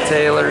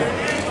 Taylor.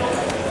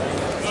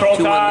 Control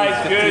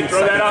ties, good.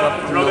 Throw that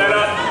up. Throw that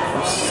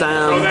up.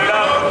 Sam. Throw that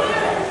up.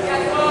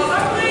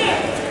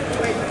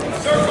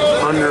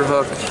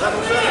 Underhook.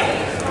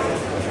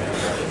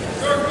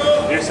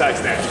 Near side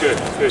snatch, good,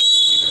 good.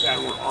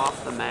 We're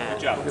off the mat.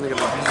 Good job. We're gonna get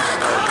a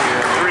restart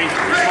here. 3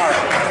 smart.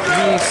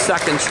 3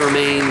 seconds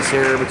remains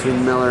here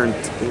between Miller and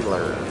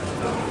Taylor.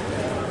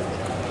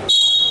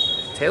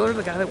 Taylor,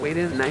 the guy that weighed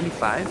in at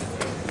 95?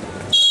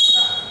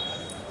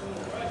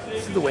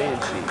 This is the weigh-in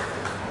sheet.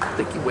 I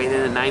think he weighed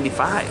in at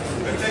 95.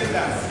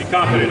 Be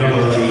confident.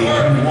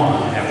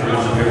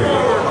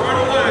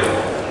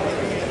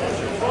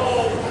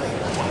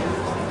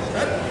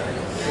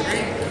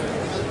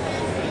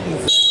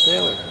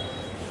 Taylor.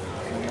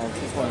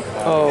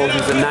 Oh,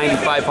 he's a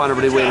 95 pounder,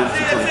 but he weighed in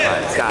at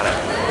 225. Got it.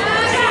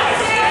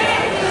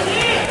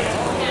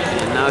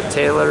 And now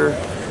Taylor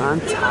on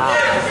top.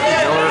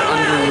 Miller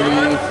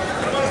underneath.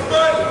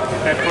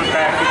 That foot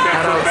back, get that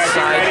Head foot back.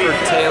 outside Get for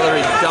ready. Taylor.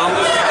 He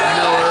dumps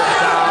Miller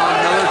down.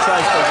 Miller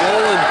tries to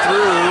roll him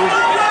through.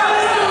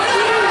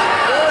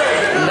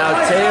 And now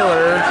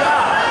Taylor. I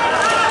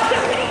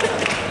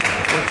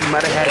think he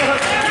might have had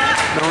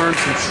Miller in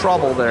some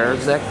trouble there.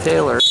 Zach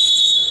Taylor.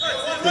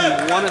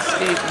 One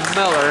escape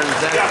Miller, and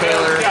Zach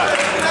Taylor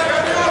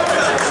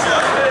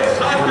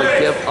going to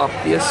give up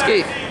the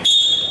escape.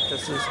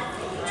 This is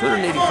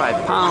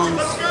 285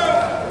 pounds.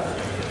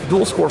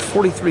 Dual score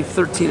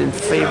 43-13 in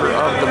favor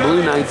of the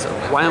Blue Knights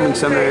of Wyoming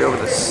Seminary over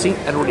the St.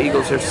 Edward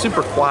Eagles here.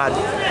 Super quad.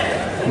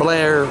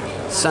 Blair,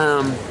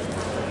 Sam,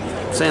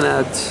 St.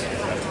 Ed's,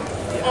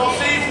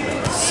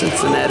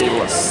 Cincinnati,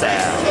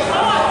 LaSalle.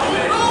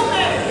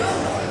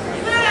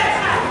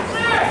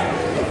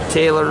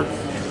 Taylor,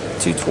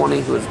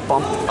 220, who has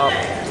bumped up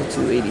to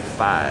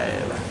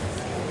 285.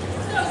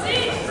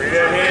 Bring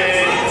that in.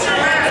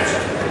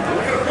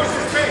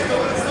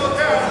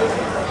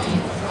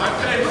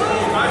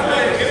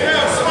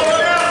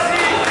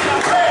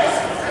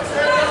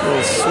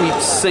 Little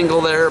sweep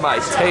single there by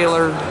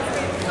Taylor.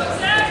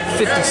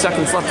 50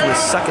 seconds left in the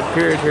second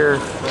period here.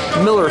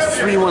 Miller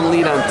 3-1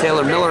 lead on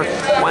Taylor. Miller,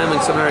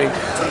 Wyoming Seminary.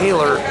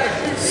 Taylor,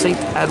 St.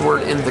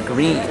 Edward in the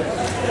green.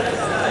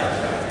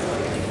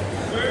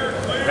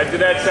 Head to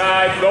that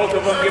side, both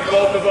of them, get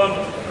both of them.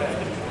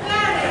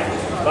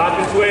 Lock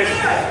and twist,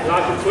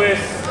 lock and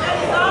twist.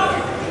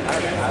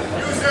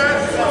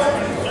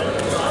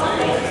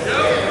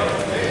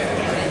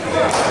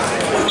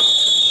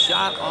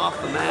 Shot off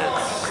the mat,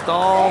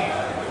 stall.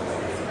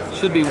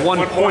 Should be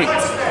 1 point.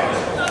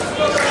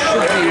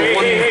 Should be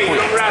 1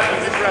 point.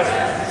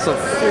 So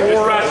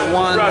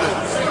 4-1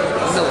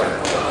 Miller.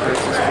 There's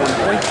just 1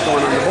 point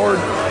going on the board.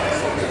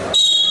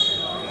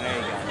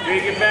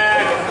 Dig it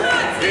back,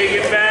 dig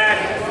it back.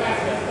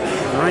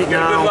 Right Get a good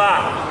now,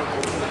 lock.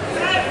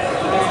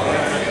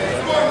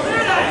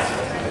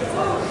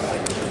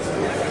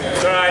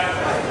 It's all right.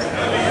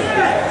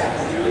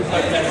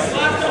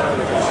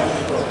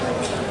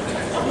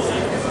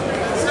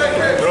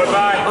 Throw it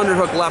by.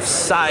 underhook left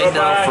side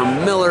now for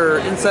Miller.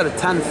 Inside of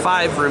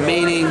 10-5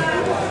 remaining.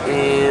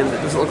 And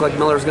it doesn't look like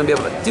Miller's going to be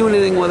able to do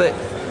anything with it.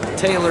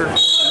 Taylor. 4-1. Here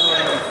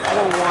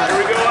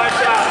we go,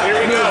 watch out. Here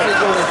we Miller's go.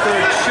 going to go to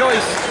third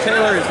choice.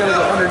 Taylor is going to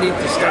go underneath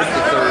to start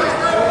the third.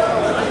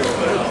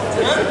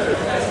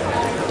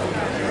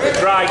 Get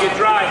dry, get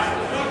dry.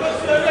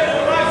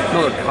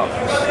 Miller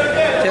covers.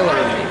 Taylor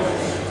underneath.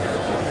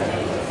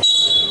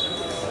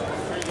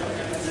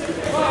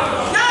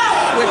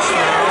 Switch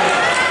now.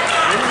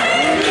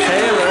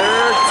 Taylor,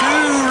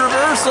 2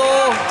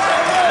 reversal.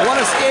 1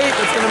 escape.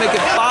 It's going to make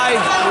it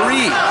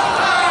 5-3.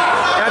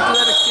 After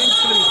that exchange,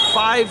 it's going to be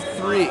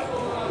 5-3.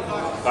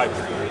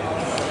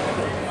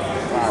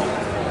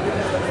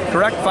 5-3.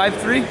 Correct?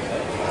 5-3?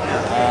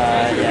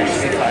 Yeah, it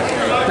should be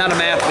 5-3. Not a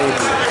math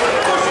major.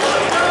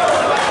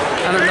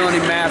 I don't know any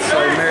math, so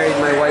I married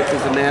my wife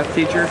who's a math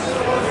teacher.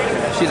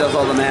 She does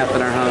all the math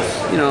in our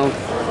house. You know,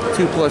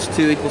 2 +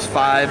 2 =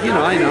 5. You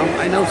know,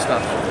 I know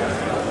stuff.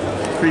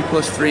 3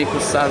 + 3 =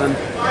 7.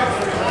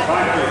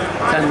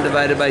 10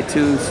 divided by 2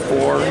 is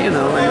 4. You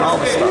know, and all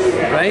the stuff,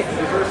 right?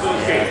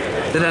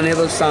 Did any of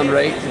those sound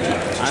right? Did you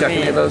check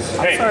any of those?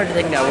 I'm starting to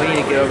think that we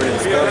need to get over to the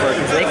scoreboard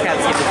because they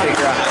can't seem to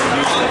figure out how to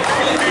use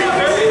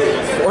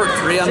it.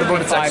 4-3 on the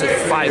board. It's actually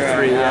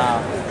 5-3. Yeah.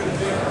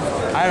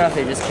 I don't know if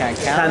they just can't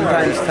count. 10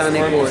 times 10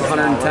 equals Scoreboard's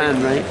not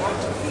 110, right?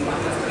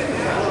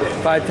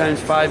 5 times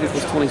 5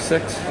 equals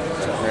 26.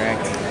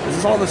 Correct. This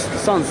is all this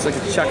sounds like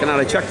it's checking out.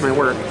 I checked my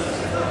work.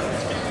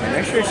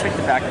 Make sure to check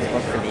the back of the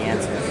book for the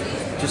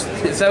answers. Just,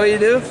 is that what you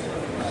do?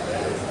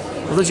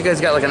 Well, don't you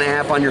guys got like an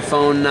app on your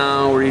phone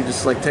now where you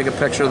just like take a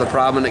picture of the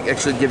problem and it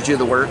actually gives you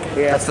the work?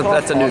 Yeah,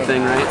 That's a new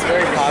thing, right? It's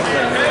very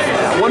popular.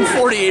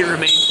 148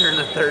 remains here in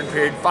the third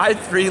period.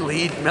 5-3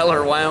 lead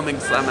Miller, Wyoming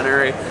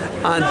Seminary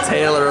on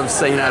Taylor of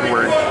St.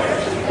 Edward.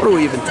 What are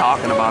we even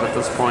talking about at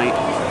this point?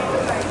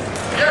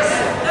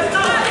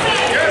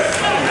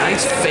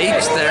 Nice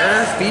fakes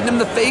there. Feeding him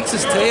the fakes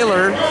is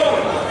Taylor.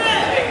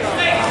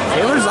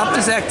 Taylor's upped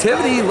his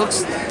activity.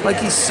 Looks like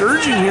he's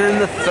surging here in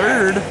the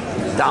third.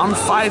 Down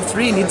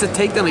 5-3, needs a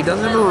takedown. He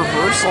doesn't have a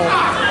reversal.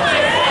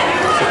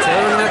 So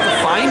Taylor's gonna have to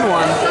find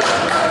one.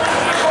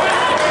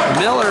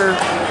 Miller,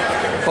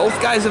 both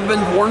guys have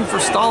been warned for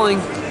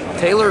stalling.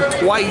 Taylor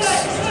twice.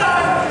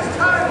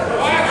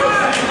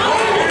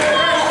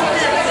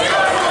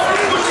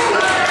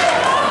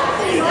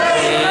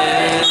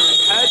 And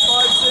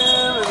headbutts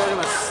him, and they're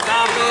gonna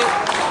stop it.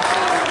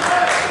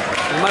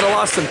 He might have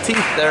lost some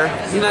teeth there.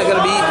 He's not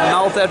gonna be eating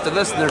mouth after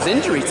this, and there's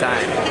injury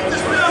time.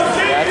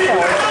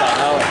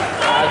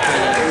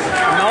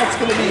 Mouth's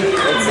gonna be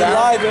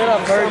live. Good.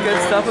 I've heard good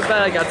stuff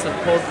about it. I got some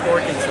pulled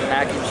pork and some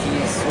mac and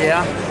cheese.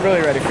 Yeah.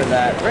 Really ready for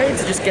that. Ready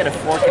to just get a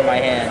fork in my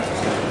hand.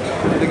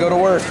 To go to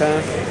work,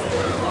 huh?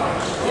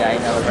 Yeah, I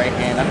know, right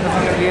hand. I'm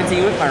gonna be able to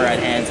eat with my right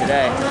hand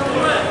today.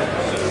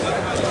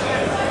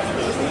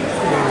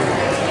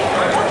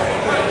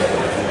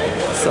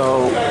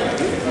 So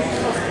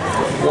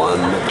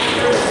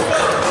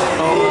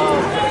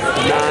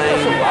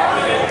 1:09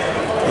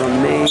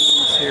 remains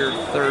here,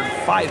 third.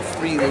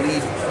 5-3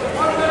 lead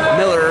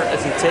Miller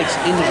as he takes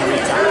injury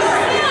time.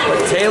 But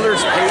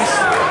Taylor's pace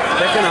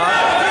picking up.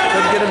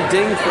 Could get him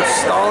dinged for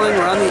stalling.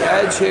 We're on the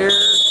edge here.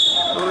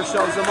 Miller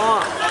shoves him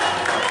off.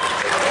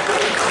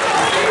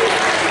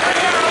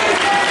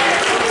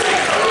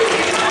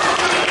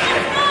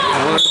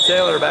 Miller and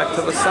Taylor back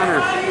to the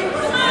center.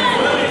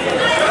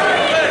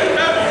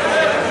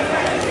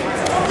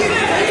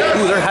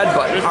 Ooh, they're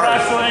headbutting hard.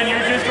 Wrestling,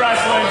 you're just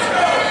wrestling.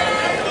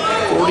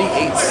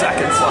 48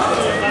 seconds left.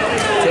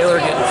 Taylor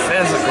getting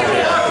physical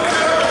here.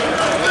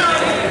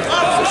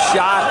 It's a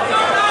shot.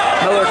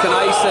 Miller can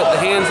ice it. The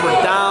hands were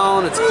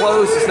down. It's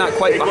close. It's not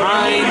quite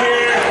behind.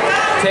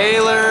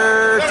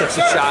 Taylor takes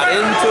a shot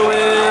into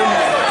him.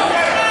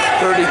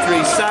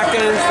 33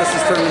 seconds. This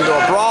is turning into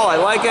a brawl. I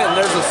like it. And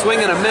there's a swing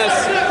and a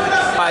miss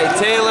by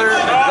Taylor.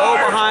 And go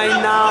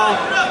behind now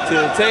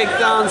to a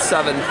takedown.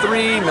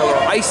 7-3. Miller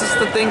ices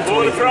the thing.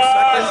 23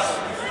 seconds.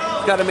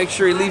 Got to make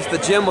sure he leaves the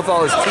gym with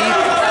all his teeth.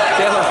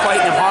 Taylor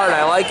fighting him hard.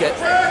 I like it.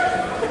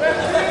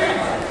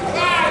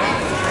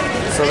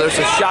 So there's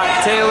a shot,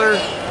 Taylor.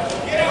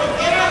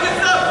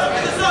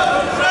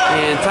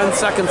 And 10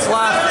 seconds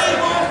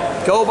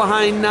left. Go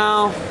behind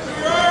now.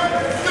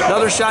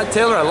 Another shot,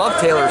 Taylor. I love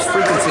Taylor's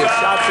frequency of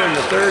shots here in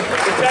the third.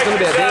 It's going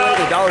to be a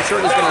dollar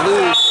short. He's going to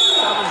lose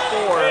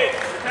 7-4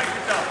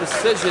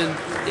 decision.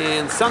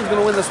 And Sun's going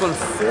to win this one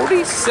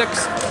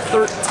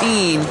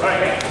 46-13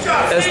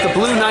 as the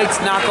Blue Knights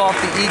knock off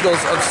the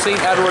Eagles of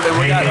St. Edward. And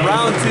we got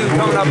round 2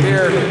 coming up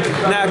here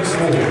next.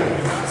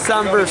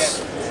 Sun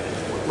versus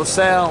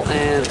LaSalle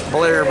and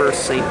Blair versus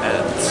St.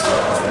 Ed's.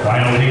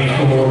 Final team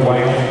score,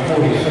 Wyoming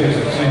 46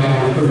 and St.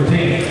 Edward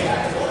 13.